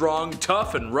large, strong,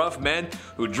 tough, and rough men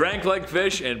who drank like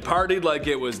fish and partied like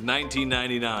it was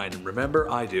 1999. Remember,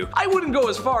 I do. I wouldn't go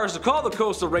as far as to call the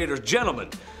coastal raiders gentlemen,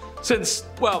 since,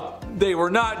 well, they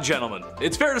were not gentlemen.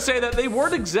 It's fair to say that they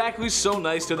weren't exactly so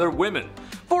nice to their women.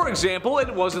 For example,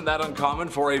 it wasn't that uncommon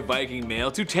for a Viking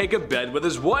male to take a bed with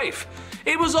his wife.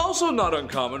 It was also not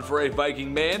uncommon for a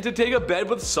Viking man to take a bed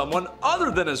with someone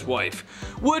other than his wife,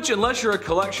 which, unless you're a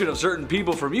collection of certain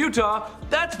people from Utah,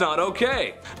 that's not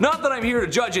okay. Not that I'm here to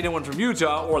judge anyone from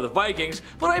Utah or the Vikings,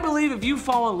 but I believe if you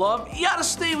fall in love, you gotta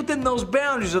stay within those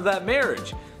boundaries of that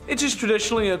marriage. It's just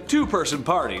traditionally a 2-person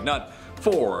party, not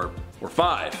 4 or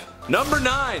 5. Number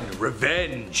 9.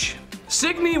 Revenge.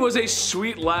 Signy was a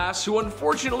sweet lass who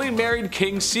unfortunately married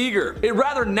King Seeger, a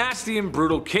rather nasty and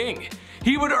brutal king.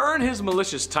 He would earn his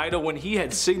malicious title when he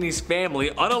had Signy's family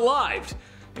unalived,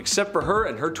 except for her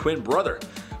and her twin brother.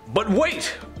 But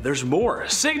wait, there's more.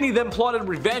 Signy then plotted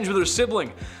revenge with her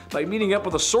sibling by meeting up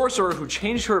with a sorcerer who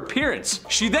changed her appearance.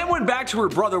 She then went back to her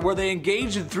brother where they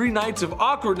engaged in 3 nights of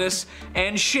awkwardness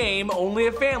and shame only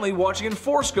a family watching in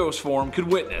Force Ghost form could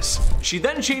witness. She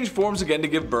then changed forms again to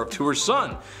give birth to her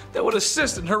son that would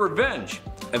assist in her revenge.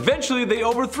 Eventually they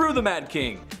overthrew the Mad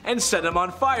King and set him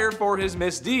on fire for his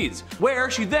misdeeds,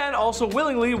 where she then also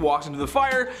willingly walked into the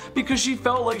fire because she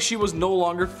felt like she was no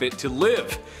longer fit to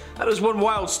live. That is one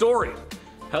wild story.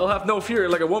 Hell hath no fury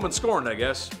like a woman scorned, I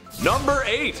guess. Number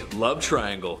 8. Love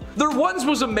Triangle. There once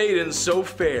was a maiden so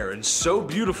fair and so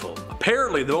beautiful,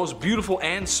 apparently the most beautiful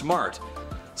and smart.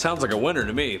 Sounds like a winner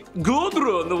to me.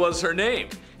 Gudrun was her name,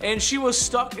 and she was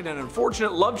stuck in an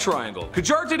unfortunate love triangle.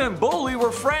 Kjartan and Bolli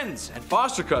were friends and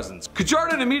foster cousins.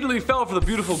 Kjartan immediately fell for the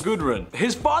beautiful Gudrun.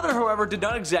 His father, however, did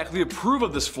not exactly approve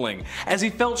of this fling, as he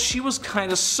felt she was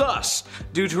kinda sus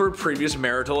due to her previous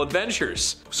marital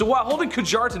adventures. So while holding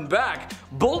Kjartan back,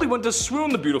 Bolli went to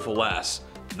swoon the beautiful lass.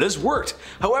 This worked.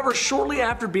 However, shortly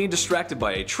after being distracted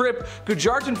by a trip,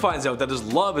 Kjartan finds out that his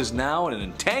love is now in an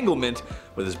entanglement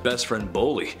with his best friend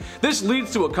Bolli. This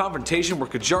leads to a confrontation where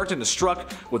Kjartan is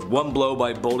struck with one blow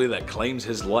by Bolli that claims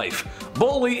his life.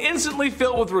 Bolli instantly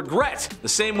filled with regret, the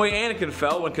same way Anakin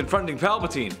felt when confronting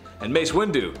Palpatine and Mace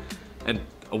Windu, and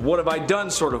a what have I done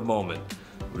sort of moment.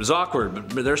 It was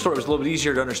awkward, but their story was a little bit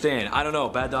easier to understand. I don't know,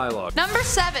 bad dialogue. Number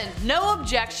 7, no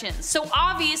objections. So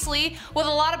obviously, with a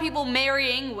lot of people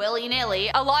marrying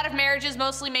willy-nilly, a lot of marriages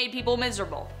mostly made people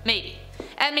miserable. Maybe.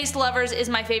 Enemies to lovers is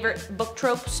my favorite book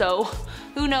trope, so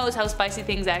who knows how spicy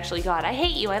things actually got. I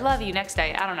hate you, I love you, next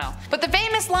day, I don't know. But the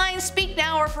famous line, speak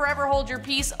now or forever hold your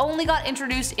peace, only got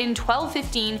introduced in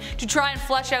 1215 to try and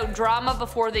flesh out drama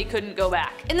before they couldn't go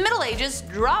back. In the Middle Ages,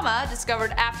 drama,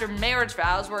 discovered after marriage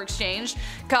vows were exchanged,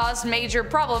 caused major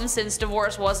problems since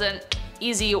divorce wasn't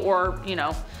easy or, you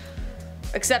know,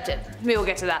 accepted. We will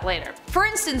get to that later. For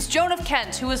instance, Joan of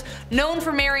Kent, who was known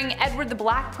for marrying Edward the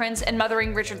Black Prince and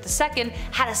mothering Richard II,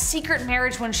 had a secret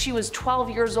marriage when she was 12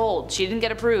 years old. She didn't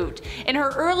get approved. In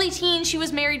her early teens, she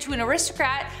was married to an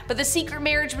aristocrat, but the secret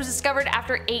marriage was discovered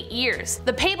after 8 years.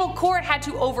 The papal court had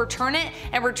to overturn it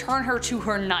and return her to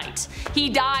her knight. He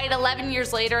died 11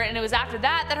 years later, and it was after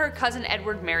that that her cousin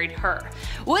Edward married her.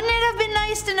 Wouldn't it have been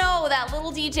nice to know that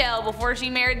little detail before she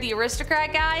married the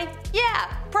aristocrat guy?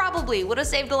 Yeah, probably would have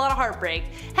saved a lot of heartbreak,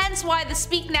 hence why the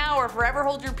speak now or forever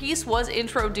hold your peace was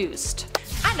introduced.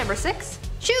 At number 6,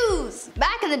 shoes.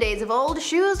 Back in the days of old,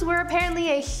 shoes were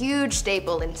apparently a huge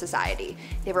staple in society.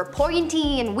 They were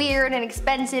pointy and weird and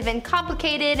expensive and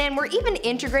complicated and were even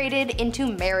integrated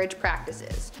into marriage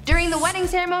practices. During the wedding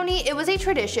ceremony, it was a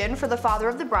tradition for the father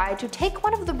of the bride to take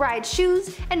one of the bride's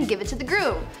shoes and give it to the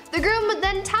groom. The groom would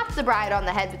then tap the bride on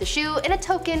the head with the shoe in a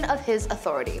token of his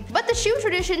authority. But the shoe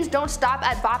traditions don't stop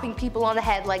at bopping people on the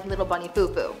head like little bunny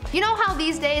foo-foo. You know how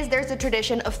these days there's a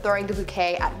tradition of throwing the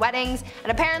bouquet at weddings,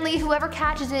 and apparently whoever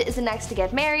catches it is the next to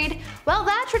get married? Well,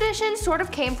 that tradition sort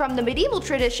of came from the medieval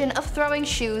tradition of throwing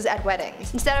shoes at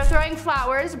weddings. Instead of throwing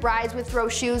flowers, brides would throw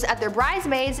shoes at their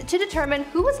bridesmaids to determine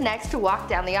who was next to walk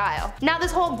down the aisle. Now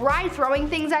this whole bride throwing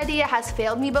things idea has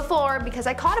failed me before because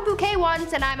I caught a bouquet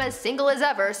once and I'm as single as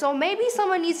ever, so maybe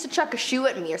someone needs to chuck a shoe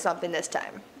at me or something this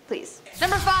time. Please.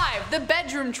 Number 5, the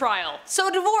bedroom trial. So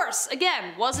divorce,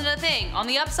 again, wasn't a thing. On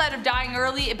the upside of dying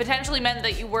early, it potentially meant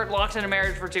that you weren't locked in a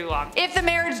marriage for too long. If the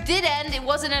marriage did end, it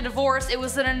wasn't a divorce, it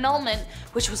was an annulment,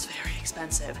 which was very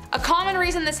expensive. A common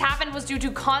reason this happened was due to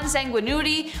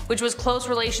consanguinity, which was close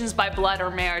relations by blood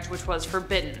or marriage, which was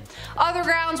forbidden. Other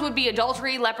grounds would be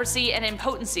adultery, leprosy, and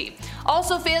impotency.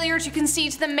 Also failure to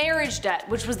concede to the marriage debt,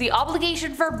 which was the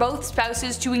obligation for both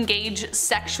spouses to engage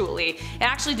sexually. It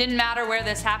actually didn't matter where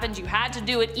this happened, you had to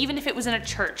do it even if it was in a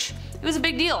church. It was a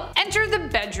big deal. Enter the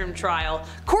bedroom trial.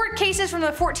 Court cases from the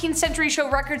 14th century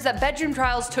show records that bedroom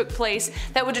trials took place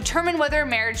that would determine whether a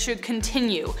marriage should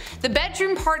continue. The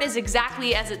bedroom part is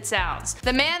exactly as it sounds.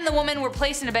 The man and the woman were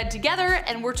placed in a bed together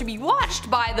and were to be watched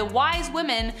by the wise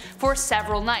women for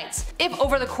several nights. If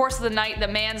over the course of the night the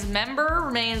man's member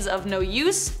remains of no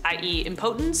use, i.e.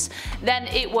 impotence, then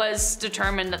it was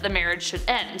determined that the marriage should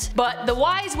end. But the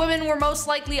wise women were most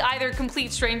likely either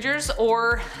complete strangers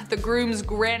or the groom's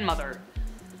grandmother.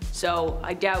 So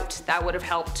I doubt that would have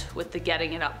helped with the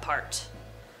getting it up part.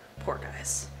 Poor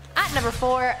guys. At number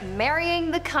 4,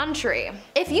 marrying the country.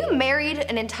 If you married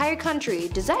an entire country,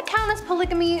 does that count as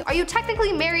polygamy? Are you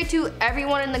technically married to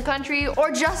everyone in the country,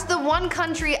 or just the one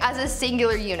country as a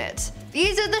singular unit?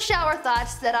 These are the shower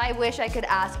thoughts that I wish I could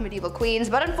ask medieval queens,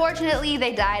 but unfortunately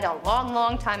they died a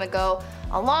long time ago,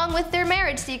 along with their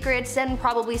marriage secrets and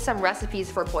probably some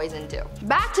recipes for poison too.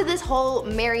 Back to this whole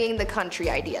marrying the country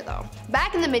idea though.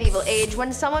 Back in the medieval age,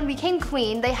 when someone became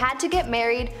queen, they had to get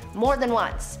married more than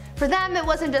once. For them, it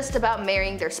wasn't just about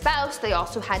marrying their spouse, they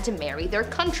also had to marry their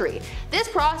country. This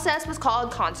process was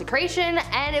called consecration,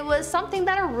 and it was something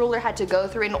that a ruler had to go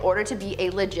through in order to be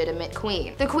a legitimate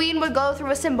queen. The queen would go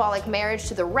through a symbolic marriage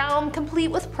to the realm, complete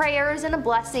with prayers and a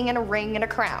blessing and a ring and a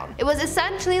crown. It was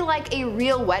essentially like a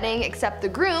real wedding, except the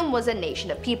groom was a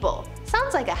nation of people.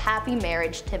 Sounds like a happy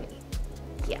marriage to me.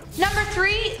 Yeah. Number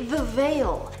 3, the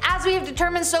veil. As we have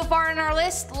determined so far in our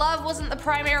list, love wasn't the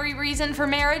primary reason for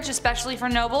marriage, especially for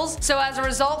nobles, so as a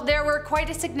result there were quite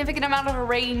a significant amount of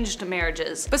arranged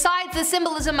marriages. Besides the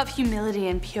symbolism of humility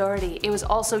and purity, it was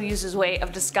also used as a way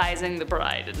of disguising the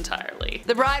bride entirely.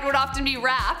 The bride would often be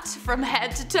wrapped from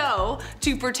head to toe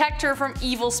to protect her from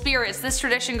evil spirits. This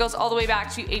tradition goes all the way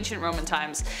back to ancient Roman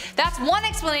times. That's one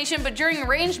explanation, but during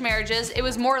arranged marriages, it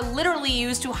was more literally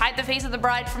used to hide the face of the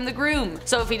bride from the groom.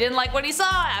 So if he didn't like what he saw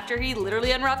after he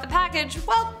literally unwrapped the package,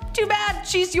 well, too bad,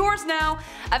 she's yours now.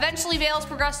 Eventually veils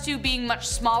progressed to being much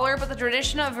smaller, but the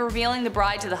tradition of revealing the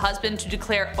bride to the husband to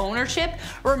declare ownership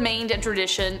remained a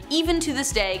tradition even to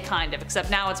this day, kind of,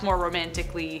 except now it's more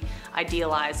romantically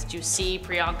idealized. Did you see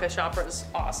Priyanka Chopra's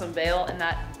awesome veil in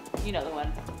that? You know the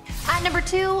one. At number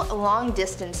 2, long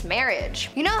distance marriage.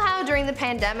 You know how during the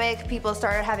pandemic people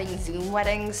started having Zoom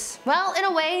weddings? Well, in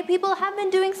a way, people have been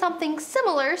doing something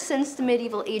similar since the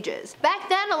medieval ages. Back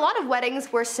then, a lot of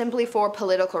weddings were simply for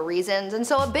political reasons, and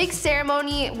so a big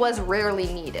ceremony was rarely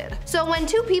needed. So when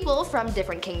two people from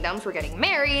different kingdoms were getting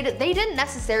married, they didn't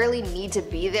necessarily need to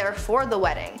be there for the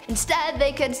wedding. Instead,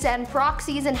 they could send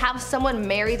proxies and have someone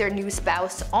marry their new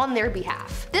spouse on their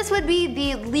behalf. This would be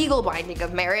the legal binding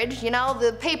of marriage, you know,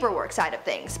 the paperwork side of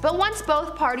things. But once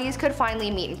both parties could finally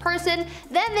meet in person,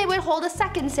 then they would hold a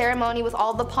second ceremony with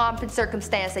all the pomp and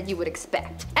circumstance that you would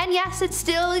expect. And yes, it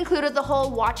still included the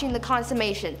whole watching the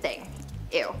consummation thing.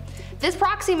 Ew. This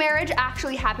proxy marriage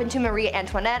actually happened to Marie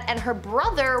Antoinette, and her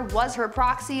brother was her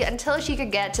proxy until she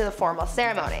could get to the formal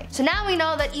ceremony. So now we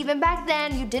know that even back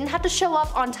then, you didn't have to show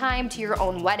up on time to your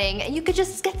own wedding, and you could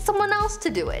just get someone else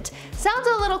to do it. Sounds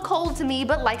a little cold to me,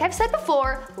 but like I've said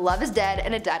before, love is dead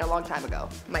and it died a long time ago.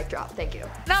 Mic drop, thank you.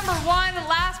 Number 1,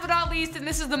 last but not least, and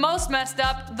this is the most messed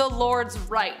up, the Lord's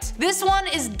Right. This one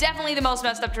is definitely the most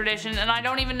messed up tradition, and I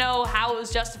don't even know how it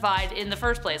was justified in the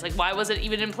first place. Like, why was it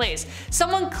even in place?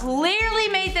 Someone clearly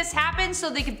made this happen so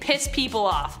they could piss people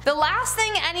off. The last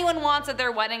thing anyone wants at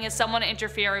their wedding is someone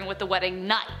interfering with the wedding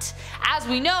night. As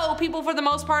we know, people for the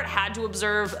most part had to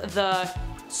observe the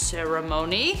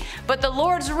ceremony, but the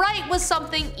Lord's Right was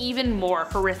something even more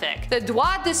horrific. The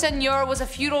droit de seigneur was a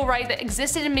feudal right that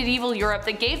existed in medieval Europe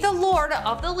that gave the lord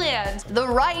of the land the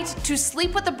right to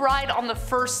sleep with the bride on the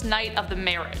first night of the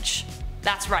marriage.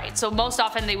 That's right, so most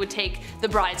often they would take the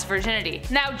bride's virginity.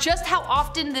 Now, just how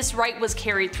often this right was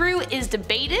carried through is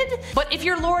debated, but if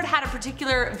your lord had a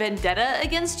particular vendetta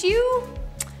against you,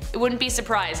 it wouldn't be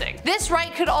surprising. This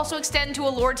right could also extend to a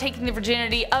lord taking the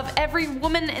virginity of every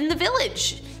woman in the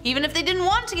village, even if they didn't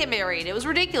want to get married. It was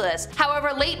ridiculous.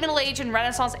 However, late Middle Age and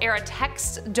Renaissance era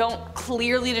texts don't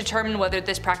clearly determine whether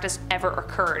this practice ever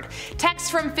occurred. Texts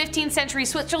from 15th century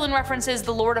Switzerland references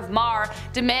the Lord of Mar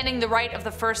demanding the right of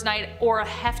the first night or a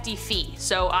hefty fee.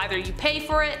 So either you pay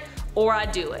for it or I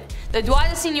do it. The droit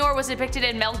de seigneur was depicted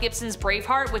in Mel Gibson's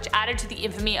Braveheart, which added to the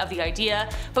infamy of the idea,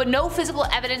 but no physical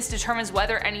evidence determines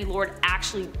whether any lord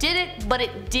actually did it, but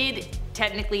it did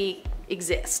technically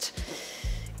exist.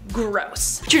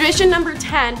 Gross. Tradition number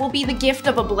 10 will be the gift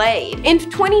of a blade. In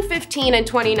 2015 and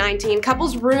 2019,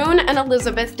 couples Rune and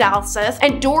Elizabeth Dalseth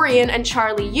and Dorian and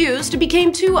Charlie Used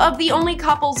became two of the only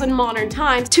couples in modern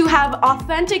times to have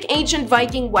authentic ancient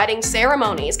Viking wedding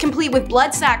ceremonies, complete with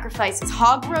blood sacrifices,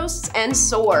 hog roasts, and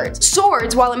swords.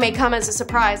 Swords, while it may come as a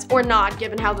surprise, or not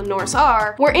given how the Norse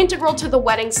are, were integral to the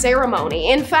wedding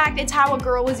ceremony. In fact, it's how a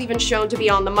girl was even shown to be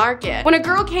on the market. When a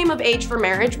girl came of age for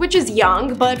marriage, which is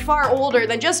young, but far older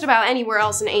than just just about anywhere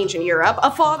else in ancient Europe, a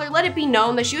father let it be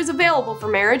known that she was available for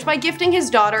marriage by gifting his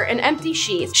daughter an empty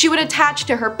sheath she would attach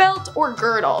to her belt or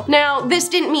girdle. Now, this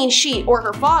didn't mean she or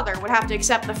her father would have to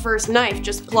accept the first knife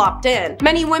just plopped in.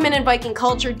 Many women in Viking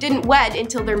culture didn't wed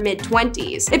until their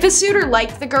mid-20s. If a suitor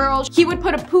liked the girl, he would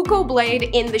put a puukko blade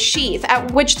in the sheath,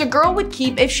 at which the girl would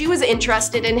keep if she was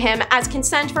interested in him as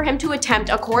consent for him to attempt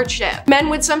a courtship. Men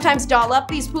would sometimes doll up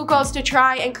these puukkos to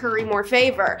try and curry more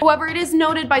favor. However, it is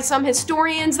noted by some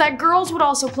historians that girls would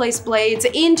also place blades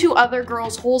into other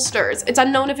girls' holsters. It's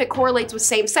unknown if it correlates with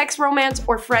same-sex romance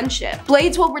or friendship.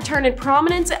 Blades will return in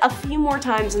prominence a few more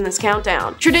times in this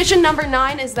countdown. Tradition number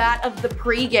 9 is that of the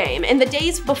pre-game. In the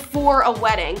days before a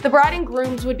wedding, the bride and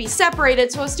grooms would be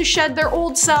separated so as to shed their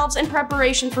old selves in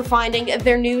preparation for finding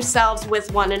their new selves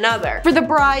with one another. For the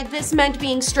bride, this meant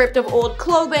being stripped of old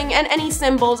clothing and any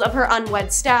symbols of her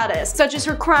unwed status, such as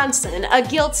her kransen, a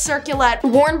gilt circlet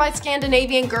worn by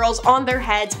Scandinavian girls on their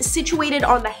heads, situated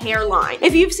on the hairline.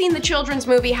 If you've seen the children's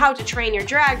movie How to Train Your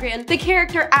Dragon, the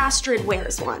character Astrid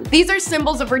wears one. These are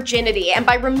symbols of virginity, and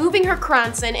by removing her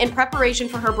kransen in preparation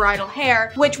for her bridal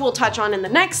hair, which we'll touch on in the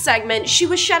next segment, she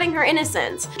was shedding her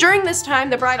innocence. During this time,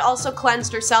 the bride also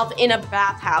cleansed herself in a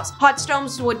bathhouse. Hot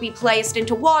stones would be placed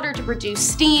into water to produce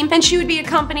steam, and she would be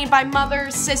accompanied by mother,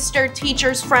 sister,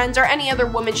 teachers, friends, or any other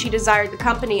woman she desired the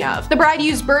company of. The bride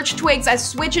used birch twigs as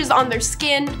switches on their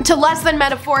skin to less than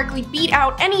metaphorically beat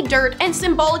out any dirt and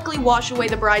symbolically wash away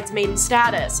the bride's maiden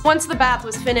status. Once the bath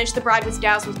was finished, the bride was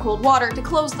doused with cold water to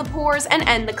close the pores and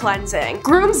end the cleansing.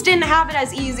 Grooms didn't have it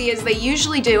as easy as they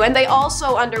usually do, and they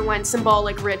also underwent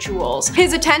symbolic rituals.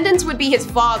 His attendants would be his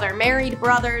father, married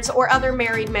brothers, or other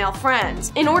married male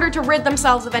friends. In order to rid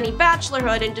themselves of any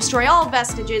bachelorhood and destroy all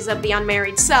vestiges of the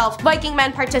unmarried self, Viking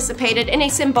men participated in a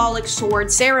symbolic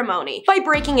sword ceremony by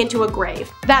breaking into a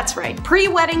grave. That's right,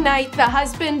 pre-wedding night, the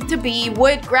husband-to-be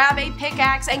would grab a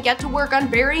pickaxe and get to work on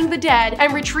burying the dead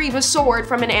and retrieve a sword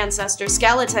from an ancestor's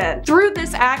skeleton. Through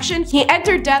this action, he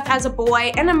entered death as a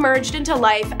boy and emerged into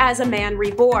life as a man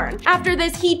reborn. After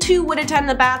this, he too would attend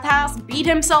the bathhouse, beat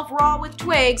himself raw with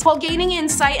twigs, while gaining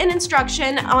insight and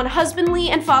instruction on husbandly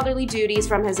and fatherly duties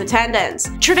from his attendants.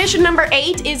 Tradition number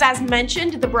 8 is, as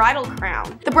mentioned, the bridal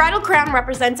crown. The bridal crown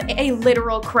represents a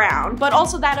literal crown, but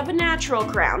also that of a natural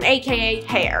crown, aka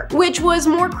hair, which was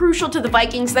more crucial to the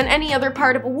Vikings than any other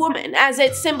part of a woman, as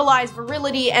it symbolized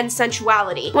virility and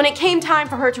sensuality. When it came time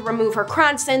for her to remove her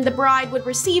kransen, the bride would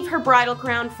receive her bridal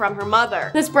crown from her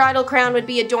mother. This bridal crown would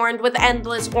be adorned with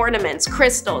endless ornaments,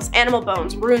 crystals, animal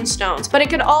bones, runestones, but it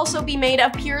could also be made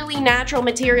of purely natural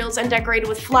materials and decorated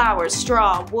with flowers,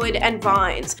 straw, wood, and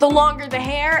vines. The longer the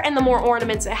hair and the more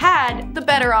ornaments it had, the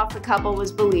better off the couple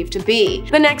was believed to be.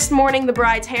 The next morning, the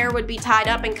bride's hair would be tied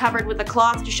up and covered with a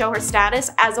cloth to show her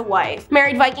status as a wife.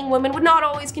 Married Viking women would not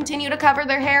always continue to cover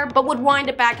their hair, but would wind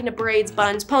it back into braids,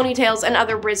 buns, ponytails, and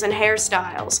other risen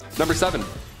hairstyles. Number 7.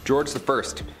 George I.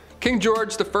 King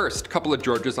George I, couple of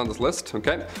Georges on this list,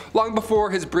 okay? Long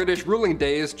before his British ruling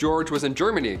days, George was in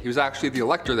Germany. He was actually the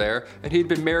elector there, and he'd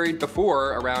been married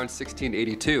before around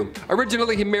 1682.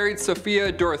 Originally, he married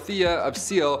Sophia Dorothea of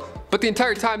Seal, but the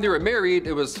entire time they were married,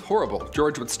 it was horrible.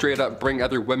 George would straight up bring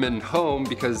other women home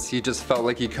because he just felt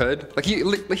like he could. Like he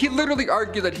literally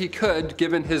argued that he could,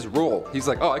 given his role. He's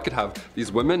like, oh, I could have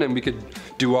these women and we could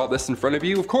do all this in front of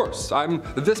you. Of course, I'm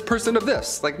this person of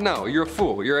this. Like, no, you're a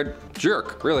fool. You're a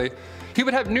jerk, really. He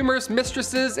would have numerous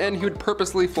mistresses and he would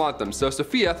purposely flaunt them. So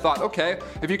Sophia thought, okay,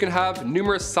 if you can have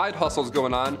numerous side hustles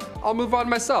going on, I'll move on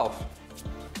myself.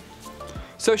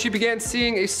 So she began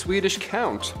seeing a Swedish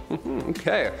count.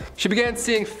 Okay. She began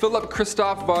seeing Philip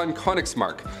Christoph von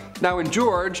Königsmark. Now when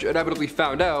George inevitably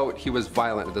found out, he was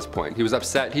violent at this point. He was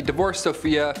upset, he divorced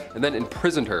Sophia and then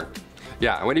imprisoned her.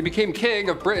 Yeah, when he became king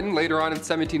of Britain later on in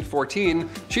 1714,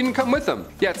 she didn't come with him.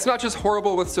 Yeah, it's not just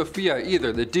horrible with Sophia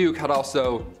either. The Duke had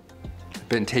also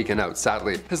been taken out,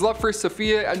 sadly. His love for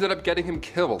Sophia ended up getting him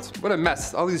killed. What a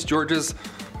mess. All these Georges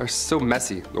are so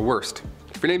messy, the worst.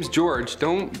 If your name's George,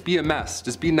 don't be a mess.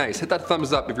 Just be nice. Hit that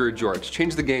thumbs up if you're a George.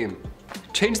 Change the game.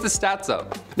 Change the stats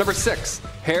up. Number 6,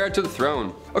 heir to the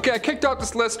throne. Okay, I kicked out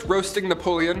this list roasting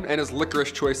Napoleon and his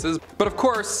licorice choices, but of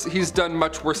course, he's done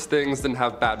much worse things than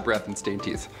have bad breath and stained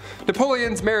teeth.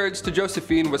 Napoleon's marriage to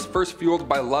Josephine was first fueled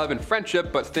by love and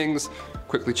friendship, but things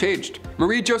quickly changed.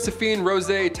 Marie Josephine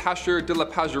Rosé Tascher de la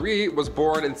Pagerie was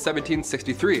born in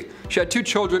 1763. She had 2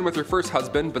 children with her first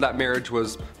husband, but that marriage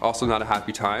was also not a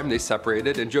happy time. They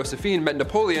separated, and Josephine met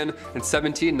Napoleon in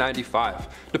 1795.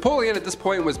 Napoleon at this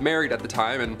point was married at the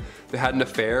time, and they had an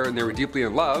affair, and they were deeply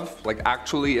in love, like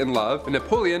actually in love, and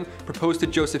Napoleon proposed to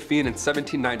Josephine in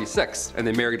 1796, and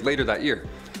they married later that year.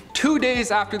 2 days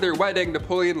after their wedding,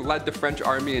 Napoleon led the French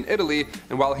army in Italy,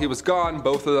 and while he was gone,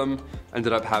 both of them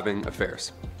ended up having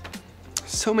affairs.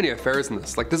 So many affairs in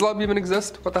this. Like, does love even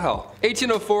exist? What the hell?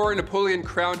 1804, Napoleon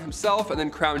crowned himself and then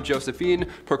crowned Josephine,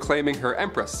 proclaiming her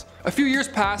empress. A few years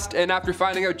passed, and after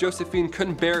finding out Josephine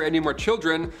couldn't bear any more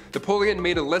children, Napoleon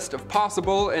made a list of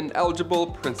possible and eligible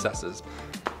princesses.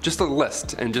 Just a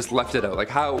list, and just left it out. Like,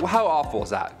 how awful is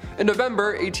that? In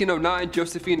November 1809,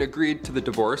 Josephine agreed to the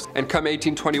divorce, and come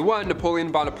 1821,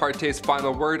 Napoleon Bonaparte's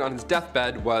final word on his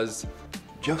deathbed was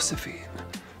Josephine.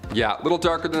 Yeah, a little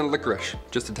darker than licorice,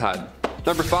 just a tad.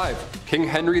 Number 5, King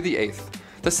Henry VIII.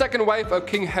 The second wife of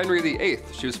King Henry VIII.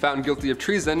 She was found guilty of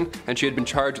treason, and she had been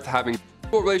charged with having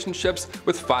relationships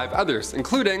with 5 others,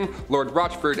 including Lord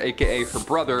Rochford, aka her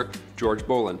brother, George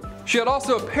Boleyn. She had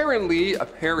also apparently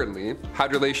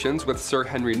had relations with Sir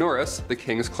Henry Norris, the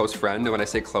king's close friend, and when I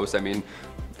say close, I mean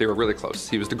they were really close.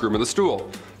 He was the groom of the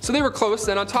stool. So they were close,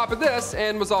 and on top of this,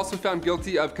 Anne was also found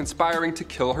guilty of conspiring to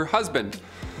kill her husband.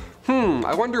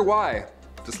 I wonder why.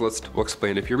 This list will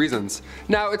explain a few reasons.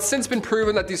 Now, it's since been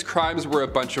proven that these crimes were a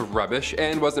bunch of rubbish.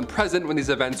 Anne wasn't present when these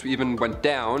events even went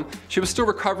down. She was still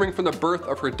recovering from the birth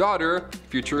of her daughter,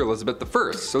 future Elizabeth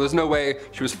I, so there's no way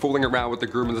she was fooling around with the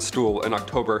groom of the stool in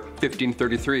October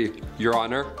 1533, Your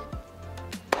Honor.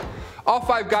 All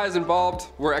 5 guys involved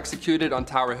were executed on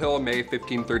Tower Hill May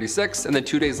 1536, and then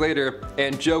 2 days later,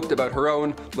 Anne joked about her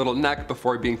own little neck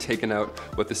before being taken out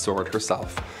with the sword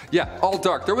herself. Yeah, all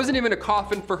dark. There wasn't even a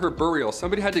coffin for her burial.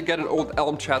 Somebody had to get an old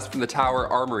elm chest from the Tower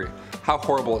Armory. How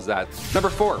horrible is that?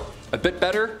 Number 4, a bit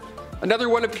better. Another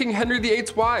one of King Henry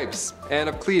VIII's wives, Anne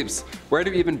of Cleves. Where do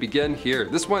we even begin here?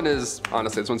 This one is,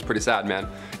 honestly, this one's pretty sad, man.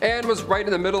 Anne was right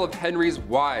in the middle of Henry's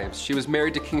wives. She was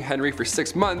married to King Henry for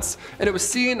 6 months, and it was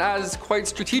seen as quite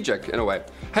strategic in a way.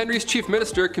 Henry's chief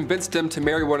minister convinced him to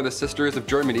marry one of the sisters of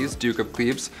Germany's Duke of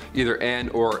Cleves, either Anne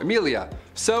or Amelia.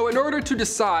 So in order to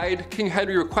decide, King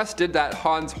Henry requested that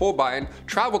Hans Holbein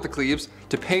travel to Cleves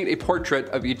to paint a portrait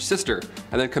of each sister,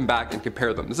 and then come back and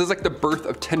compare them. This is like the birth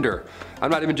of Tinder. I'm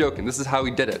not even joking, this is how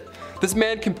he did it. This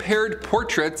man compared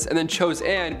portraits and then chose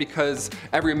Anne because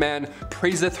every man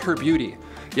praiseth her beauty.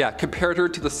 Yeah, compared her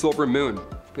to the silver moon.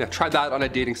 Yeah, try that on a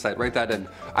dating site, write that in.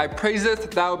 I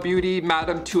praiseth thou beauty,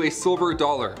 madam, to a silver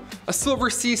dollar. A silver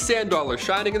sea sand dollar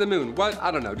shining in the moon. What?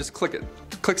 I don't know, just click it.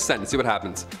 Click send, see what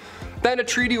happens. Then a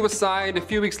treaty was signed. A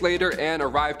few weeks later, Anne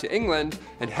arrived to England,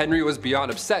 and Henry was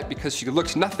beyond upset because she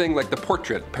looked nothing like the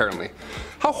portrait, apparently.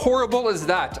 How horrible is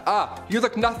that? You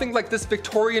look nothing like this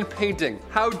Victorian painting.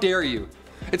 How dare you?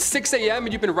 It's 6 a.m.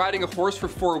 and you've been riding a horse for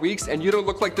 4 weeks and you don't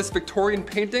look like this Victorian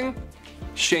painting?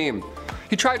 Shame.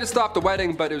 He tried to stop the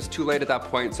wedding, but it was too late at that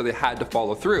point, so they had to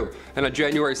follow through. And on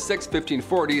January 6,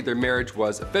 1540, their marriage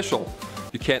was official.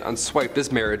 You can't unswipe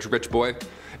this marriage, rich boy.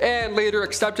 Anne later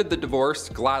accepted the divorce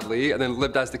gladly and then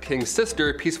lived as the king's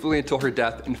sister peacefully until her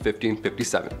death in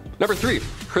 1557. Number 3,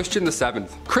 Christian VII.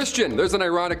 Christian, there's an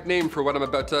ironic name for what I'm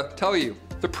about to tell you.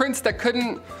 The prince that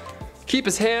couldn't keep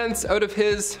his hands out of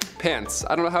his pants.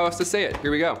 I don't know how else to say it. Here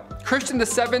we go. Christian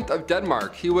VII of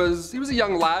Denmark. He was a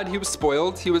young lad. He was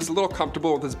spoiled. He was a little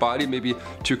comfortable with his body, maybe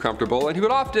too comfortable, and he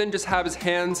would often just have his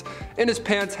hands in his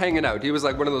pants hanging out. He was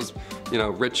like one of those,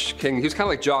 rich king. He was kind of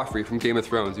like Joffrey from Game of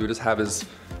Thrones. He would just have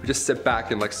just sit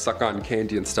back and like suck on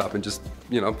candy and stuff and just,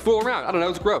 fool around. I don't know,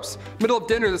 it's gross. Middle of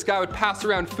dinner, this guy would pass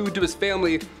around food to his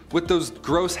family with those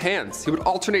gross hands. He would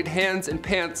alternate hands and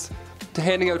pants to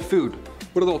handing out food.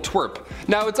 What a little twerp.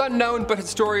 Now, it's unknown, but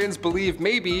historians believe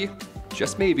maybe,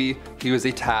 just maybe, he was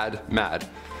a tad mad.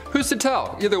 Who's to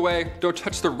tell? Either way, don't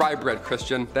touch the rye bread,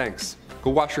 Christian. Thanks. Go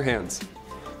wash your hands.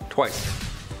 Twice.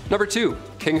 Number 2,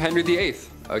 King Henry VIII.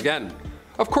 Again.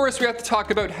 Of course, we have to talk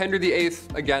about Henry VIII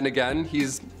again.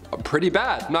 He's pretty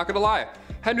bad, not gonna lie.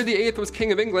 Henry VIII was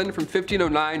King of England from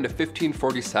 1509 to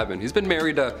 1547. He's been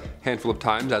married a handful of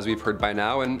times, as we've heard by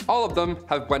now, and all of them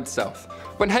have went south.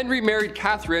 When Henry married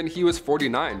Catherine, he was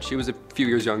 49. She was a few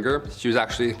years younger. She was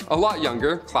actually a lot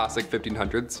younger, classic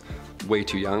 1500s. Way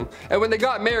too young. And when they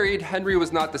got married, Henry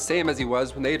was not the same as he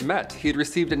was when they had met. He had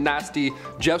received a nasty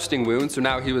jousting wound, so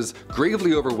now he was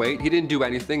gravely overweight. He didn't do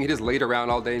anything. He just laid around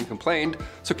all day and complained.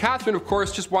 So Catherine, of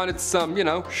course, just wanted some,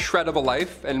 shred of a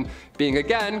life, and being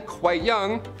again quite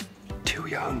young, too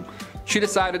young, she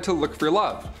decided to look for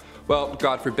love. Well,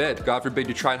 God forbid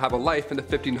you try and have a life in the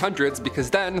 1500s,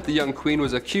 because then the young queen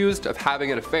was accused of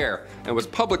having an affair and was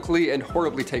publicly and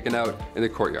horribly taken out in the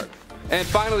courtyard. And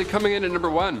finally, coming in at number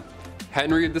 1,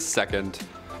 Henry II.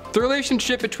 The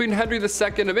relationship between Henry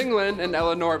II of England and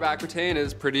Eleanor of Aquitaine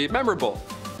is pretty memorable.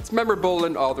 It's memorable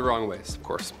in all the wrong ways, of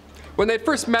course. When they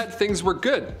first met, things were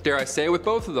good, dare I say, with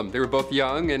both of them. They were both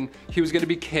young, and he was going to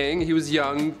be king. He was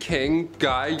young, king,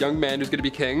 guy, young man who's going to be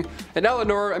king. And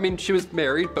Eleanor, I mean, she was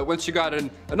married, but once she got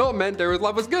an annulment, their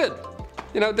love was good.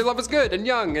 You know, their love was good and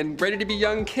young and ready to be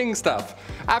young king stuff.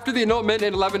 After the annulment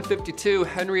in 1152,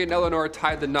 Henry and Eleanor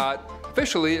tied the knot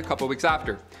officially a couple weeks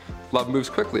after. Love moves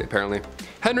quickly, apparently.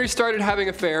 Henry started having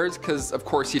affairs, because of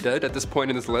course he did. At this point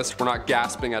in this list, we're not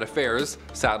gasping at affairs,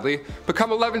 sadly. But come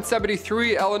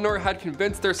 1173, Eleanor had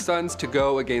convinced their sons to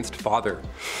go against father.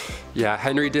 Yeah,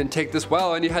 Henry didn't take this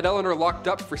well, and he had Eleanor locked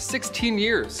up for 16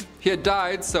 years. He had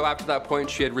died, so after that point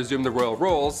she had resumed the royal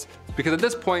roles, because at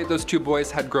this point those two boys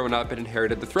had grown up and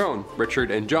inherited the throne, Richard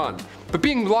and John. But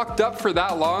being locked up for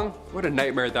that long, what a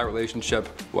nightmare that relationship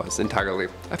was entirely.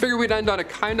 I figured we'd end on a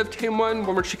kind of tame one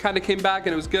where she kind of came back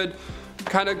and it was good.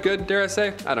 Kind of good, dare I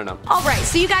say? I don't know. Alright,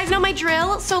 so you guys know my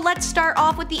drill, so let's start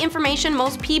off with the information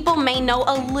most people may know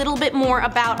a little bit more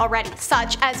about already,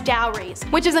 such as dowries,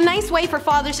 which is a nice way for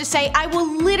fathers to say, I will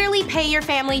literally pay your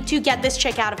family to get this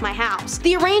chick out of my house.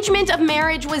 The arrangement of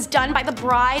marriage was done by the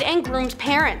bride and groom's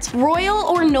parents. Royal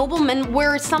or noblemen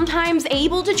were sometimes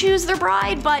able to choose their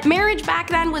bride, but marriage back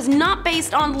then was not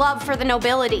based on love for the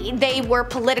nobility. They were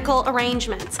political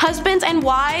arrangements. Husbands and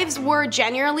wives were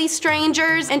generally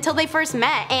strangers until they first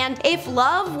met, and if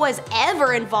love was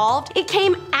ever involved, it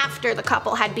came after the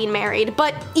couple had been married.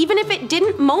 But even if it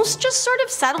didn't, most just sort of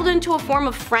settled into a form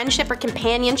of friendship or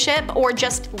companionship, or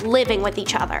just living with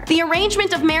each other. The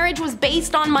arrangement of marriage was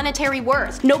based on monetary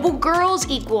worth. Noble girls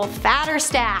equal fatter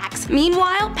stacks.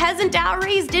 Meanwhile, peasant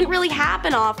dowries didn't really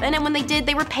happen often, and when they did,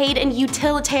 they were paid in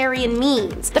utilitarian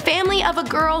means. The family of a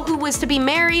girl who was to be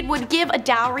married would give a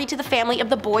dowry to the family of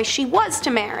the boy she was to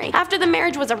marry. After the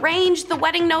marriage was arranged, the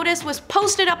wedding notice was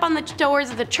posted up on the doors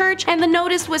of the church, and the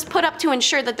notice was put up to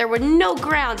ensure that there were no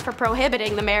grounds for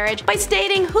prohibiting the marriage by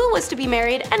stating who was to be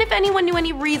married and if anyone knew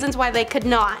any reasons why they could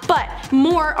not. But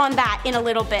more on that in a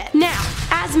little bit. Now,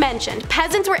 as mentioned,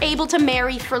 peasants were able to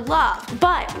marry for love,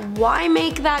 but why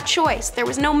make that choice? There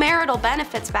was no marital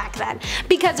benefits back then,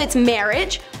 because it's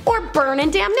marriage or burn in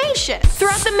damnation.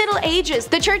 Throughout the Middle Ages,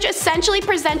 the church essentially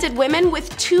presented women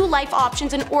with two life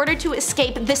options in order to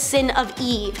escape the sin of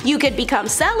Eve. You could become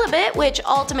celibate, which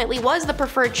ultimately was the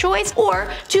preferred choice,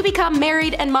 or to become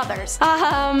married and mothers.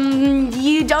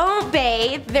 You don't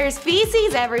bathe, there's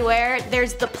feces everywhere,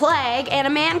 there's the plague, and a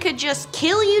man could just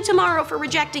kill you tomorrow for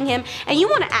rejecting him, and you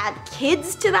want to add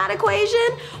kids to that equation?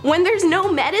 When there's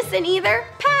no medicine either?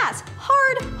 Pass.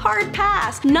 Hard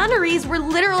pass. Nunneries were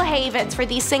literal havens for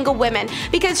these single women,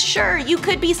 because sure, you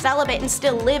could be celibate and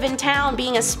still live in town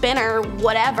being a spinner or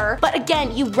whatever, but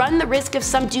again, you run the risk of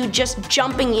some dude just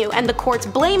jumping you and the courts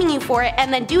blaming you for it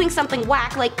and then doing something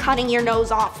whack like cutting your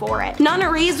nose off for it.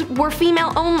 Nunneries were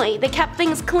female only. They kept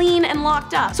things clean and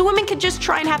locked up, so women could just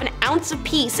try and have an ounce of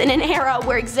peace in an era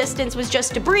where existence was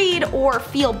just to breed or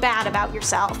feel bad about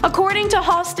yourself. According to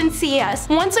Halston C.S.,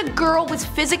 once a girl was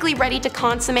physically ready to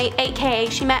consummate, aka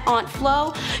she met Aunt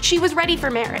Flo, she was ready for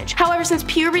marriage. However, since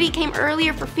puberty came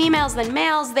earlier for females than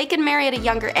males, they could marry at a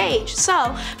younger age.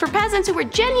 So, for peasants who were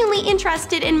genuinely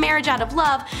interested in marriage out of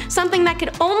love, something that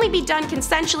could only be done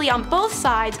consensually on both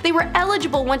sides, they were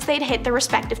eligible once they'd hit their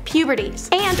respective puberties,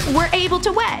 and were able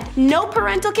to wed. No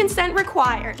parental consent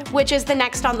required, which is the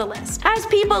next on the list. As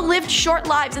people lived short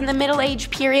lives in the Middle Age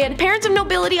period, parents of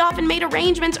nobility often made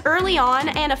arrangements early on,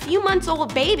 and a few months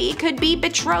old baby could be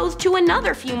betrothed to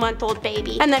another few month old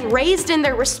baby, and then raised in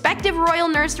their respective royal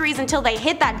nurseries until they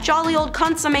hit that jolly old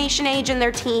consummation age in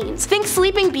their teens. Think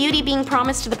Sleeping Beauty being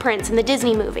promised to the prince in the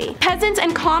Disney movie. Peasants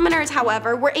and commoners,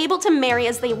 however, were able to marry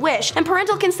as they wished, and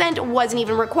parental consent wasn't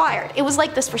even required. It was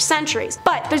like this for centuries.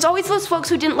 But there's always those folks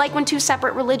who didn't like when two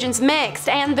separate religions mixed,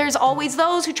 and there's always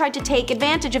those who tried to take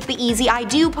advantage of the easy I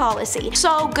do policy.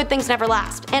 So good things never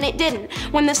last, and it didn't.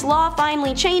 When this law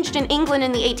finally changed in England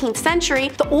in the 18th century,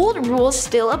 the old rules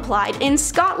still applied in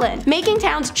Scotland, making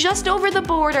towns just over the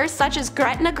border such as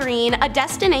Gretna Green a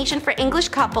destination for English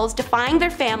couples defying their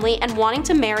family and wanting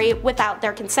to marry without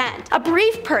their consent. A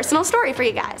brief personal story for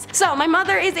you guys. So my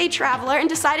mother is a traveler and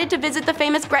decided to visit the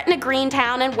famous Gretna Green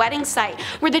town and wedding site,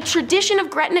 where the tradition of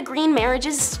Gretna Green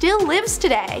marriages still lives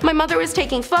today. My mother was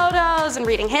taking photos and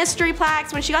reading history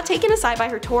plaques when she got taken aside by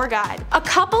her tour guide. A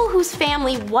couple whose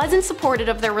family wasn't supportive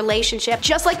of their relationship,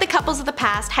 just like the couples of the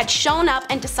past, had shown up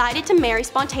and decided to marry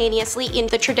spontaneously in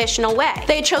the traditional way. day.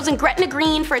 They had chosen Gretna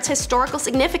Green for its historical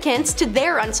significance to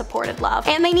their unsupported love,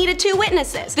 and they needed 2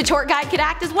 witnesses. The tour guide could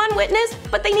act as 1 witness,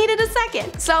 but they needed a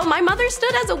second. So my mother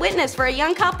stood as a witness for a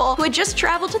young couple who had just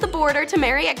traveled to the border to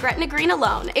marry at Gretna Green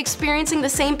alone, experiencing the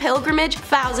same pilgrimage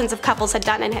thousands of couples had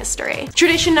done in history.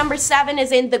 Tradition number 7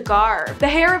 is in the garb. The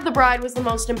hair of the bride was the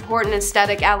most important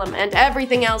aesthetic element.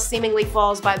 Everything else seemingly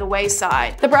falls by the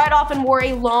wayside. The bride often wore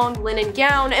a long linen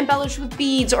gown embellished with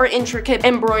beads or intricate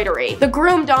embroidery. The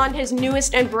groom donned his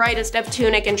newest and brightest of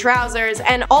tunic and trousers,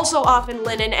 and also often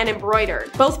linen and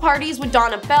embroidered. Both parties would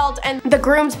don a belt, and the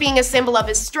groom's being a symbol of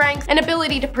his strength and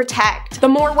ability to protect. The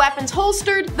more weapons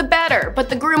holstered, the better, but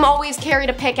the groom always carried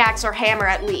a pickaxe or hammer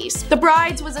at least. The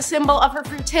bride's was a symbol of her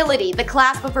fertility, the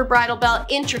clasp of her bridal belt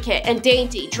intricate and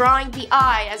dainty, drawing the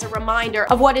eye as a reminder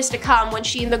of what is to come when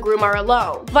she and the groom are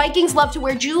alone. Vikings loved to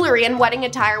wear jewelry, and wedding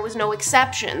attire was no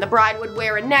exception. The bride would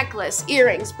wear a necklace,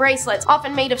 earrings, bracelets,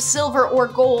 often made of silver or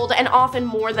gold, and often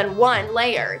more than one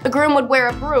layer. The groom would wear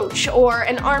a brooch or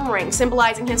an arm ring,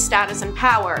 symbolizing his status and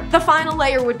power. The final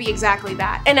layer would be exactly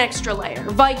that, an extra layer.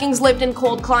 Vikings lived in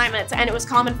cold climates, and it was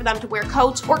common for them to wear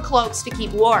coats or cloaks to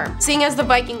keep warm. Seeing as the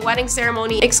Viking wedding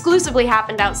ceremony exclusively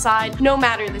happened outside, no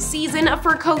matter the season, a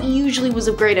fur coat usually was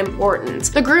of great importance.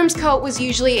 The groom's coat was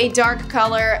usually a dark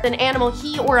color, an animal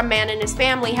he or a man in his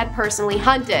family had personally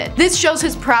hunted. This shows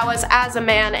his prowess as a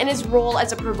man and his role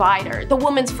as a provider. The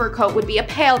woman's fur coat would be a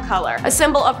pale color, a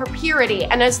symbol of her purity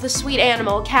and as the sweet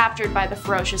animal captured by the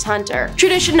ferocious hunter.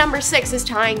 Tradition number 6 is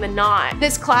tying the knot.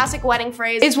 This classic wedding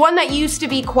phrase is one that used to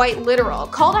be quite literal.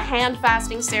 Called a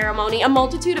hand-fasting ceremony, a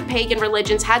multitude of pagan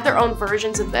religions had their own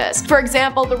versions of this. For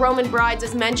example, the Roman brides,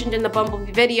 as mentioned in the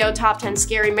Bumblebee video, Top 10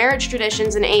 Scary Marriage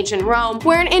Traditions in Ancient Rome,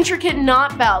 wear an intricate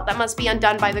knot belt that must be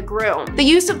undone by the groom. The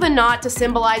use of the knot to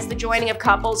symbolize the joining of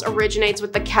couples originates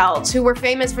with the Celts, who were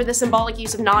famous for the symbolic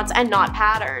use of knots and knot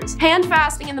patterns. Hand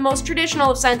fasting in the most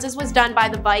traditional of senses was done by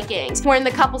the Vikings, wherein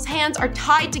the couple's hands are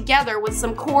tied together with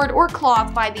some cord or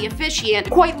cloth by the officiant,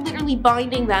 quite literally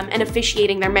binding them and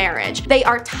officiating their marriage. They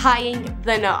are tying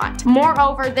the knot.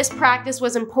 Moreover, this practice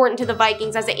was important to the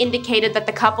Vikings as it indicated that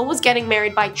the couple was getting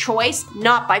married by choice,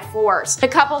 not by force. The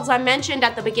couples I mentioned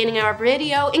at the beginning of our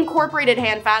video incorporated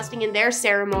hand fasting in their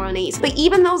ceremonies, but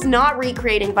even those not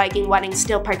recreating Viking weddings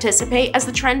still participate, as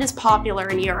the trend is popular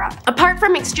in Europe. Apart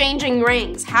from exchanging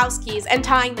rings, house keys, and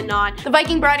tying the knot, the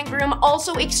Viking bride and groom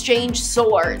also exchanged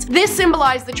swords. This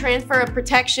symbolized the transfer of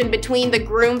protection between the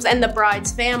groom's and the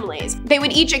bride's families. They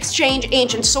would each exchange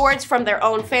ancient swords from their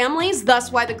own families,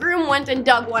 thus why the groom went and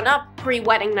dug one up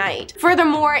pre-wedding night.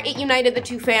 Furthermore, it united the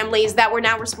two families that were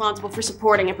now responsible for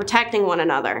supporting and protecting one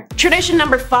another. Tradition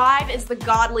number 5 is the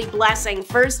godly blessing.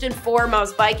 First and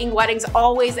foremost, Viking weddings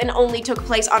always and only took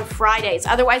place on Fridays,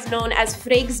 otherwise known as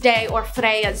Freyg's Day or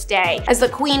Freya's Day, as the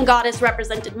queen goddess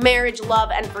represented marriage, love,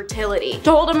 and fertility.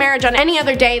 To hold a marriage on any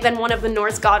other day than one of the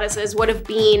Norse goddesses would have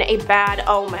been a bad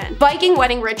omen. Viking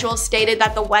wedding rituals stated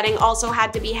that the wedding also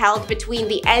had to be held between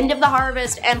the end of the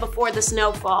harvest and before the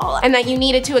snowfall, and that you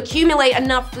needed to accumulate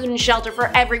enough food and shelter for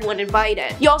everyone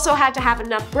invited. You also had to have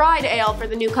enough bride ale for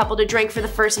the new couple to drink for the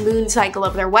first moon cycle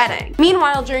of their wedding.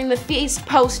 Meanwhile, during the feast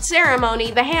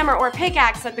post-ceremony, the hammer or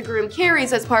pickaxe that the groom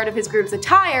carries as part of his groom's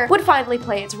attire would finally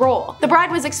play its role. The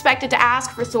bride was expected to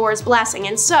ask for Thor's blessing,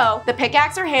 and so the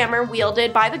pickaxe or hammer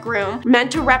wielded by the groom,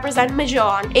 meant to represent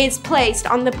Mahjong, is placed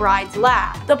on the bride's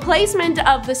lap. The placement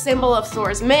of the symbol of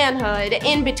Thor's manhood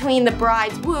in between the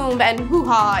bride's womb and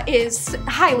hoo-ha is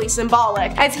highly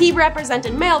symbolic, as he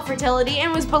represented male fertility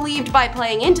and was believed by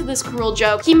playing into this cruel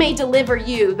joke he may deliver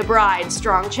you, the bride,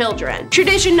 strong children.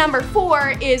 Tradition number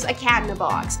 4 is a cat in a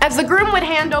box. As the groom would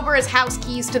hand over his house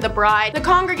keys to the bride, the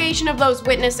congregation of those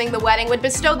witnessing the wedding would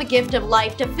bestow the gift of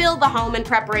life to fill the home in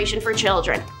preparation for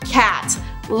children. Cats.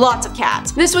 Lots of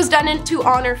cats. This was done to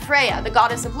honor Freya, the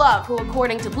goddess of love, who,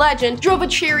 according to legend, drove a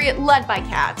chariot led by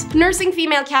cats. Nursing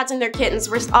female cats and their kittens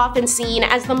were often seen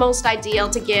as the most ideal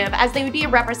to give, as they would be a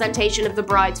representation of the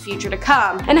bride's future to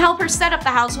come, and help her set up the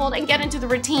household and get into the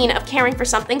routine of caring for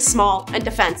something small and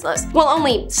defenseless. Well,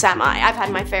 only semi. I've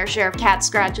had my fair share of cat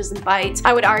scratches and bites.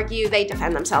 I would argue they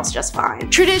defend themselves just fine.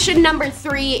 Tradition number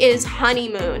 3 is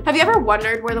honeymoon. Have you ever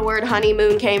wondered where the word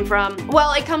honeymoon came from?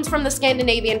 Well, it comes from the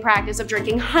Scandinavian practice of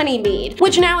drinking honey mead,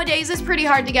 which nowadays is pretty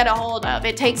hard to get a hold of.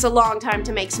 It takes a long time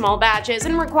to make small batches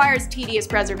and requires tedious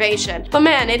preservation. But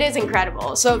man, it is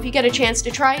incredible, so if you get a chance to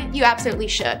try it, you absolutely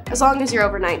should, as long as you're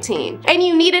over 19. And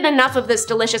you needed enough of this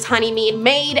delicious honey mead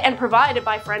made and provided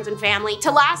by friends and family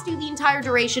to last you the entire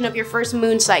duration of your first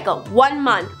moon cycle, 1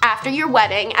 month after your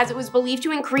wedding, as it was believed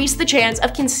to increase the chance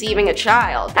of conceiving a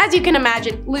child. As you can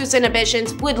imagine, loose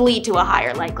inhibitions would lead to a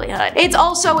higher likelihood. It's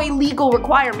also a legal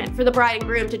requirement for the bride and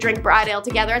groom to drink bride ale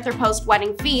together at their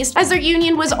post-wedding feast, as their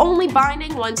union was only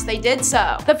binding once they did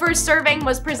so. The first serving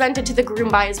was presented to the groom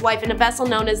by his wife in a vessel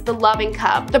known as the loving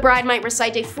cup. The bride might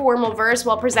recite a formal verse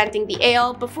while presenting the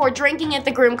ale. Before drinking it,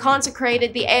 the groom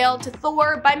consecrated the ale to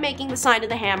Thor by making the sign of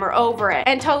the hammer over it,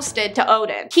 and toasted to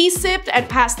Odin. He sipped and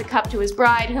passed the cup to his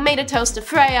bride, who made a toast to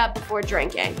Freya before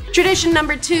drinking. Tradition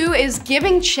number 2 is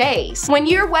giving chase. When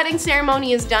your wedding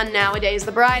ceremony is done nowadays,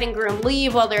 the bride and groom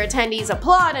leave while their attendees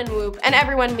applaud and whoop, and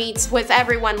everyone meets with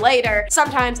everyone later,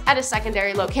 sometimes at a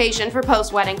secondary location for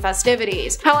post-wedding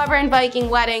festivities. However, in Viking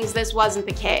weddings, this wasn't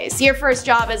the case. Your first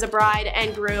job as a bride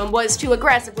and groom was to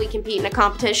aggressively compete in a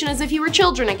competition as if you were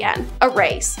children again. A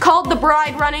race. Called the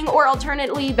bride running, or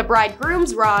alternately the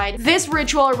bridegroom's ride, this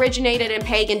ritual originated in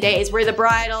pagan days where the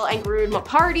bridal and groom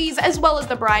parties, as well as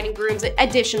the bride and groom's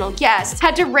additional guests,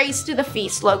 had to race to the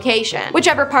feast location.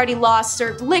 Whichever party lost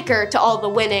served liquor to all the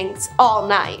winnings all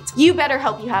night. You better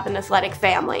hope you have an athletic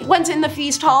family. Once in the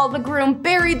feast hall, the groom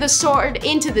buried the sword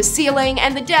into the ceiling,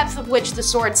 and the depth of which the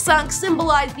sword sunk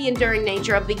symbolized the enduring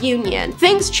nature of the union.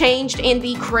 Things changed in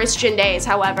the Christian days,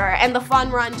 however, and the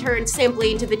fun run turned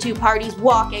simply into the two parties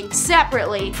walking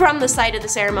separately from the site of the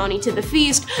ceremony to the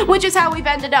feast, which is how we've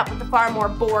ended up with the far more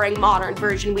boring modern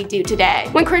version we do today.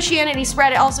 When Christianity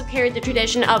spread, it also carried the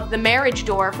tradition of the marriage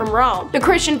door from Rome. The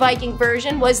Christian Viking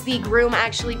version was the groom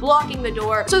actually blocking the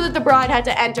door so that the bride had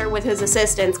to enter with his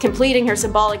assistance, completing her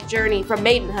symbolic journey from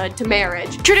maidenhood to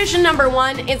marriage. Tradition number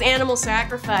 1 is animal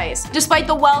sacrifice. Despite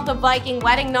the wealth of Viking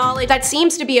wedding knowledge that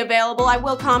seems to be available, I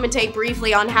will commentate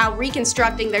briefly on how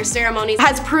reconstructing their ceremonies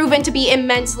has proven to be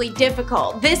immensely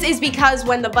difficult. This is because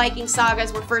when the Viking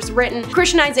sagas were first written,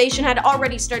 Christianization had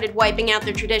already started wiping out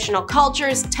their traditional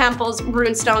cultures, temples,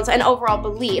 runestones, and overall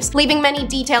beliefs, leaving many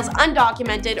details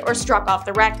undocumented or struck off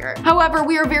the record. However,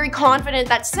 we are very confident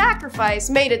that sacrifice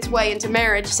made its way into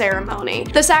marriage ceremony.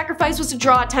 The sacrifice was to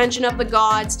draw attention of the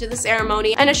gods to the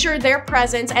ceremony and assure their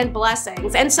presence and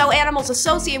blessings, and so animals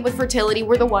associated with fertility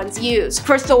were the ones used.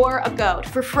 For Thor, a goat,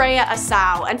 for Freya, a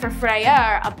sow, and for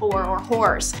Freyr, a boar or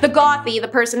horse. The Gothi, the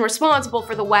person responsible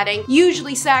for the wedding,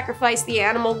 usually sacrificed the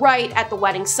animal right at the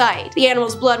wedding site. The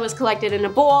animal's blood was collected in a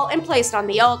bowl and placed on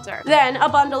the altar. Then, a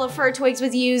bundle of fir twigs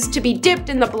was used to be dipped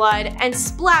in the blood and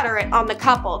splatter it on the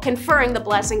couple, conferring the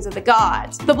blessings of the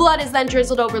gods. The blood is then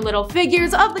drizzled over little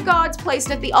figures of the gods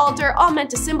placed at the altar, all meant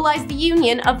to symbolize the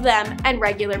union of them and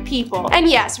regular people. And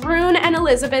yes, Rune and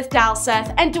Elizabeth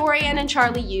Dalseth and Dorian and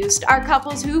Charlie Eust are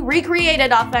couples who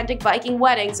recreated authentic Viking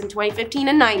weddings in 2015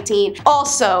 and 19,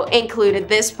 also included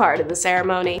this part of the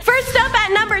ceremony. First up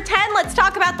at number 10, let's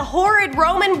talk about the horrid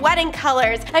Roman wedding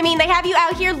colors. I mean, they have you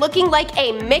out here looking like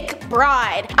a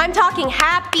McBride. I'm talking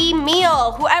Happy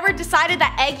Meal. Whoever decided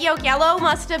that egg yolk yellow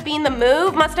must have been the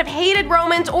move, must have hated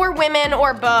Romans or women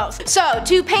or both. So,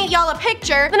 to paint y'all a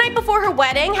picture, the night before her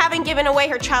wedding, having given away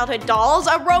her childhood dolls,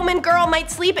 a Roman girl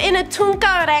might sleep in a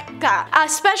tunkareka, a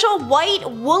special white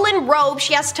woolen robe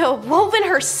she has to woven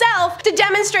herself to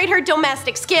demonstrate her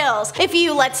domestic skills. If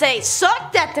you, let's say,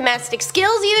 sucked at domestic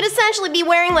skills, you'd essentially be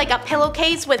wearing like a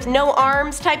pillowcase with no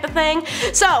arms type of thing.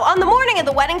 So, on the morning of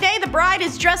the wedding day, the bride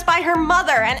is dressed by her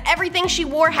mother, and everything she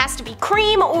wore has to be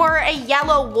cream or a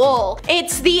yellow wool.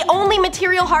 It's the only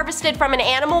material harvested from an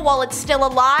animal while it's still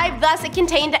alive, thus it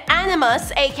contained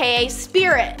animus, aka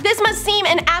spirit. This must seem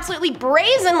an absolutely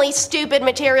brazenly stupid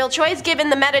material choice given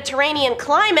the Mediterranean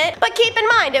climate, but keep in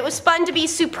mind it was spun to be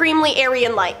supremely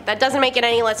Aryan light. That doesn't make it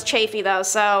any less chafy though,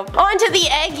 so. On to the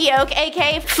egg yolk,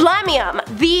 aka flamium,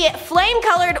 the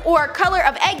flame-colored or color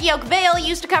of egg yolk veil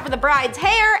used to cover the bride's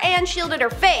hair and shielded her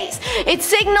face. It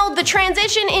signaled the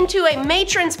transition into a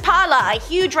matron's pala, a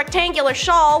huge rectangular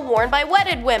shawl worn by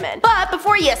wedded women. But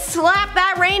before you slap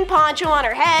that rain poncho on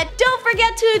her head, don't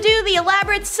forget to do the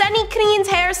elaborate Sunny Creens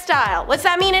hairstyle. What's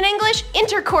that mean in English?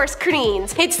 Intercourse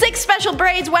creens. It's 6 special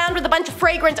braids wound with a bunch of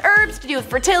fragrant herbs to do with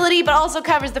fertility, but also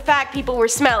covers the fact people were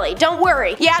smelly. Don't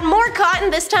worry, you add more cotton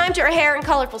this time to her hair in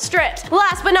colorful strips.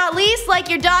 Last but not least, like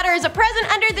your daughter is a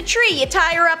present under the tree, you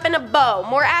tie her up in a bow.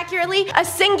 More accurately, a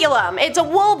cingulum. It's a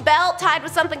wool belt tied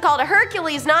with something called a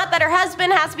Hercules knot that her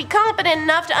husband has to be competent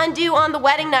enough to undo on the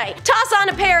wedding night. Toss on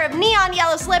a pair of neon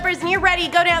yellow slippers and you're ready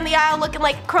to go down the aisle looking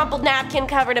like a crumpled napkin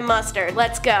covered in mustard.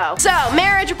 Let's go. So,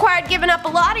 marriage required giving up a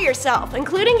lot of yourself,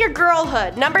 including your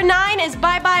girlhood. Number 9 is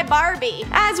Bye Bye Barbie.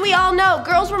 As we all know,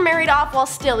 girls were married off while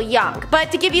still young,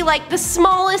 but to give you like the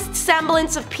smallest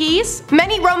semblance of peace,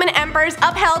 many Roman emperors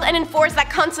upheld and enforced that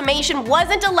consummation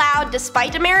wasn't allowed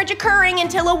despite a marriage occurring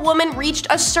until a woman reached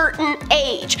a certain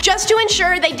age, just to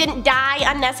ensure they didn't die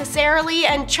unnecessarily,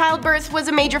 and childbirth was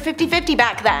a major 50-50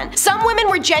 back then. Some women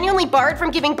were genuinely barred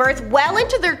from giving birth well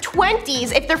into their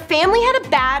 20s if their family had a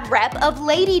bad rep of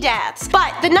lady deaths.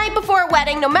 But the night before before a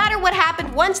wedding, no matter what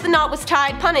happened once the knot was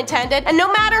tied, pun intended, and no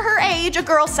matter her age, a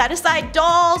girl set aside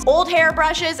dolls, old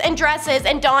hairbrushes, and dresses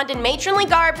and donned in matronly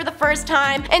garb for the first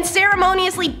time and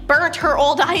ceremoniously burnt her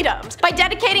old items. By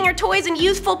dedicating her toys and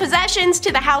youthful possessions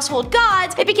to the household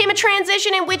gods, it became a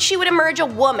transition in which she would emerge a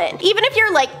woman. Even if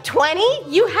you're like 20,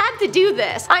 you had to do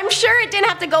this. I'm sure it didn't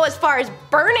have to go as far as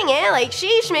burning it, like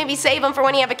sheesh, maybe save them for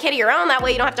when you have a kid of your own, that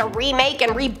way you don't have to remake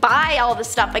and rebuy all the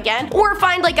stuff again. Or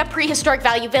find like a prehistoric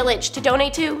value village to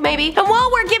donate to, maybe. And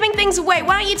while we're giving things away,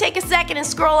 why don't you take a second and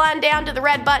scroll on down to the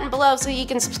red button below so you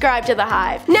can subscribe to the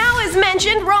Hive. Now, as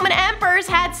mentioned, Roman emperors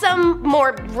had some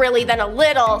more really than a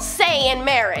little say in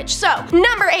marriage. So,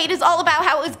 number 8 is all about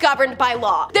how it was governed by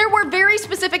law. There were very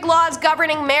specific laws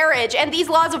governing marriage, and these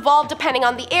laws evolved depending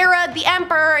on the era, the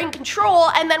emperor in control,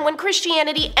 and then when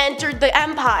Christianity entered the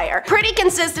empire. Pretty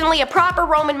consistently, a proper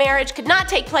Roman marriage could not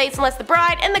take place unless the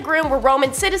bride and the groom were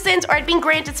Roman citizens or had been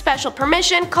granted special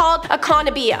permission called a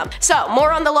connubium. So,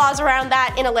 more on the laws around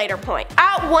that in a later point.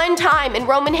 At one time in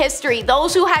Roman history,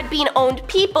 those who had been owned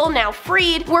people, now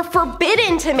freed, were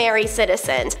forbidden to marry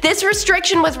citizens. This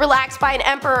restriction was relaxed by an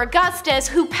Emperor Augustus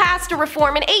who passed a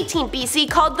reform in 18 BC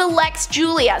called the Lex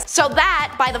Julius, so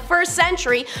that, by the 1st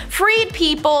century, freed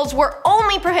peoples were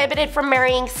only prohibited from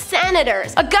marrying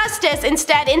senators. Augustus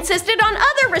instead insisted on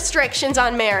other restrictions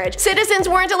on marriage. Citizens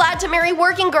weren't allowed to marry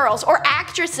working girls or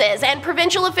actresses, and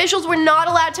provincial officials were not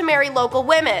allowed to marry local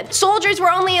women. Soldiers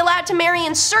were only allowed to marry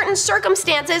in certain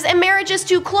circumstances, and marriages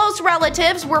to close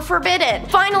relatives were forbidden.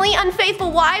 Finally,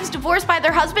 unfaithful wives divorced by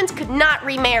their husbands could not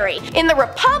remarry. In the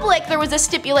Republic, there was a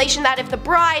stipulation that if the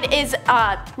bride is,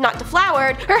 not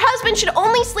deflowered, her husband should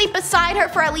only sleep beside her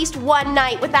for at least one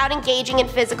night without engaging in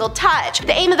physical touch.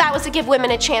 The aim of that was to give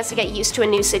women a chance to get used to a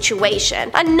new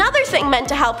situation. Another thing meant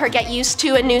to help her get used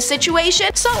to a new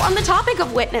situation. So, on the topic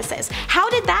of witnesses, how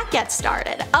did that get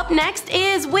started? Up next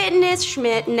is witness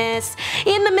schmitness.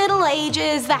 In the Middle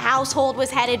Ages, the household was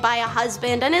headed by a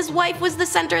husband, and his wife was the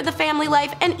center of the family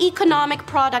life and economic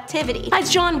productivity.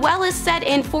 As John Wells said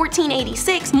in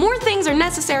 1486, more things are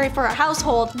necessary for a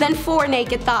household than 4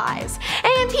 naked thighs.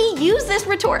 And he used this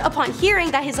retort upon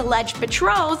hearing that his alleged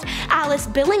betrothed, Alice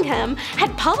Billingham,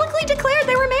 had publicly declared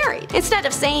they were married. Instead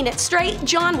of saying it straight,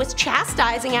 John was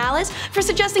chastising Alice for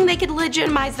suggesting they could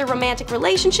legitimize their romantic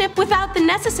relationship without the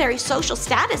necessary social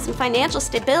status and financial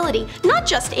stability, not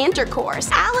just intercourse.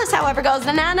 Alice, however, goes,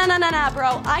 nah,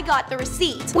 bro, I got the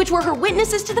receipts, which were her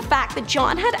witnesses to the fact that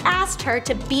John had asked her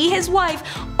to be his wife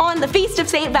on the Feast of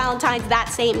St. Valentine's that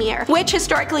same year, which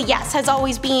historically, yes, has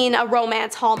always been a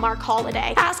romance hallmark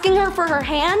holiday, asking her for her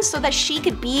hand so that she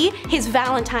could be his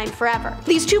Valentine forever.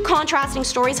 These two contrasting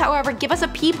stories, however, give us a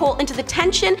peephole into the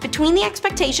tension between the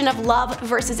expectation of love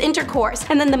versus intercourse,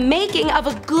 and then the making of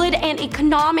a good and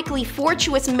economically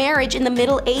fortuitous marriage in the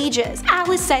Middle Ages.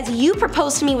 Alice says, you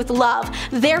proposed to me with love,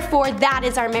 therefore that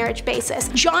is our marriage basis.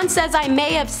 John says, I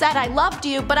may have said I loved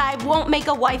you, but I won't make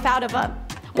a wife out of a...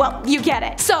 Well, you get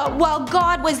it. So, while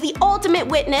God was the ultimate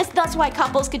witness, that's why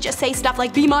couples could just say stuff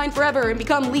like, be mine forever and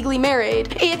become legally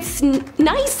married. It's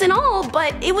nice and all,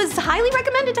 but it was highly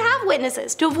recommended to have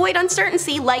witnesses to avoid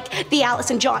uncertainty like the Alice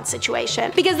and John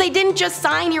situation. Because they didn't just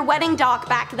sign your wedding doc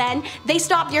back then, they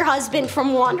stopped your husband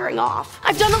from wandering off.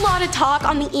 I've done a lot of talk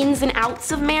on the ins and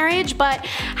outs of marriage, but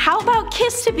how about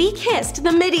kiss to be kissed,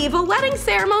 the medieval wedding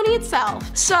ceremony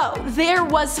itself? So, there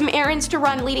was some errands to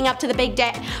run leading up to the big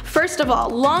day. First of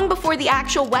all, long before the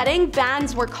actual wedding,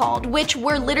 banns were called, which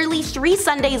were literally 3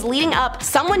 Sundays leading up.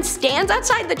 Someone stands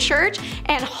outside the church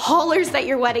and hollers that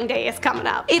your wedding day is coming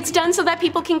up. It's done so that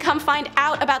people can come find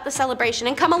out about the celebration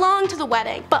and come along to the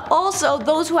wedding. But also,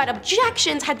 those who had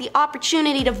objections had the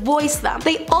opportunity to voice them.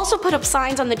 They also put up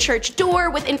signs on the church door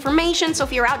with information, so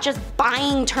if you're out just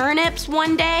buying turnips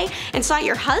one day and saw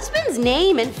your husband's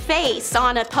name and face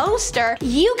on a poster,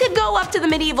 you could go up to the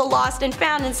medieval lost and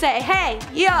found and say, hey,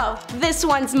 yo, this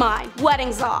one's mine.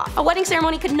 Wedding's off. A wedding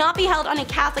ceremony could not be held on a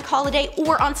Catholic holiday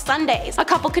or on Sundays. A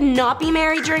couple could not be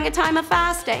married during a time of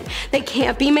fasting. They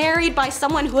can't be married by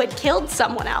someone who had killed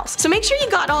someone else. So make sure you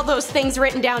got all those things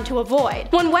written down to avoid.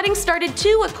 When weddings started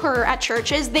to occur at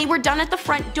churches, they were done at the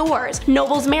front doors.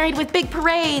 Nobles married with big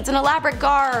parades and elaborate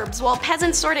garbs, while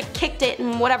peasants sort of kicked it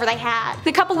and whatever they had.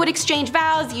 The couple would exchange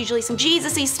vows, usually some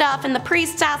Jesus-y stuff, and the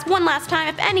priests asked one last time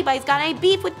if anybody's got any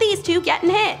beef with these two getting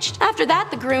hitched. After that,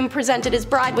 the groom presented his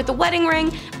bride with the wedding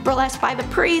ring, blessed by the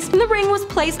priest, and the ring was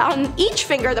placed on each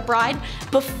finger of the bride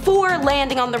before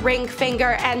landing on the ring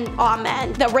finger, and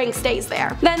amen, the ring stays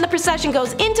there. Then the procession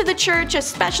goes into the church, a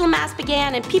special mass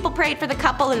began, and people prayed for the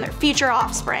couple and their future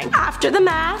offspring. After the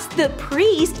mass, the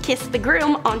priest kissed the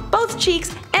groom on both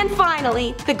cheeks And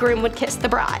finally, the groom would kiss the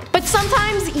bride. But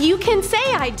sometimes you can say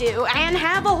I do and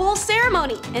have a whole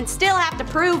ceremony and still have to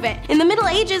prove it. In the Middle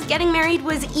Ages, getting married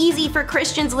was easy for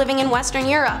Christians living in Western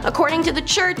Europe. According to the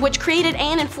church, which created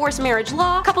and enforced marriage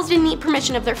law, couples didn't need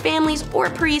permission of their families or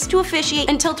priests to officiate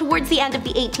until towards the end of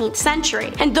the 18th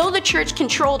century. And though the church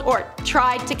controlled or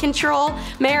tried to control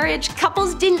marriage,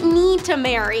 couples didn't need to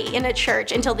marry in a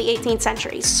church until the 18th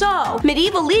century. So,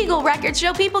 medieval legal records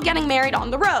show people getting married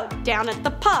on the road, down at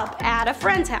the pub, at a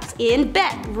friend's house, in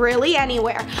bed, really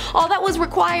anywhere. All that was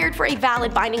required for a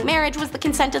valid binding marriage was the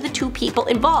consent of the two people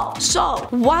involved. So,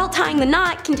 while tying the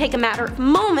knot can take a matter of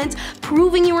moments,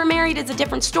 proving you were married is a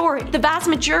different story. The vast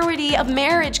majority of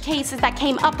marriage cases that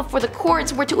came up before the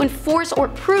courts were to enforce or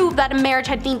prove that a marriage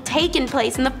had been taken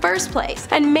place in the first place.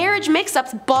 And marriage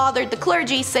mix-ups bothered the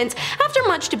clergy since, after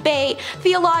much debate,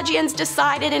 theologians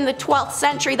decided in the 12th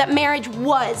century that marriage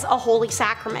was a holy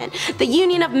sacrament. The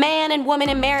union of man and woman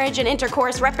in marriage and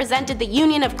intercourse represented the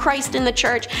union of Christ in the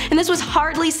church, and this was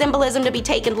hardly symbolism to be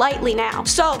taken lightly now.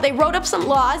 So they wrote up some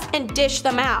laws and dished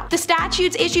them out. The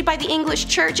statutes issued by the English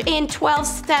Church in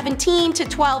 1217 to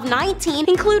 1219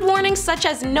 include warnings such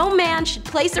as no man should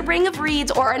place a ring of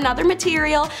reeds or another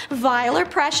material, vile or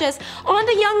precious, on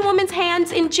the young woman's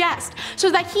hands in jest, so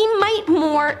that he might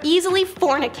more easily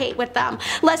fornicate with them.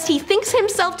 Lest he thinks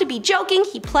himself to be joking,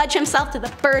 he pledge himself to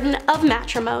the burden of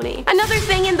matrimony. Another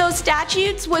thing in those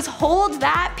statutes was hold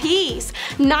that peace.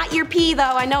 Not your pee though,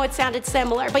 I know it sounded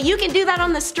similar, but you can do that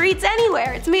on the streets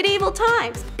anywhere. It's medieval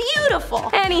times. Beautiful.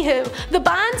 Anywho, the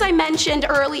bonds I mentioned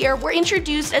earlier were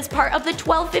introduced as part of the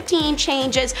 1215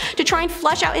 changes to try and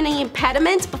flush out any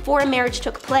impediments before a marriage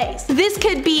took place. This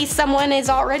could be someone is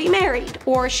already married,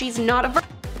 or she's not a virgin,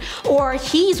 or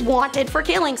he's wanted for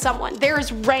killing someone.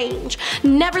 There's range.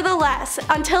 Nevertheless,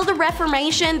 until the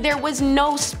Reformation, there was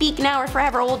no speak now or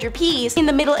forever hold your peace. In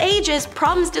the Middle Ages,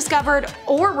 problems discovered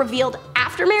or revealed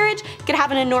after marriage could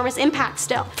have an enormous impact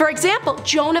still. For example,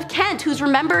 Joan of Kent, who's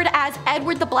remembered as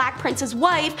Edward the Black Prince's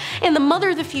wife and the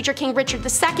mother of the future King Richard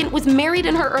II, was married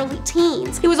in her early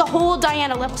teens. It was a whole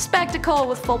Diana-level spectacle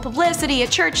with full publicity, a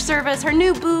church service, her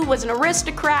new boo was an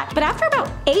aristocrat, but after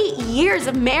about 8 years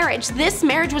of marriage, this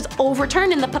marriage was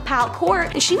overturned in the papal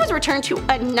court and she was returned to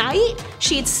a knight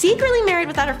she had secretly married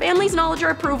without her family's knowledge or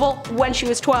approval when she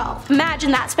was 12.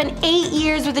 Imagine that, spend 8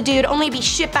 years with a dude only to be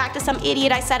shipped back to some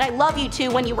idiot I said I love you to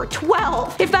when you were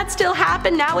 12. If that still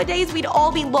happened nowadays, we'd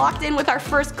all be locked in with our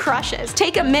first crushes.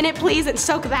 Take a minute please and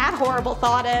soak that horrible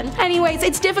thought in. Anyways,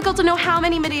 it's difficult to know how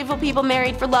many medieval people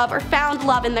married for love or found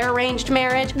love in their arranged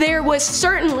marriage. There was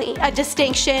certainly a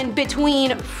distinction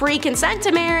between free consent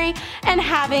to marry and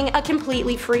having a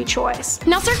completely free choice.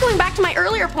 Now circling back to my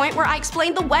earlier point where I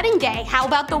explained the wedding day, how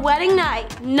about the wedding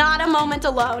night? Not a moment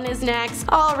alone is next.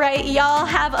 Alright, y'all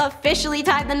have officially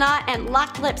tied the knot and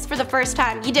locked lips for the first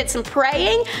time. You did some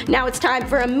praying, now it's time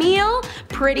for a meal.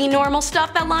 Pretty normal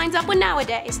stuff that lines up with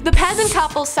nowadays. The peasant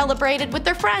couple celebrated with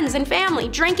their friends and family,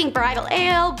 drinking bridal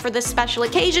ale for this special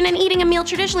occasion and eating a meal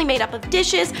traditionally made up of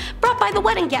dishes brought by the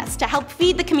wedding guests to help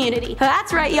feed the community.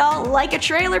 That's right y'all, like a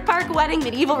trailer park wedding,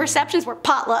 medieval receptions were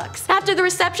potlucks. After the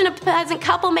reception, a peasant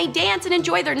couple may dance and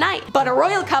enjoy their night, but a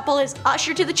royal couple is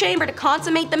ushered to the chamber to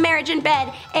consummate the marriage in bed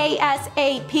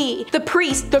ASAP. The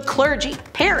priest, the clergy,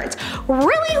 parents,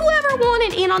 really whoever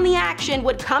wanted in on the action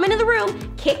would come into the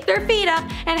room, kick their feet up,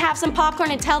 and have some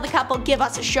popcorn and tell the couple, give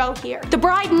us a show here. The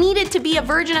bride needed to be a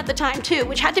virgin at the time too,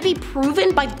 which had to be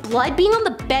proven by blood being on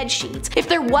the bed sheets. If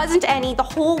there wasn't any, the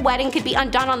whole wedding could be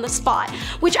undone on the spot,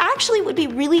 which actually would be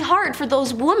really hard for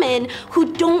those women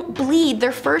who don't bleed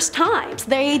their first times.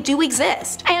 They do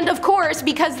exist. And of course,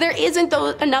 because there isn't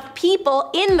enough people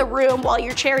in the room while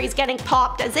your cherry's getting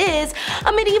popped as is,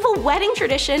 a medieval wedding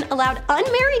tradition allowed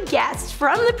unmarried guests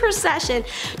from the procession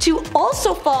to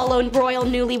also follow royal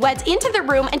newlyweds into the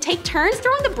room and take turns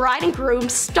throwing the bride and groom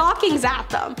stockings at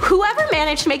them. Whoever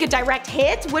managed to make a direct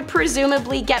hit would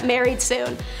presumably get married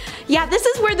soon. Yeah, this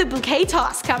is where the bouquet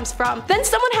toss comes from. Then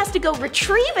someone has to go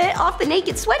retrieve it off the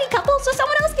naked sweaty couple so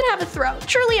someone else can have a throw.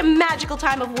 Truly a magical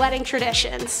time of wedding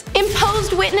traditions.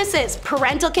 Imposed witnesses,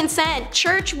 parental consent,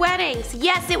 church weddings.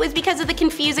 Yes, it was because of the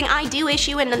confusing I do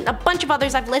issue and a bunch of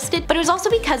others I've listed, but it was also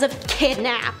because of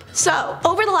kidnap. So,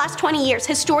 over the last 20 years,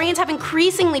 historians have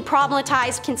increasingly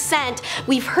problematized consent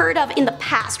we've heard of in the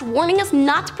past, warning us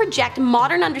not to project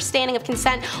modern understanding of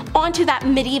consent onto that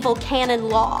medieval canon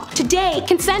law. Today,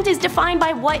 consent is defined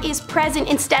by what is present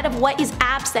instead of what is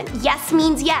absent. Yes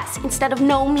means yes instead of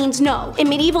no means no. In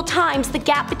medieval times, the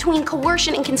gap between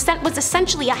coercion and consent was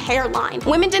essentially a hairline.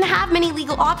 Women didn't have many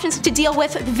legal options to deal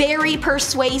with very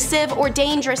persuasive or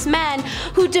dangerous men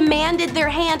who demanded their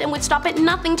hand and would stop at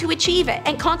nothing to achieve it,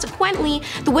 and consequently,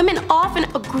 the women often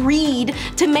agreed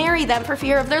to marry them for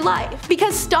fear of their life.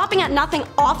 Because stopping at nothing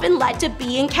often led to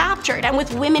being captured, and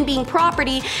with women being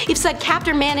property, if said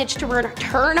captor managed to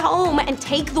return home and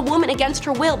take the woman against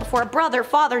her will before a brother,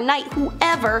 father, knight,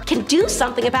 whoever can do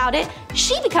something about it,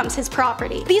 she becomes his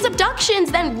property. These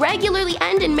abductions then regularly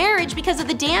end in marriage because of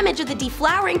the damage of the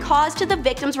deflowering caused to the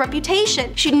victim's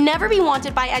reputation. She'd never be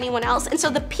wanted by anyone else, and so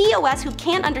the POS who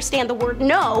can't understand the word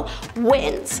no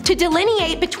wins. To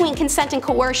delineate between consent and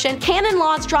coercion, canon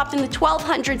laws dropped in the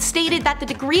 1200s stated that the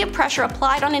degree of pressure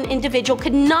applied on an individual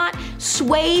could not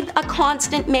sway a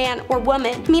constant man or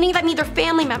woman, meaning that neither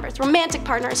family members, romantic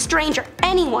partner, a stranger,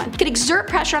 anyone could exert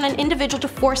pressure on an individual to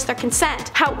force their consent.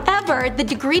 However, the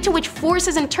degree to which force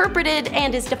is interpreted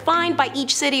and is defined by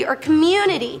each city or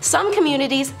community. Some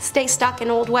communities stay stuck in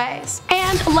old ways.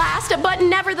 And last but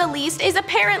never the least is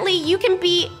apparently you can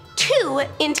be too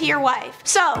into your wife.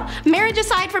 So, marriage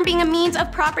aside from being a means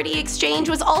of property exchange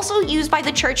was also used by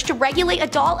the church to regulate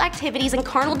adult activities and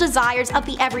carnal desires of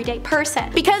the everyday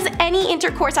person. Because any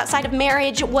intercourse outside of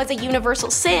marriage was a universal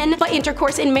sin, but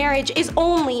intercourse in marriage is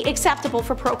only acceptable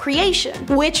for procreation.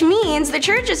 Which means the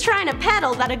church is trying to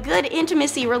peddle that a good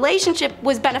intimacy relationship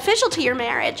was beneficial to your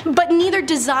marriage, but neither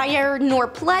desire nor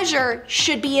pleasure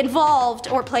should be involved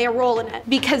or play a role in it,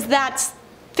 because that's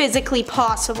physically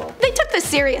possible. They took this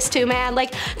serious too, man.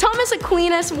 Like, Thomas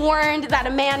Aquinas warned that a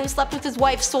man who slept with his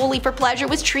wife solely for pleasure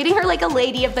was treating her like a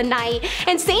lady of the night,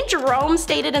 and St. Jerome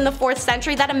stated in the 4th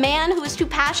century that a man who is too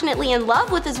passionately in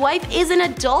love with his wife is an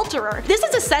adulterer. This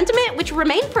is a sentiment which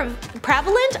remained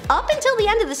prevalent up until the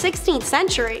end of the 16th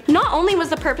century. Not only was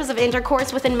the purpose of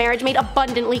intercourse within marriage made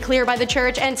abundantly clear by the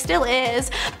church, and still is,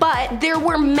 but there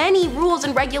were many rules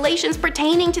and regulations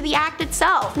pertaining to the act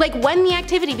itself, like when the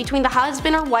activity between the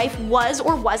husband or wife was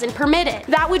or wasn't permitted.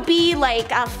 That would be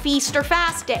like a feast or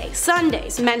fast day,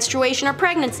 Sundays, menstruation or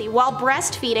pregnancy, while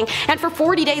breastfeeding, and for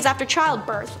 40 days after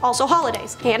childbirth, also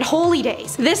holidays, and holy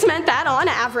days. This meant that on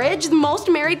average, most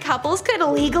married couples could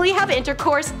legally have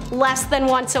intercourse less than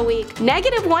once a week.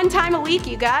 Negative one time a week,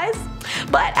 you guys.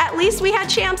 But at least we had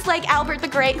champs like Albert the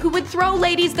Great who would throw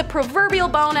ladies the proverbial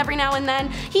bone every now and then.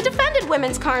 He defended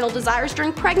women's carnal desires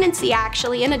during pregnancy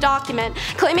actually in a document,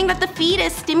 claiming that the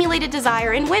fetus stimulated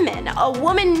desire in women. A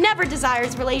woman never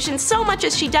desires relations so much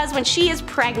as she does when she is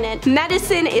pregnant.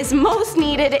 Medicine is most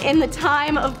needed in the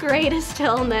time of greatest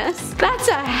illness. That's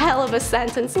a hell of a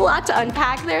sentence, a lot to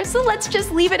unpack there, so let's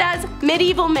just leave it as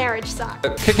medieval marriage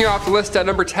sucked. Kicking off the list at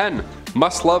number 10,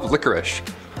 must love licorice.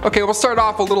 Okay, we'll start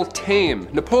off a little tame.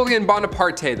 Napoleon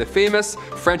Bonaparte, the famous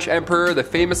French emperor, the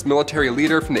famous military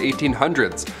leader from the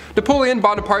 1800s. Napoleon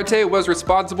Bonaparte was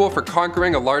responsible for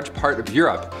conquering a large part of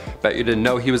Europe. Bet you didn't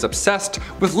know he was obsessed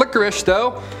with licorice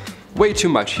though. Way too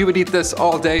much. He would eat this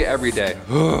all day, every day.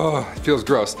 Ugh, it feels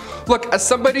gross. Look, as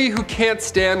somebody who can't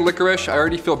stand licorice, I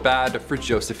already feel bad for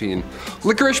Josephine.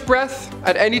 Licorice breath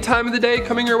at any time of the day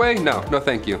coming your way? No, no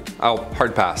thank you. I'll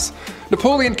hard pass.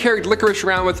 Napoleon carried licorice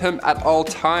around with him at all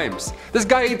times. This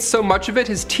guy ate so much of it,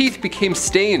 his teeth became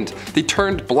stained. They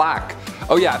turned black.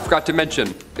 Oh yeah, I forgot to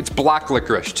mention, it's black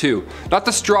licorice too. Not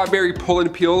the strawberry pull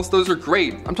and peels, those are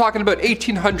great. I'm talking about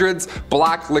 1800s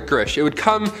black licorice. It would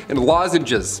come in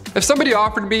lozenges. If somebody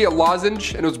offered me a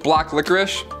lozenge and it was black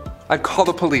licorice, I'd call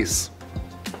the police.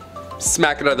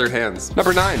 Smack it out of their hands.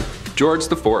 Number 9, George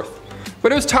IV.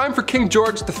 When it was time for King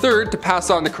George III to pass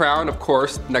on the crown, of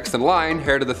course, next in line,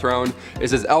 heir to the throne,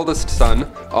 is his eldest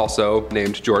son, also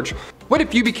named George. What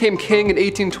if you became king in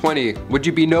 1820? Would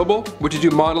you be noble? Would you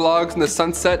do monologues in the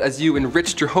sunset as you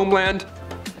enriched your homeland?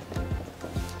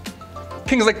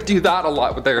 Kings like to do that a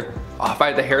lot with their if I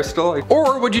had the hair still.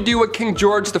 Or would you do what King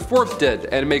George IV did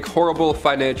and make horrible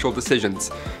financial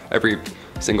decisions every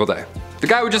single day? The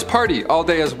guy would just party all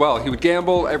day as well. He would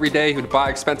gamble every day, he would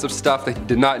buy expensive stuff that he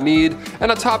did not need,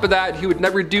 and on top of that, he would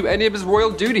never do any of his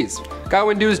royal duties. Guy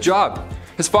wouldn't do his job.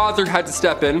 His father had to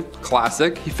step in,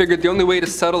 classic. He figured the only way to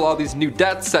settle all these new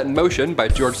debts set in motion by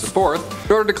George IV,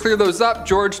 in order to clear those up,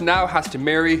 George now has to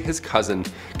marry his cousin,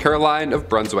 Caroline of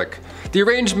Brunswick. The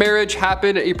arranged marriage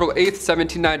happened April 8th,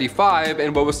 1795,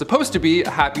 and what was supposed to be a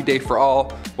happy day for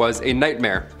all was a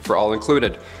nightmare for all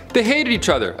included. They hated each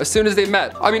other as soon as they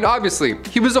met. I mean, obviously,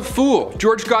 he was a fool.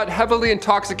 George got heavily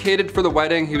intoxicated for the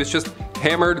wedding. He was just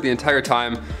hammered the entire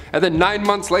time, and then 9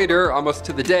 months later, almost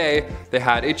to the day, they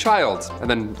had a child. And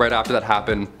then right after that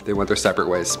happened, they went their separate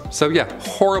ways. So yeah,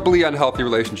 horribly unhealthy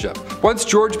relationship. Once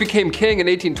George became king in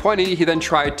 1820, he then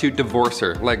tried to divorce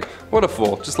her. Like, what a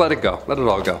fool, just let it go, let it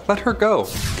all go, let her go.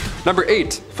 Number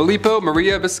 8, Filippo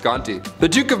Maria Visconti. The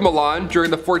Duke of Milan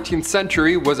during the 14th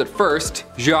century was at first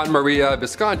Gian Maria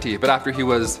Visconti, but after he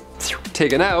was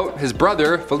taken out, his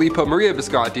brother, Filippo Maria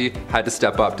Visconti, had to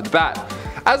step up to the bat.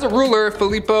 As a ruler,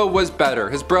 Filippo was better.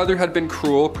 His brother had been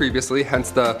cruel previously,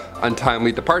 hence the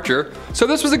untimely departure. So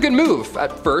this was a good move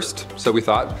at first, so we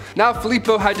thought. Now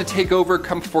Filippo had to take over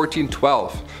come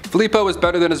 1412. Filippo was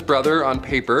better than his brother on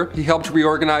paper. He helped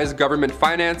reorganize government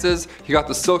finances. He got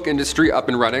the silk industry up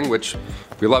and running, which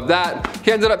we love that.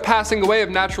 He ended up passing away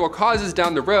of natural causes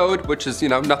down the road, which is,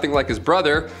 nothing like his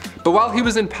brother. But while he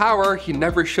was in power, he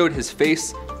never showed his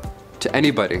face to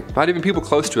anybody, not even people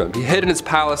close to him. He hid in his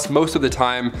palace most of the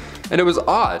time, and it was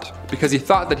odd because he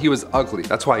thought that he was ugly.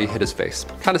 That's why he hid his face.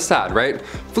 Kind of sad, right?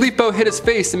 Filippo hid his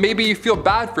face, and maybe you feel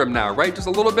bad for him now, right? Just a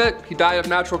little bit. He died of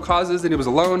natural causes and he was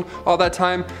alone all that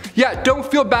time. Yeah, don't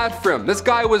feel bad for him. This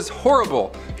guy was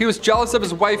horrible. He was jealous of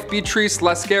his wife Beatrice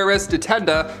Lascaris de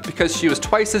Tenda because she was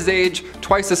twice his age,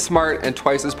 twice as smart, and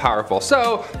twice as powerful.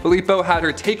 So Filippo had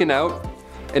her taken out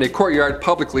in a courtyard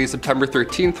publicly September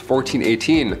 13th,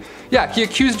 1418. Yeah, he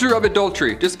accused her of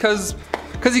adultery just cause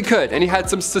he could, and he had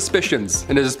some suspicions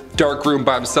in his dark room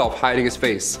by himself hiding his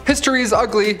face. History is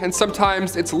ugly, and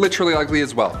sometimes it's literally ugly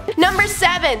as well. Number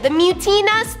 7, the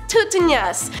Mutinas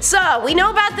Tutinias. So, we know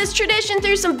about this tradition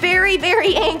through some very,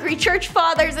 very angry church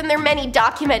fathers and their many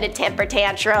documented temper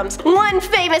tantrums. One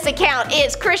famous account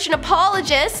is Christian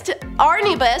apologist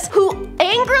Arnibus, who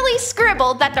angrily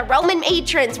scribbled that the Roman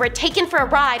matrons were taken for a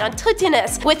ride on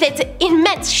Tutinus with its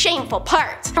immense shameful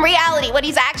parts. In reality, what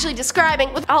he's actually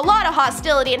describing with a lot of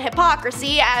hostility and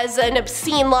hypocrisy as an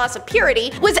obscene loss of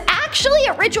purity was actually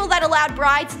a ritual that allowed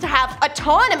brides to have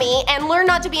autonomy and learn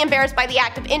not to be embarrassed by the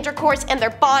act of intercourse and their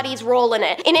body's role in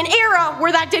it, in an era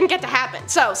where that didn't get to happen.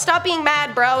 So stop being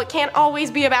mad, bro, it can't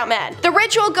always be about men. The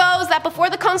ritual goes that before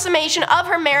the consummation of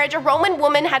her marriage, a Roman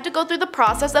woman had to go through the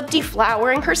process of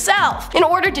deflowering herself. In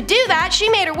order to do that, she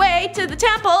made her way to the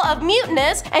temple of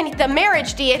Mutinus and the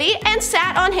marriage deity and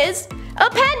sat on his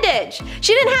appendage.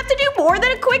 She didn't have to do more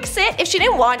than a quick sit if she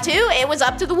didn't want to. It was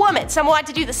up to the woman. Some wanted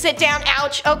to do the sit down,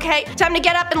 ouch, okay, time to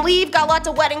get up and leave, got lots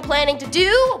of wedding planning to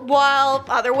do, while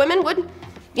other women would,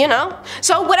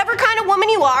 So whatever kind of woman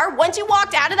you are, once you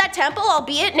walked out of that temple,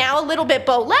 albeit now a little bit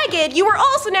bow-legged, you were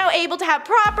also now able to have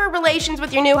proper relations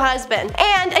with your new husband.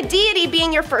 And a deity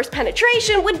being your first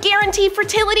penetration would guarantee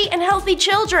fertility and healthy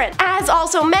children. As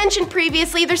also mentioned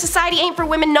previously, their society aimed for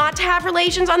women not to have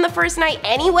relations on the first night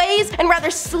anyways, and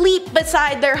rather sleep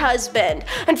beside their husband.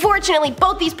 Unfortunately,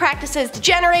 both these practices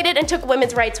degenerated and took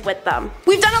women's rights with them.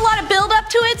 We've done a lot of build up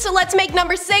to it, so let's make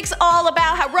number 6 all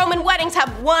about how Roman weddings have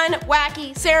one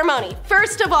wacky ceremony.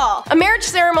 First of all, a marriage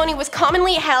ceremony was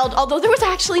commonly held, although there was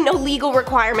actually no legal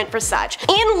requirement for such.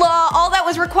 In law, all that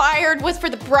was required was for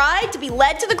the bride to be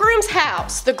led to the groom's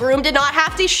house. The groom did not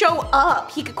have to show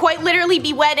up. He could quite literally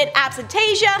be wed in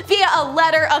absentia via a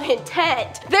letter of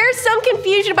intent. There's some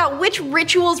confusion about which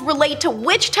rituals relate to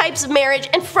which types of marriage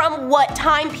and from what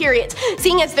time periods,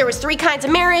 seeing as there was 3 kinds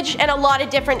of marriage and a lot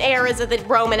of different eras of the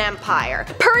Roman Empire.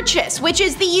 Purchase, which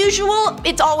is the usual,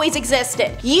 it's always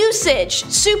existed. Usage,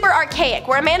 super archaic,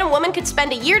 where a man and woman could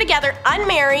spend a year together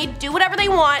unmarried, do whatever they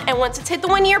want, and once it's hit the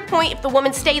 1-year point, if the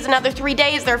woman stays another 3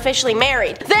 days, they're officially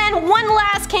married. Then one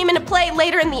last came into play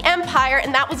later in the empire,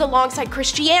 and that was alongside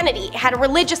Christianity. It had a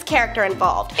religious character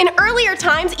involved. In earlier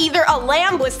times, either a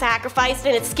lamb was sacrificed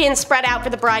and its skin spread out for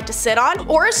the bride to sit on,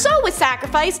 or a sow was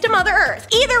sacrificed to Mother Earth.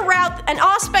 Either route, an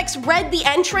auspex read the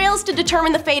entrails to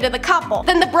determine the fate of the couple.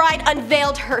 Then the bride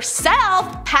unveiled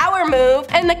herself, power move,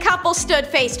 and the couple stood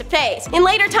face to face. In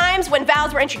later times, when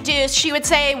vows were introduced, she would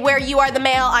say, "Where you are the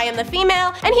male, I am the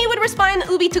female," and he would respond,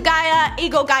 "Ubi tu Gaia,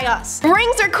 ego Gaius."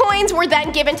 Rings or coins were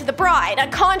then given to the bride. A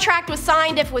contract was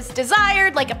signed if was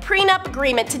desired, like a prenup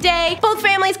agreement today. Both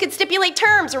families could stipulate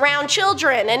terms around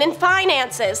children and in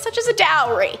finances, such as a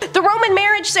dowry. The Roman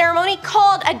marriage ceremony,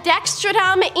 called a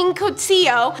dextratum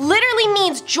incutio, literally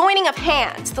means joining of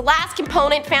hands. The last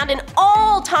component found in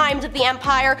all times of the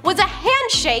empire was a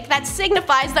handshake that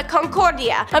signifies the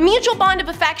concordia, a mutual bond bond of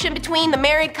affection between the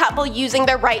married couple using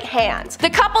their right hands. The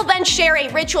couple then share a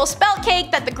ritual spelt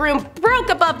cake that the groom broke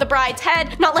above the bride's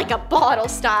head, not like a bottle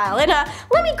style, in a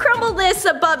let me crumble this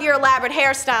above your elaborate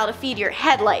hairstyle to feed your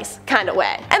head lice kind of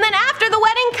way. And then after the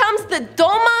wedding comes the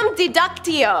domum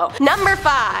deductio, number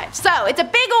 5. So it's a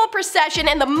big old procession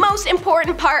and the most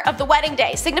important part of the wedding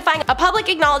day, signifying a public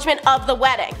acknowledgement of the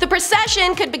wedding. The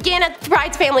procession could begin at the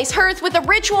bride's family's hearth with a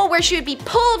ritual where she would be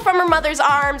pulled from her mother's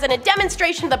arms and a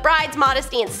demonstration of the bride's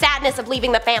modesty and sadness of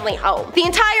leaving the family home. The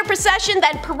entire procession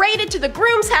then paraded to the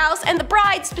groom's house, and the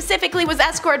bride specifically was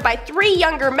escorted by 3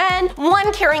 younger men,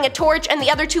 one carrying a torch and the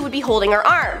other 2 would be holding her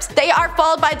arms. They are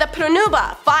followed by the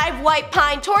pronuba, 5 white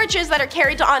pine torches that are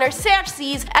carried to honor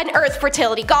Ceres, an earth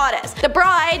fertility goddess. The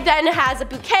bride then has a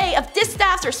bouquet of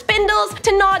distaffs or spindles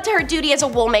to nod to her duty as a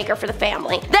wool maker for the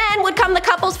family. Then would come the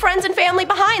couple's friends and family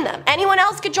behind them. Anyone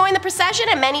else could join the procession,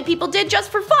 and many people did just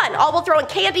for fun, all while throwing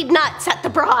candied nuts at the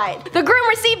bride. The groom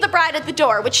received the bride at the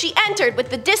door, which she entered with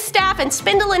the distaff and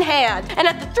spindle in hand, and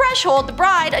at the threshold the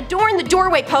bride adorned the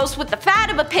doorway post with the fat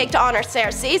of a pig to honor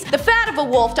Ceres, the fat of a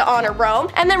wolf to honor Rome,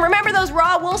 and then remember those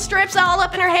raw wool strips all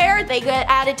up in her hair? They get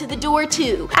added to the door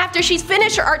too. After she's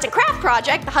finished her arts and craft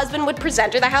project, the husband would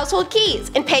present her the household keys.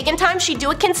 In pagan times she'd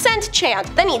do a consent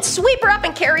chant, then he'd sweep her up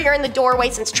and carry her in the doorway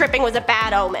since tripping was a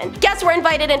bad omen. Guests were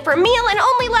invited in for a meal and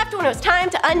only left when it was time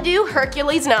to undo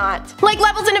Hercules' knot. Like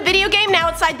levels in a video game, now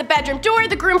outside the bedroom door,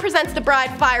 the groom presents the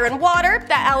bride fire and water,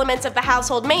 the elements of the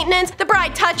household maintenance. The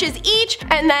bride touches each,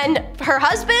 and then her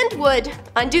husband would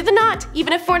undo the knot,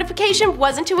 even if fornication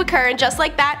wasn't to occur, and just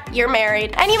like that, you're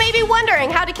married. And you may be wondering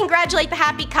how to congratulate the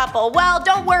happy couple. Well,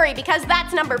 don't worry, because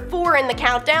that's number 4 in the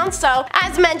countdown. So,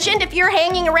 as mentioned, if you're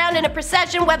hanging around in a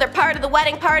procession, whether part of the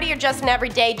wedding party or just an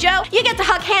everyday Joe, you get to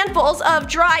hug handfuls of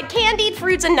dried candied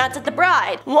fruits and nuts at the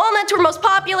bride. Walnuts were most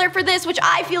popular for this, which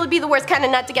I feel would be the worst kind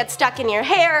of nut to get stuck in your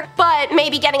hair, but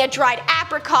maybe getting a dried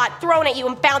apricot thrown at you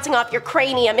and bouncing off your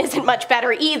cranium isn't much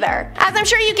better either. As I'm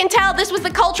sure you can tell, this was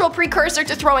the cultural precursor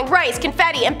to throwing rice,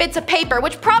 confetti, and bits of paper,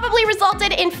 which probably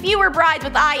resulted in fewer brides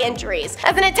with eye injuries.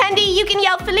 As an attendee, you can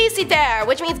yell feliciter,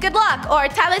 which means good luck, or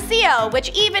talasio,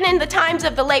 which even in the times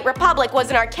of the late Republic was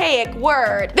an archaic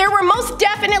word. There were most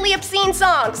definitely obscene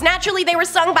songs. Naturally, they were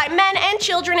sung by men and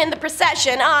children in the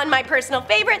procession on my personal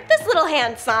favorite, this little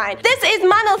hand sign. This is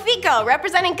Malefico,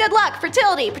 representing good luck,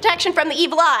 fertility, protection from the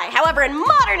evil eye. However, in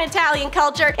modern Italian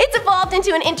culture, it's evolved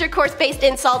into an intercourse-based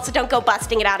insult, so don't go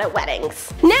busting it out at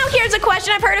weddings. Now here's a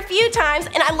question I've heard a few times,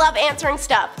 and I love answering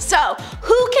stuff. So,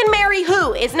 who can marry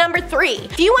who is number 3.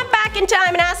 If you went back in time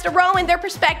and asked a Roman their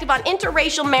perspective on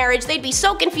interracial marriage, they'd be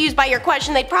so confused by your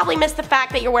question they'd probably miss the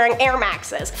fact that you're wearing Air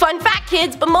Maxes. Fun fact,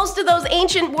 kids, but most of those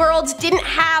ancient worlds didn't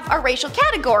have our racial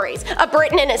categories. A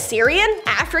Briton and Assyrian,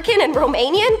 African and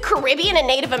Romanian, Caribbean and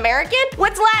Native American?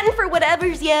 What's Latin for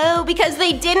whatever's, yo? Because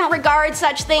they didn't regard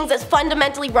such things as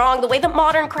fundamentally wrong the way that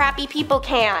modern crappy people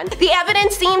can. The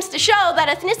evidence seems to show that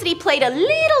ethnicity played a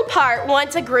little part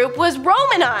once a group was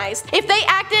Romanized. If they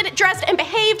acted, dressed, and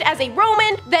behaved as a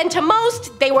Roman, then to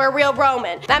most, they were a real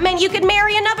Roman. That meant you could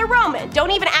marry another Roman.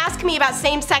 Don't even ask me about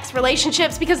same-sex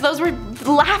relationships because those were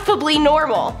laughably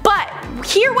normal. But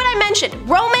hear what I mentioned,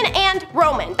 Roman and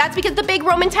Roman. That's because the big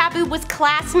Roman taboo was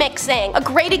class mixing. A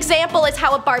great example is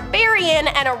how a barbarian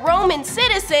and a Roman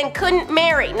citizen couldn't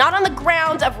marry, not on the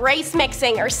grounds of race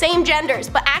mixing or same genders,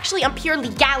 but actually on pure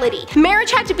legality.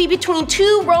 Marriage had to be between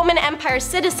 2 Roman Empire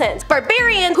citizens.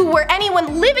 Barbarians, who were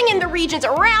anyone living in the regions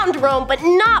around Rome but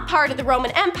not part of the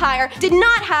Roman Empire, did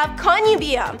not have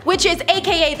connubium, which is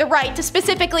aka the right to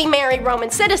specifically marry Roman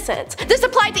citizens. This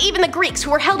applied to even the Greeks,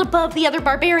 who were held above the other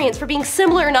barbarians for being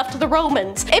similar enough to the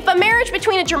Romans. If a marriage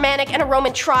between a Germanic and a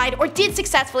Roman tried or did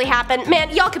successfully happen, man,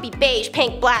 y'all could be beige,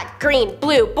 pink, black, green,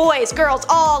 blue, boys, girls,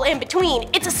 all in between.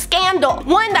 It's a scandal,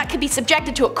 one that could be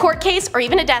subjected to a court case or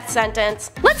even a death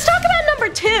sentence. Let's talk about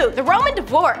number 2, the Roman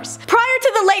divorce. Prior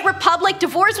to the late Republic,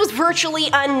 divorce was virtually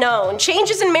unknown.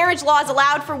 Changes in marriage laws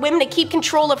allowed for women to keep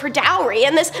control of her dowry,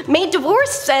 and this made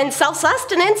divorce and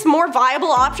self-sustenance more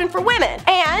viable option for women.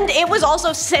 And it was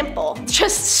also simple,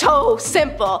 just so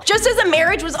simple. Just as a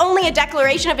marriage was only a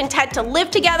declaration of intent to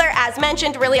live together, as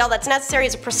mentioned, really all that's necessary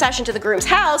is a procession to the groom's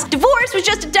house, divorce was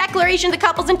just a declaration of the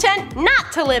couple's intent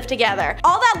not to live together.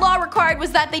 All that law required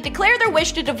was that they declare their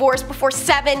wish to divorce before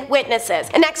 7 witnesses.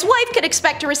 An ex-wife could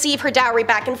expect to receive her dowry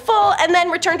back in full and then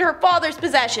return to her father's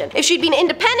possession. If she'd been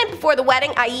independent before the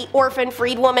wedding, i.e. orphan,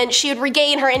 freed woman, she would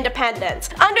regain her independence.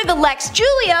 Under the Lex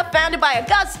Julia, founded by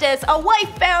Augustus, a wife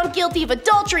found guilty of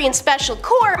adultery in special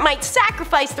court might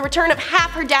sacrifice the return of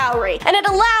half her dowry, and it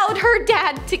allowed her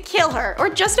dad to kill her, or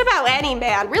just about any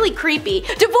man. Really creepy.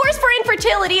 Divorce for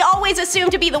infertility, always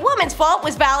assumed to be the woman's fault,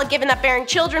 was valid given that bearing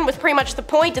children was pretty much the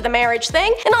point of the marriage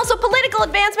thing, and also political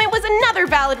advancement was another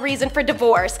valid reason for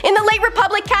divorce. In the late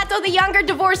Republic, Cato the Younger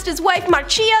divorced his wife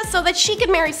Marcia so that she could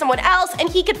marry someone else and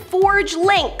he could forge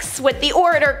links with the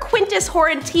orator Quintus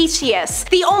Hortensius,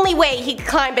 the only way he could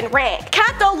climb in rank.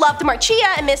 Cato loved Marcia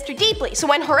and missed her deeply, so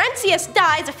when Hortensius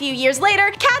dies a few years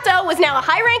later, Cato was now a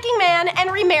high-ranking man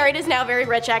and remarried his now very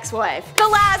rich ex-wife. The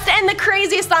last and the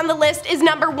craziest on the list is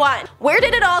number 1. Where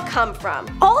did it all come from?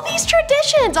 All these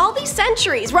traditions, all these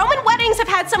centuries. Roman weddings have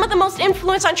had some of the most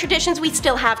influence on traditions we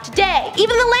still have today.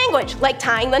 Even the language, like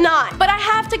tying the knot. But I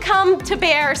have to come to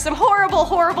bear some horrible,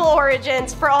 horrible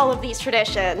origins for all of these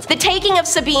traditions. The taking of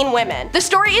Sabine women. The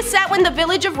story is set when the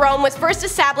village of Rome was first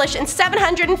established in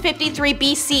 753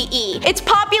 BCE. Its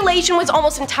population was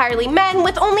almost entirely men,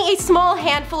 with only a small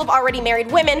handful of already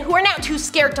married women who are now too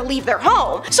scared to leave their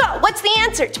home. So, what's the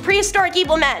answer to prehistoric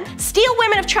evil men? Steal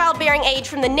women of childbearing age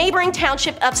from the neighboring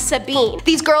township of Sabine.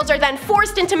 These girls are then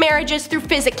forced into marriages through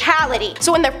physicality.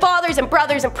 So when their fathers and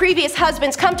brothers and previous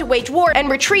husbands come to wage war and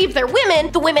retrieve their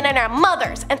women, the women are now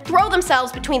mothers and throw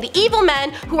themselves between the evil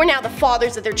men who are now the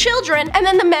fathers of their children and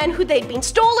then the men who they'd been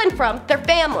stolen from, their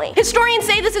family. Historians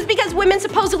say this is because women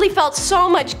supposedly felt so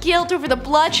much guilt over the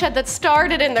bloodshed that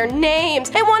started in their names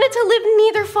and wanted to live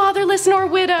neither fatherless nor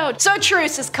widowed. So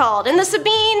truce is called, and the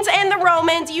Sabines and the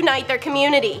Romans unite their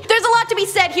community. There's a lot to be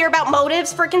said here about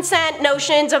motives for consent,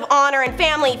 notions of honor and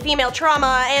family, female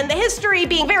trauma, and the history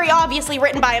being very obviously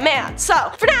written by a man.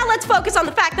 So, for now, let's focus on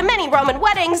the fact that many Roman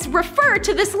weddings refer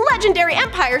to this legendary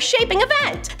empire-shaping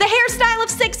event. The hairstyle of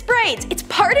 6 braids. It's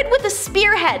parted with a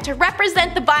spearhead to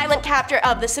represent the violent capture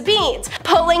of the Sabines,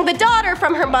 pulling the daughter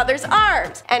from her mother's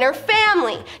arms, and her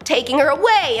family, taking her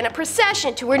away in a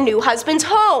procession to her new husband's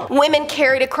home. Women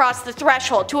carried across the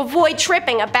threshold to avoid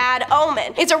tripping, a bad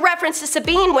omen. It's a reference to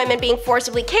Sabine women being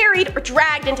forcibly carried or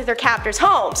dragged into their captors'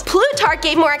 homes. Plutarch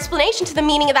gave more explanation to the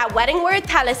meaning of that wedding word,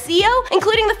 thalasio,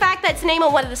 including the fact that it's named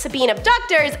on one of the Sabine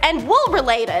abductors and wool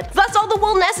related, thus all the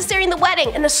wool necessary in the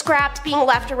wedding and the scraps being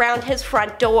left around his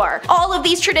front door. All of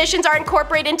these traditions are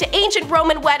incorporated into ancient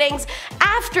Roman weddings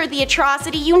after the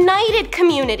atrocity united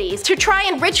communities to try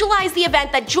and ritualize the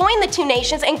event that joined the two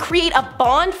nations and create a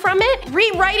bond from it,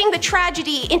 rewriting the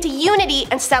tragedy into unity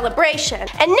and celebration.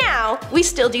 And now, we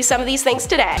still do some of these things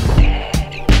today.